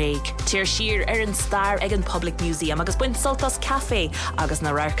ón Réig. Tír siar ar an star ag an Public Museum agus buin soltas café agus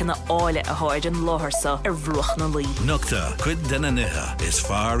na raircanna áile a háid an láthirsa ar bhruach na lí. Nocta, cuid den anithe is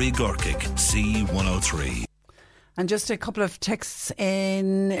fear I Gorkig, C103. And just a couple of texts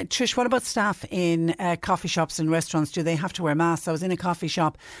in. Trish, what about staff in coffee shops and restaurants? Do they have to wear masks? I was in a coffee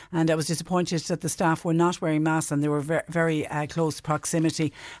shop and I was disappointed that the staff were not wearing masks and they were very close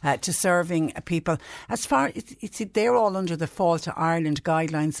proximity to serving people. As far they're all under the Fall to Ireland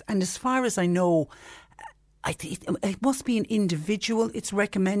guidelines, and as far as I know, it must be an individual. It's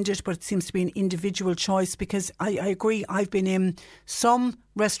recommended, but it seems to be an individual choice, because I agree. I've been in some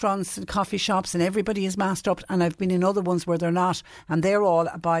restaurants and coffee shops and everybody is masked up, and I've been in other ones where they're not, and they're all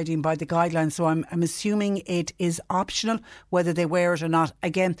abiding by the guidelines. So I'm assuming it is optional whether they wear it or not.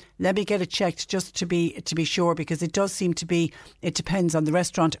 Again, let me get it checked just to be sure, because it does seem to be, it depends on the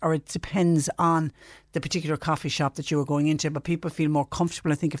restaurant or it depends on the particular coffee shop that you are going into. But people feel more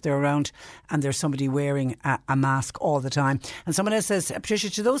comfortable, I think, if they're around and there's somebody wearing a mask all the time. And someone else says, Patricia,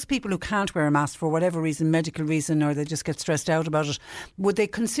 to those people who can't wear a mask for whatever reason, medical reason, or they just get stressed out about it, would they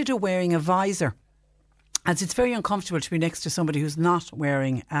consider wearing a visor? As it's very uncomfortable to be next to somebody who's not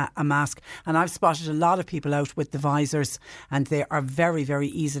wearing a mask. And I've spotted a lot of people out with the visors, and they are very, very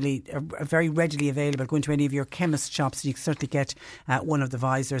easily, very readily available. Go into any of your chemist shops and you can certainly get one of the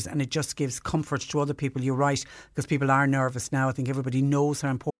visors, and it just gives comfort to other people. You're right, because people are nervous now. I think everybody knows how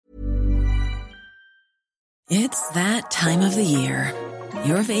important. It's that time of the year.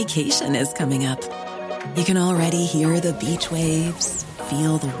 Your vacation is coming up. You can already hear the beach waves,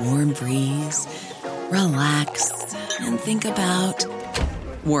 feel the warm breeze, relax, and think about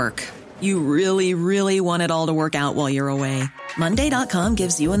work. You really, really want it all to work out while you're away. Monday.com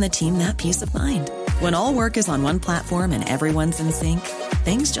gives you and the team that peace of mind. When all work is on one platform and everyone's in sync,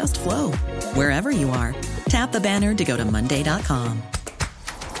 things just flow. Wherever you are, tap the banner to go to Monday.com.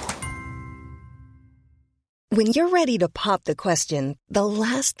 When you're ready to pop the question, the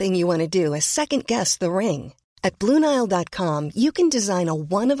last thing you want to do is second-guess the ring. At BlueNile.com, you can design a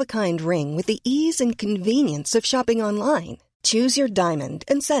one-of-a-kind ring with the ease and convenience of shopping online. Choose your diamond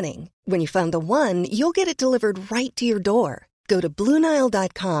and setting. When you find the one, you'll get it delivered right to your door. Go to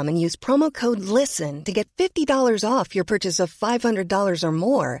BlueNile.com and use promo code LISTEN to get $50 off your purchase of $500 or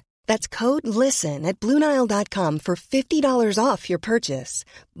more. That's code LISTEN at BlueNile.com for $50 off your purchase.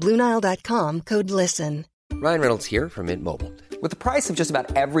 BlueNile.com, code LISTEN. Ryan Reynolds here from Mint Mobile. With the price of just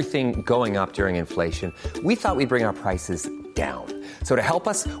about everything going up during inflation, we thought we'd bring our prices down. So to help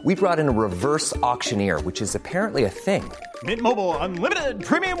us, we brought in a reverse auctioneer, which is apparently a thing. Mint Mobile Unlimited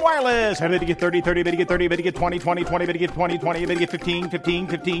Premium Wireless. How to get 30, 30, bit to get 30, bit to get 20, 20, 20, bit to get 20, 20, bit to get 15, 15,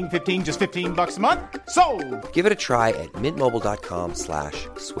 15, 15, just $15 a month? Sold! Give it a try at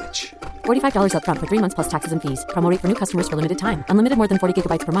mintmobile.com/switch. $45 up front for 3 months plus taxes and fees. Promo rate for new customers for limited time. Unlimited more than 40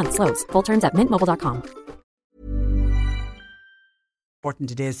 gigabytes per month. Slows full terms at mintmobile.com.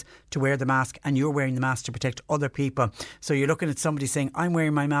 Important it is to wear the mask, and you're wearing the mask to protect other people. So you're looking at somebody saying, I'm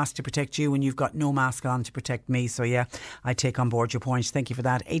wearing my mask to protect you, and you've got no mask on to protect me. So yeah, I take on board your points. Thank you for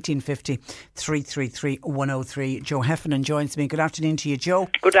that. 1850 333 103. Joe Heffernan joins me. Good afternoon to you, Joe.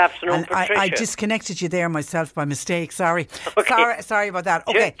 Good afternoon, and Patricia. I disconnected you there myself by mistake. Sorry. Okay. Sorry about that.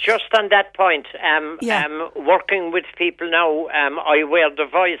 Okay. Just on that point, working with people now, I wear the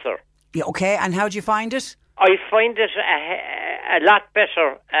visor. Yeah, okay, and how do you find it? I find it a lot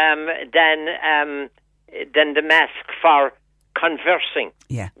better than the mask for conversing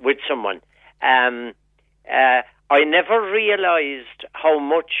with someone. I never realised how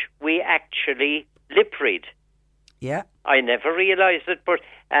much we actually lip read. Yeah. I never realised it, but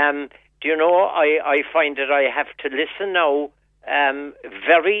do you know, I find that I have to listen now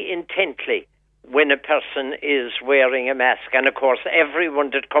very intently when a person is wearing a mask. And of course,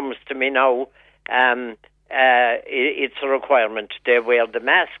 everyone that comes to me now, it's a requirement. They wear the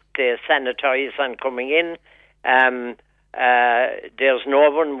mask, they sanitise on coming in. There's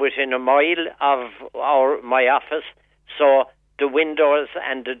no one within a mile of my office, so the windows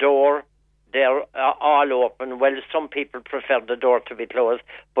and the door, they're all open. Well, some people prefer the door to be closed,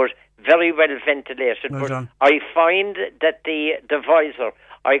 but very well ventilated. Well but done. I find that the visor,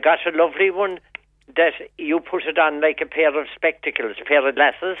 I got a lovely one that you put it on like a pair of spectacles, a pair of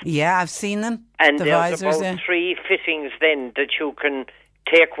glasses. Yeah, I've seen them. And the there's visors, about 3 fittings then that you can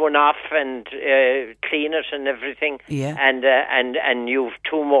take one off and clean it and everything. Yeah. And you've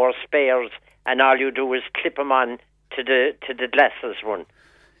 2 more spares, and all you do is clip them on to the glasses one.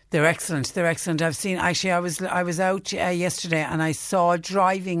 They're excellent. They're excellent. I've seen. Actually, I was out yesterday and I saw a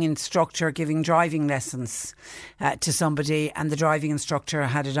driving instructor giving driving lessons to somebody, and the driving instructor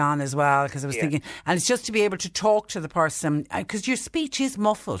had it on as well, because I was thinking, and it's just to be able to talk to the person, because your speech is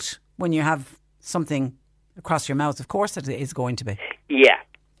muffled when you have something across your mouth. Of course, it is going to be. Yeah.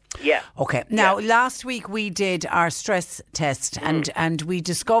 Yeah. Okay. Now, last week we did our stress test, and we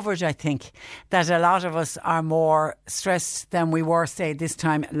discovered, I think, that a lot of us are more stressed than we were, say, this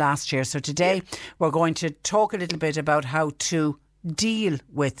time last year. So today we're going to talk a little bit about how to deal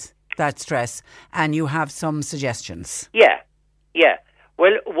with that stress, and you have some suggestions. Yeah. Yeah.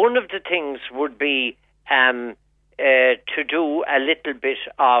 Well, one of the things would be to do a little bit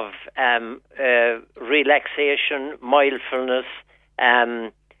of relaxation, mindfulness.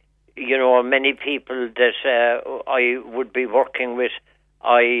 You know, many people that I would be working with,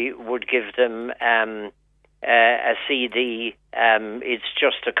 I would give them a CD. It's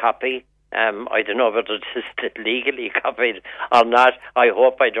just a copy. I don't know whether it's legally copied or not. I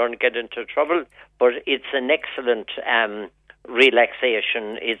hope I don't get into trouble. But it's an excellent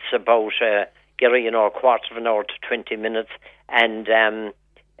relaxation. It's about a quarter of an hour to 20 minutes. And the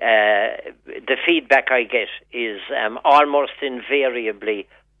feedback I get is almost invariably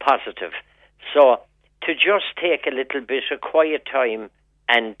positive. So to just take a little bit of quiet time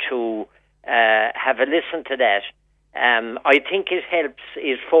and to have a listen to that, I think it helps.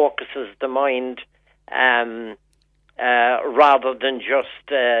 It focuses the mind rather than just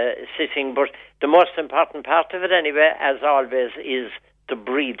sitting. But the most important part of it, anyway, as always, is the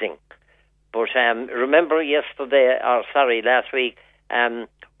breathing. But remember last week,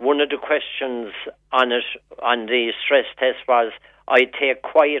 one of the questions on the stress test was, I take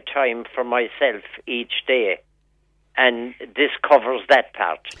quiet time for myself each day. And this covers that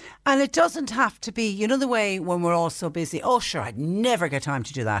part. And it doesn't have to be, you know, the way when we're all so busy, oh sure, I'd never get time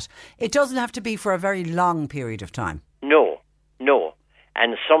to do that. It doesn't have to be for a very long period of time. No.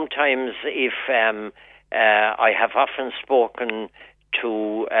 And sometimes if I have often spoken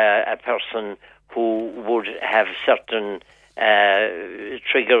to a person who would have certain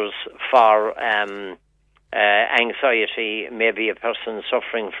triggers for anxiety, maybe a person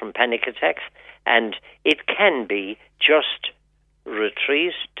suffering from panic attacks, and it can be just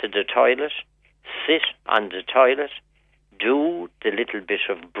retreat to the toilet, sit on the toilet, do the little bit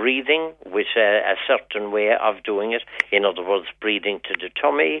of breathing with a certain way of doing it. In other words, breathing to the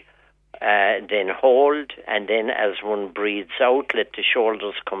tummy, then hold, and then as one breathes out, let the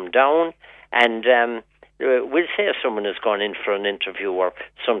shoulders come down, and we'll say someone has gone in for an interview or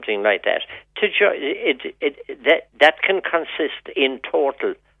something like that. That can consist in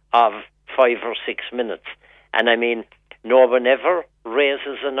total of 5 or 6 minutes. And I mean, no one ever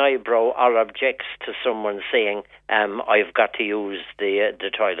raises an eyebrow or objects to someone saying, I've got to use the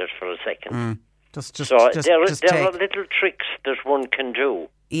toilet for a second. There are little tricks that one can do.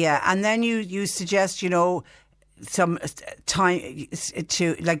 Yeah, and then you suggest, you know, some time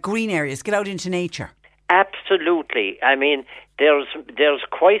to, like, green areas, get out into nature. Absolutely. I mean, there's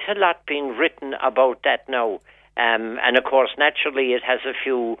quite a lot being written about that now. And of course, naturally, it has a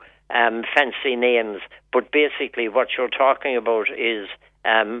few fancy names. But basically, what you're talking about is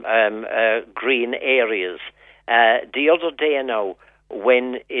green areas. The other day now,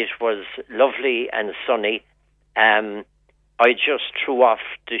 when it was lovely and sunny, I just threw off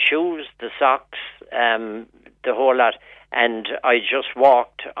the shoes, the socks, the whole lot, and I just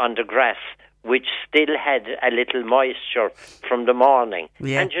walked on the grass, which still had a little moisture from the morning.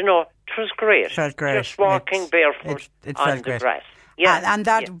 Yeah. And, you know, it was great. It felt great. Just walking barefoot on the grass. Yeah.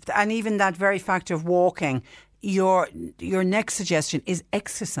 And even that very fact of walking, your next suggestion is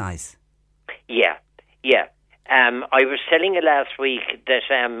exercise. Yeah. I was telling you last week that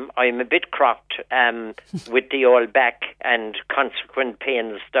I'm a bit crocked with the old back and consequent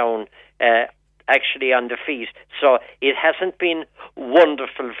pains down actually on the feet. So it hasn't been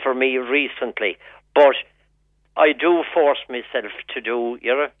wonderful for me recently. But I do force myself to do,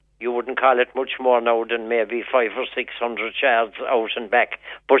 you wouldn't call it much more now than maybe 500 or 600 yards out and back.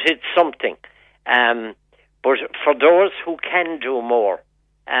 But it's something. But for those who can do more,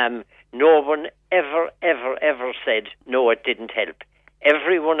 no one ever said, no, it didn't help.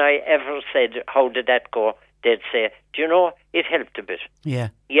 Everyone I ever said, how did that go? They'd say, do you know, it helped a bit. Yeah.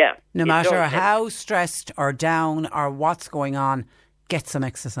 Yeah. No matter how stressed or down or what's going on, get some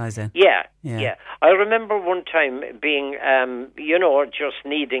exercise in. Yeah. Yeah. I remember one time being, just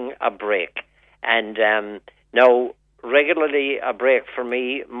needing a break. And now, regularly, a break for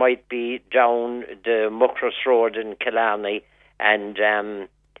me might be down the Muckross Road in Killarney and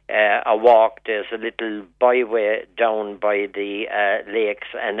a walk. There's a little byway down by the lakes,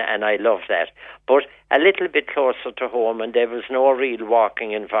 and I love that. But a little bit closer to home, and there was no real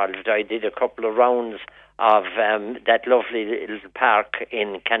walking involved. I did a couple of rounds of that lovely little park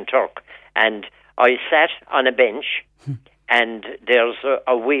in Kanturk, and I sat on a bench, and there's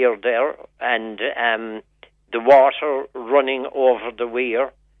a weir there, and the water running over the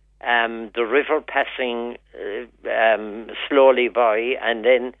weir, the river passing slowly by, and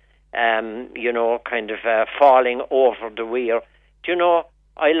then falling over the weir. Do you know,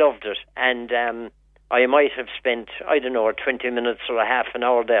 I loved it, and I might have spent 20 minutes or a half an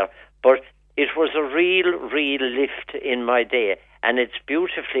hour there, but it was a real lift in my day, and it's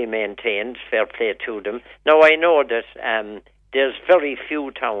beautifully maintained, fair play to them. Now, I know that there's very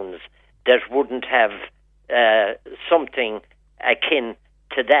few towns that wouldn't have something akin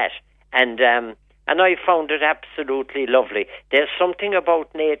to that, and I found it absolutely lovely. There's something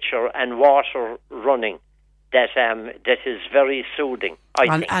about nature and water running that is very soothing, I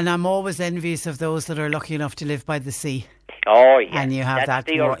think. And I'm always envious of those that are lucky enough to live by the sea. Oh, yeah. And you have that's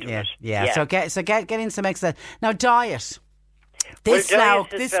that. The ultimate. Yeah. So get in some exercise. Now, diet.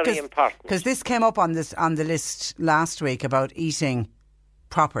 Diet is very important. Because this came up on the list last week about eating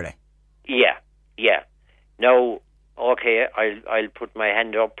properly. Yeah. Now, okay, I'll put my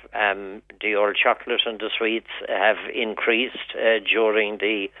hand up. The old chocolate and the sweets have increased during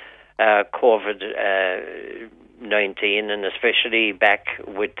the COVID-19, and especially back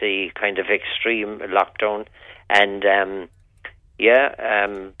with the kind of extreme lockdown. And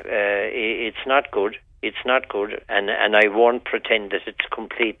it's not good. It's not good, and I won't pretend that it's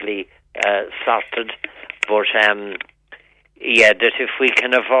completely sorted. But that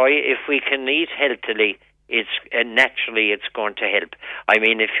if we can eat healthily, it's naturally it's going to help. I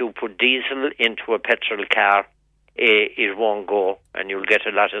mean, if you put diesel into a petrol car, it won't go, and you'll get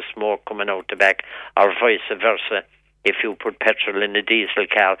a lot of smoke coming out the back, or vice versa. If you put petrol in a diesel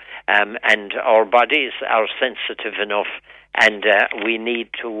car, and our bodies are sensitive enough, and we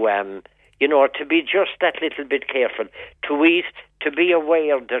need to, to be just that little bit careful, to eat, to be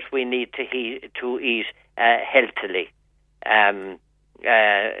aware that we need to eat healthily, and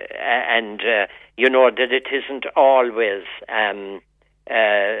that it isn't always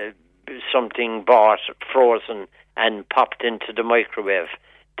something bought, frozen, and popped into the microwave.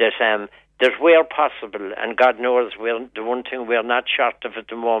 That where possible, and God knows the one thing we're not short of at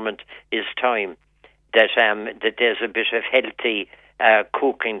the moment is time, that there's a bit of healthy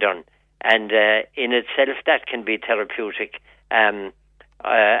cooking done. And in itself, that can be therapeutic. A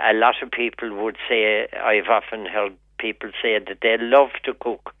lot of people would say, I've often heard people say that they love to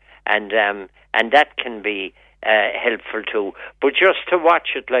cook, and that can be helpful too. But just to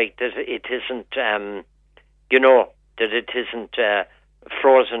watch it like that, it isn't, that it isn't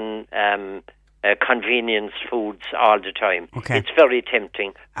frozen convenience foods all the time. Okay. It's very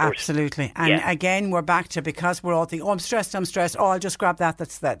tempting. Absolutely. And again, we're back to, because we're all thinking, I'm stressed. Oh, I'll just grab that.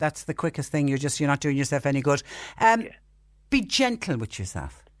 That's the quickest thing. You're not doing yourself any good. Be gentle with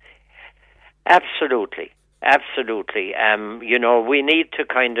yourself. Absolutely. We need to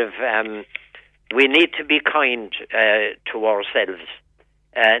kind of, we need to be kind to ourselves.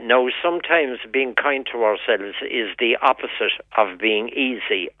 Now, sometimes being kind to ourselves is the opposite of being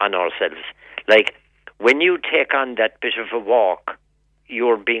easy on ourselves. Like, when you take on that bit of a walk,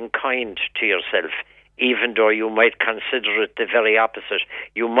 you're being kind to yourself, even though you might consider it the very opposite.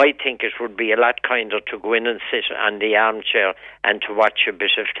 You might think it would be a lot kinder to go in and sit on the armchair and to watch a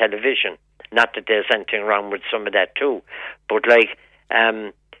bit of television. Not that there's anything wrong with some of that too, but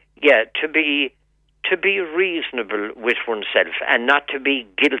to be reasonable with oneself and not to be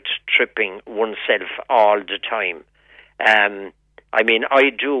guilt-tripping oneself all the time. I mean,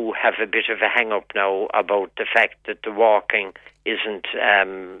 I do have a bit of a hang-up now about the fact that the walking isn't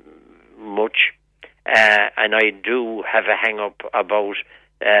much, and I do have a hang-up about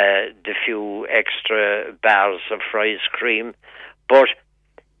the few extra bars of ice cream. But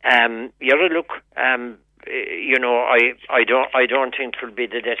I don't think it will be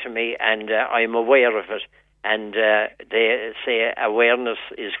the death of me, and I'm aware of it. And they say awareness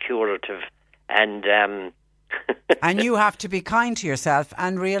is curative, and and you have to be kind to yourself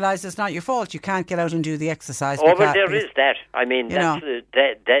and realise it's not your fault. You can't get out and do the exercise. Oh, but there is that. I mean,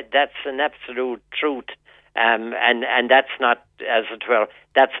 that's an absolute truth, and that's not, as it were,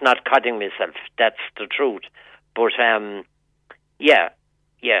 that's not cutting myself. That's the truth. But Yeah.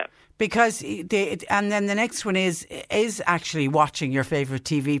 Because and then the next one is actually watching your favourite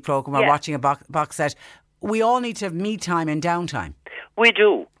TV programme or watching a box set. We all need to have me time and downtime. We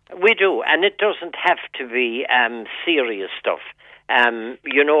do, and it doesn't have to be serious stuff.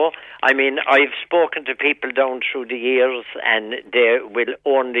 You know, I mean, I've spoken to people down through the years, and they will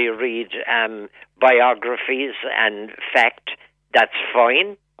only read biographies and fact. That's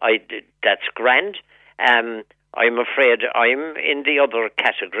fine. That's grand. I'm afraid I'm in the other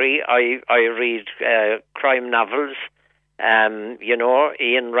category. I read crime novels. You know,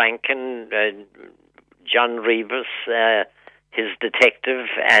 Ian Rankin, John Rebus, his detective,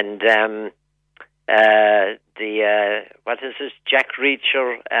 and Jack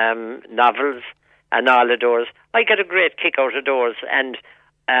Reacher novels, and all of those. I get a great kick out of those, and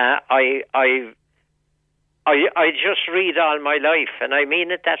I just read all my life, and I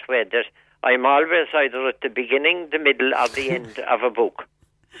mean it that way, that I'm always either at the beginning, the middle, or the end of a book.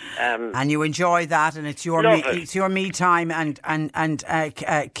 And you enjoy that, and it's your me time, and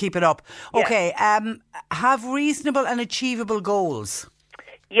keep it up. Yeah. Okay, have reasonable and achievable goals.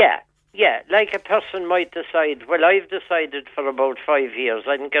 Yeah. Like a person might decide. Well, I've decided for about 5 years.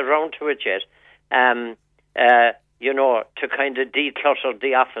 I didn't get around to it yet. You know, to kind of declutter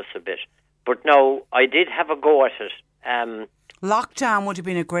the office a bit. But no, I did have a go at it. Lockdown would have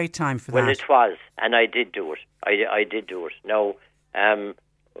been a great time for that. Well, it was, and I did do it. I did do it. No,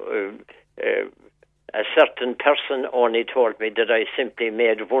 a certain person only told me that I simply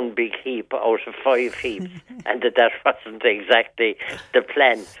made one big heap out of 5 heaps, and that wasn't exactly the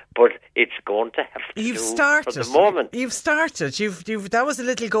plan. But it's going to have to for the moment. You've started. That was a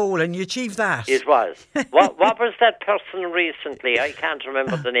little goal, and you achieved that. It was. What was that person recently? I can't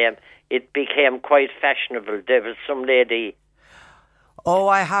remember the name. It became quite fashionable. There was some lady. Oh,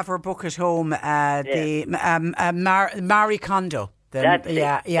 I have her book at home. Marie Kondo.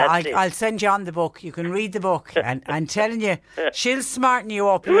 I'll send you on the book. You can read the book, and I'm telling you, she'll smarten you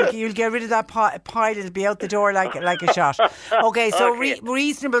up. You'll get rid of that pile. It'll be out the door like a shot. Okay, so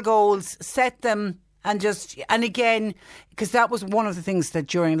reasonable goals, set them. And again, because that was one of the things that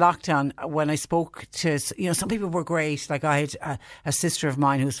during lockdown, when I spoke to, some people were great. Like I had a sister of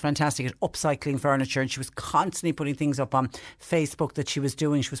mine who was fantastic at upcycling furniture, and she was constantly putting things up on Facebook that she was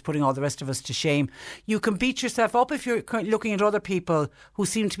doing. She was putting all the rest of us to shame. You can beat yourself up if you're looking at other people who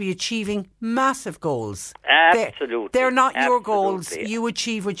seem to be achieving massive goals. Absolutely. They're not your goals. You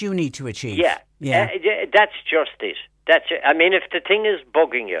achieve what you need to achieve. Yeah. That's just it. I mean, if the thing is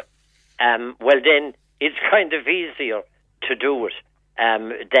bugging you, well, then it's kind of easier to do it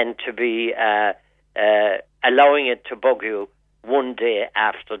than to be allowing it to bug you one day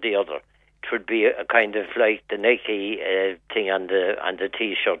after the other. It would be a kind of like the Nike thing on the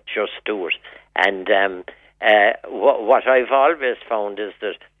T-shirt, just do it. And what I've always found is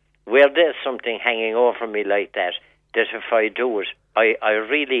that where there's something hanging over me like that if I do it, I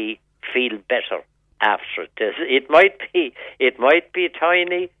really feel better after it. It might be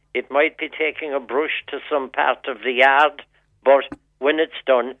tiny. It might be taking a brush to some part of the yard, but when it's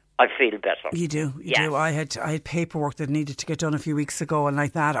done, I feel better. You do. I had paperwork that needed to get done a few weeks ago, and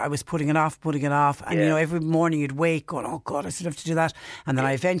like that, I was putting it off. And every morning you'd wake going, oh God, I still have to do that. And then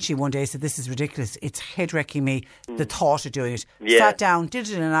I eventually one day said, this is ridiculous. It's head-wrecking me, the thought of doing it. Sat down, did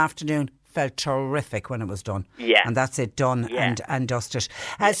it in an afternoon. Felt terrific when it was done. Yeah. And that's it, done and dusted.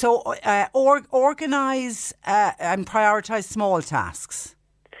 So organise and prioritise small tasks.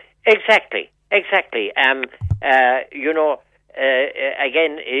 Exactly. Again,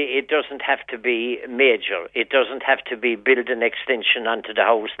 it doesn't have to be major. It doesn't have to be build an extension onto the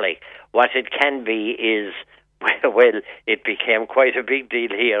house. Like what it can be is, well, it became quite a big deal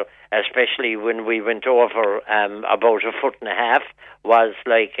here, especially when we went over about 1.5 feet. Was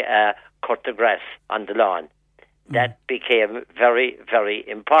like cut the grass on the lawn. That became very, very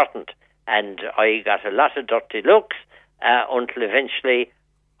important, and I got a lot of dirty looks until eventually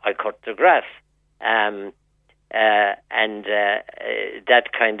I cut the grass, and that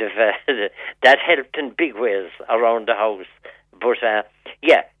kind of that helped in big ways around the house. But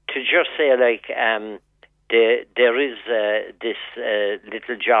to just say like there is this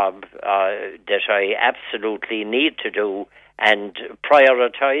little job that I absolutely need to do, and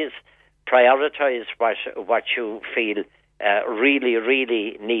prioritise what you feel really,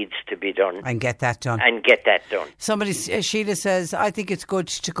 really needs to be done. And get that done. Somebody, Sheila says, I think it's good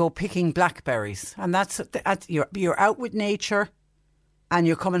to go picking blackberries. And that's you're out with nature, and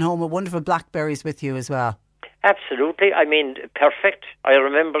you're coming home with wonderful blackberries with you as well. Absolutely. I mean, perfect. I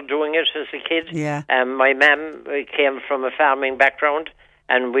remember doing it as a kid. Yeah. My mum came from a farming background,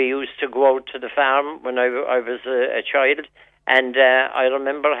 and we used to go out to the farm when I was a child, And I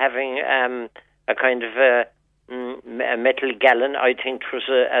remember having a kind of a metal gallon, I think it was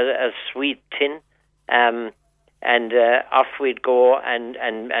a sweet tin, and off we'd go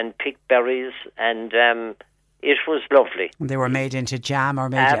and pick berries, and it was lovely. They were made into jam or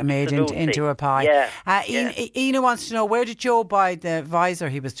made into a pie. Yeah. Ina wants to know, where did Joe buy the visor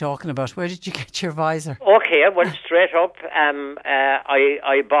he was talking about? Where did you get your visor? Okay, well, straight up,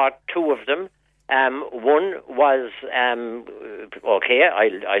 I bought two of them. One was, okay,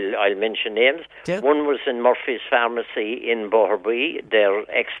 I'll mention names. One was in Murphy's Pharmacy in Boherbue. They're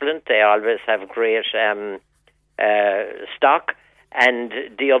excellent. They always have great stock. And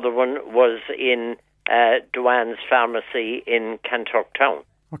the other one was in Duane's Pharmacy in Kanturktown.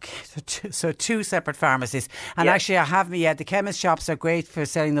 Okay, so two separate pharmacies. And actually, the chemist shops are great for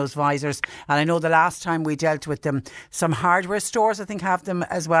selling those visors. And I know the last time we dealt with them, some hardware stores, I think, have them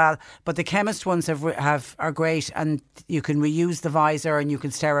as well. But the chemist ones are great, and you can reuse the visor and you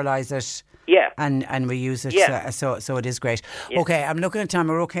can sterilise it. Yeah. And reuse it. Yeah. So it is great. Yeah. Okay, I'm looking at time.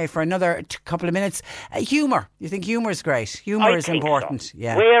 We're okay for another couple of minutes. Humour. You think humour is great? Humour is important. So.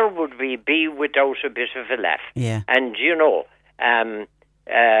 Yeah. Where would we be without a bit of a laugh? Yeah. And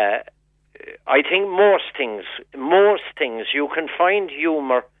I think most things you can find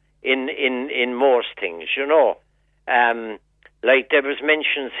humour in most things, like there was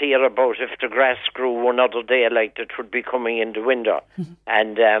mentions here about if the grass grew one other day, like that would be coming in the window,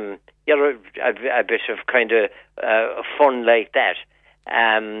 and a bit of kind of fun like that.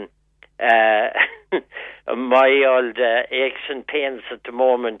 My old aches and pains at the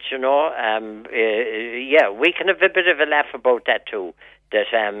moment, we can have a bit of a laugh about that too.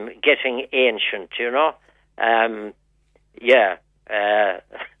 That getting ancient,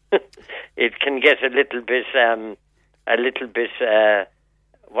 it can get a little bit,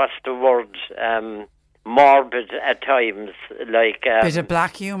 what's the word, morbid at times, like bit of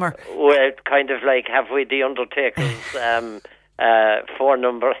black humour. Well, kind of like, have we the Undertaker's phone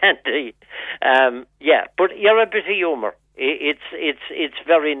number handy? But a bit of humour. It's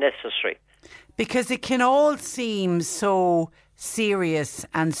very necessary, because it can all seem so serious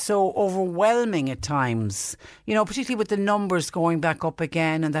and so overwhelming at times, particularly with the numbers going back up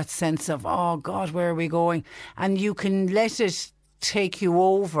again and that sense of, oh God, where are we going? And you can let it take you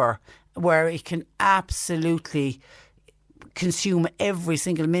over, where it can absolutely consume every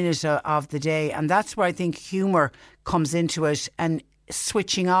single minute of the day. And that's where I think humour comes into it, and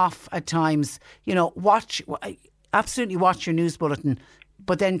switching off at times. Absolutely watch your news bulletin,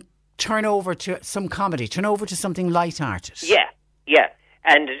 but then turn over to some comedy, turn over to something light-hearted. Yeah.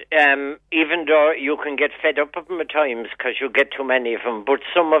 And even though you can get fed up of them at times because you get too many of them, but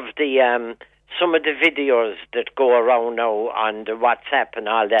some of the videos that go around now on the WhatsApp and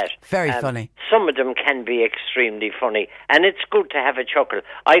all that, very funny. Some of them can be extremely funny, and it's good to have a chuckle.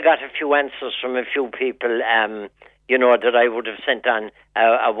 I got a few answers from a few people, that I would have sent on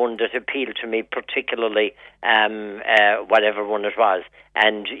one that appealed to me particularly, whatever one it was,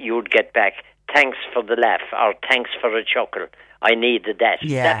 and you'd get back, thanks for the laugh, or thanks for a chuckle. I needed that.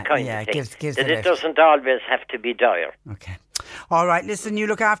 That kind of thing. Gives that it doesn't always have to be dire. Okay. All right, listen, you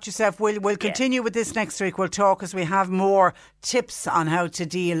look after yourself. We'll continue with this next week. We'll talk as we have more tips on how to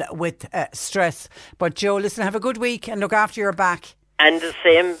deal with stress. But Joe, listen, have a good week and look after your back. And the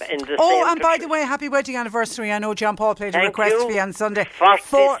same. And by the way, happy wedding anniversary. I know John Paul played a request for you on Sunday.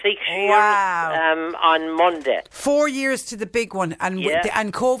 46 years on Monday. 4 years to the big one. And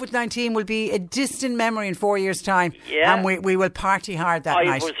COVID-19 will be a distant memory in 4 years' time. Yeah. And we will party hard that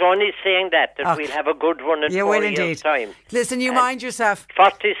night. I was only saying that we'll have a good one in 4 years' time. Listen, you mind yourself.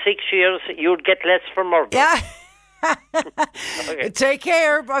 46 years, you'd get less for murder. Yeah. Okay. Take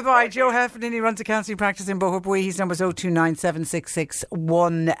care. Bye bye. Joe Heffernan, he runs a counselling practice in Boherbue. His number is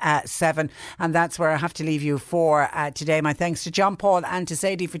 029766617, and that's where I have to leave you for today. My thanks to John Paul and to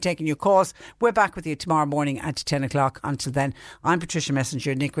Sadie for taking your calls. We're back with you tomorrow morning at 10 o'clock. Until then, I'm Patricia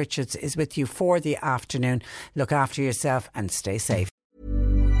Messenger. Nick Richards is with you for the afternoon. Look after yourself and stay safe.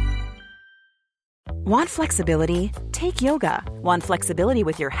 Want flexibility? Take yoga. Want flexibility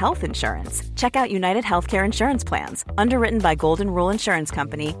with your health insurance? Check out United Healthcare Insurance Plans. Underwritten by Golden Rule Insurance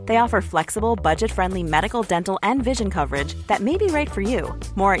Company, they offer flexible, budget-friendly medical, dental, and vision coverage that may be right for you.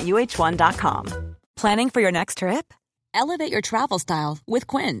 More at uh1.com. Planning for your next trip? Elevate your travel style with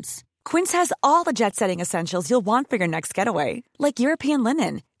Quince. Quince has all the jet-setting essentials you'll want for your next getaway, like European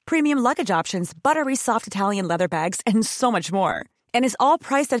linen, premium luggage options, buttery soft Italian leather bags, and so much more. And is all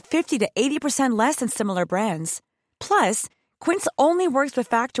priced at 50 to 80% less than similar brands. Plus, Quince only works with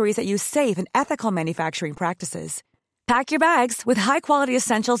factories that use safe and ethical manufacturing practices. Pack your bags with high-quality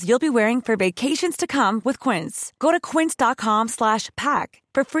essentials you'll be wearing for vacations to come with Quince. Go to quince.com/pack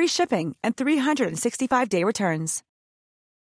for free shipping and 365-day returns.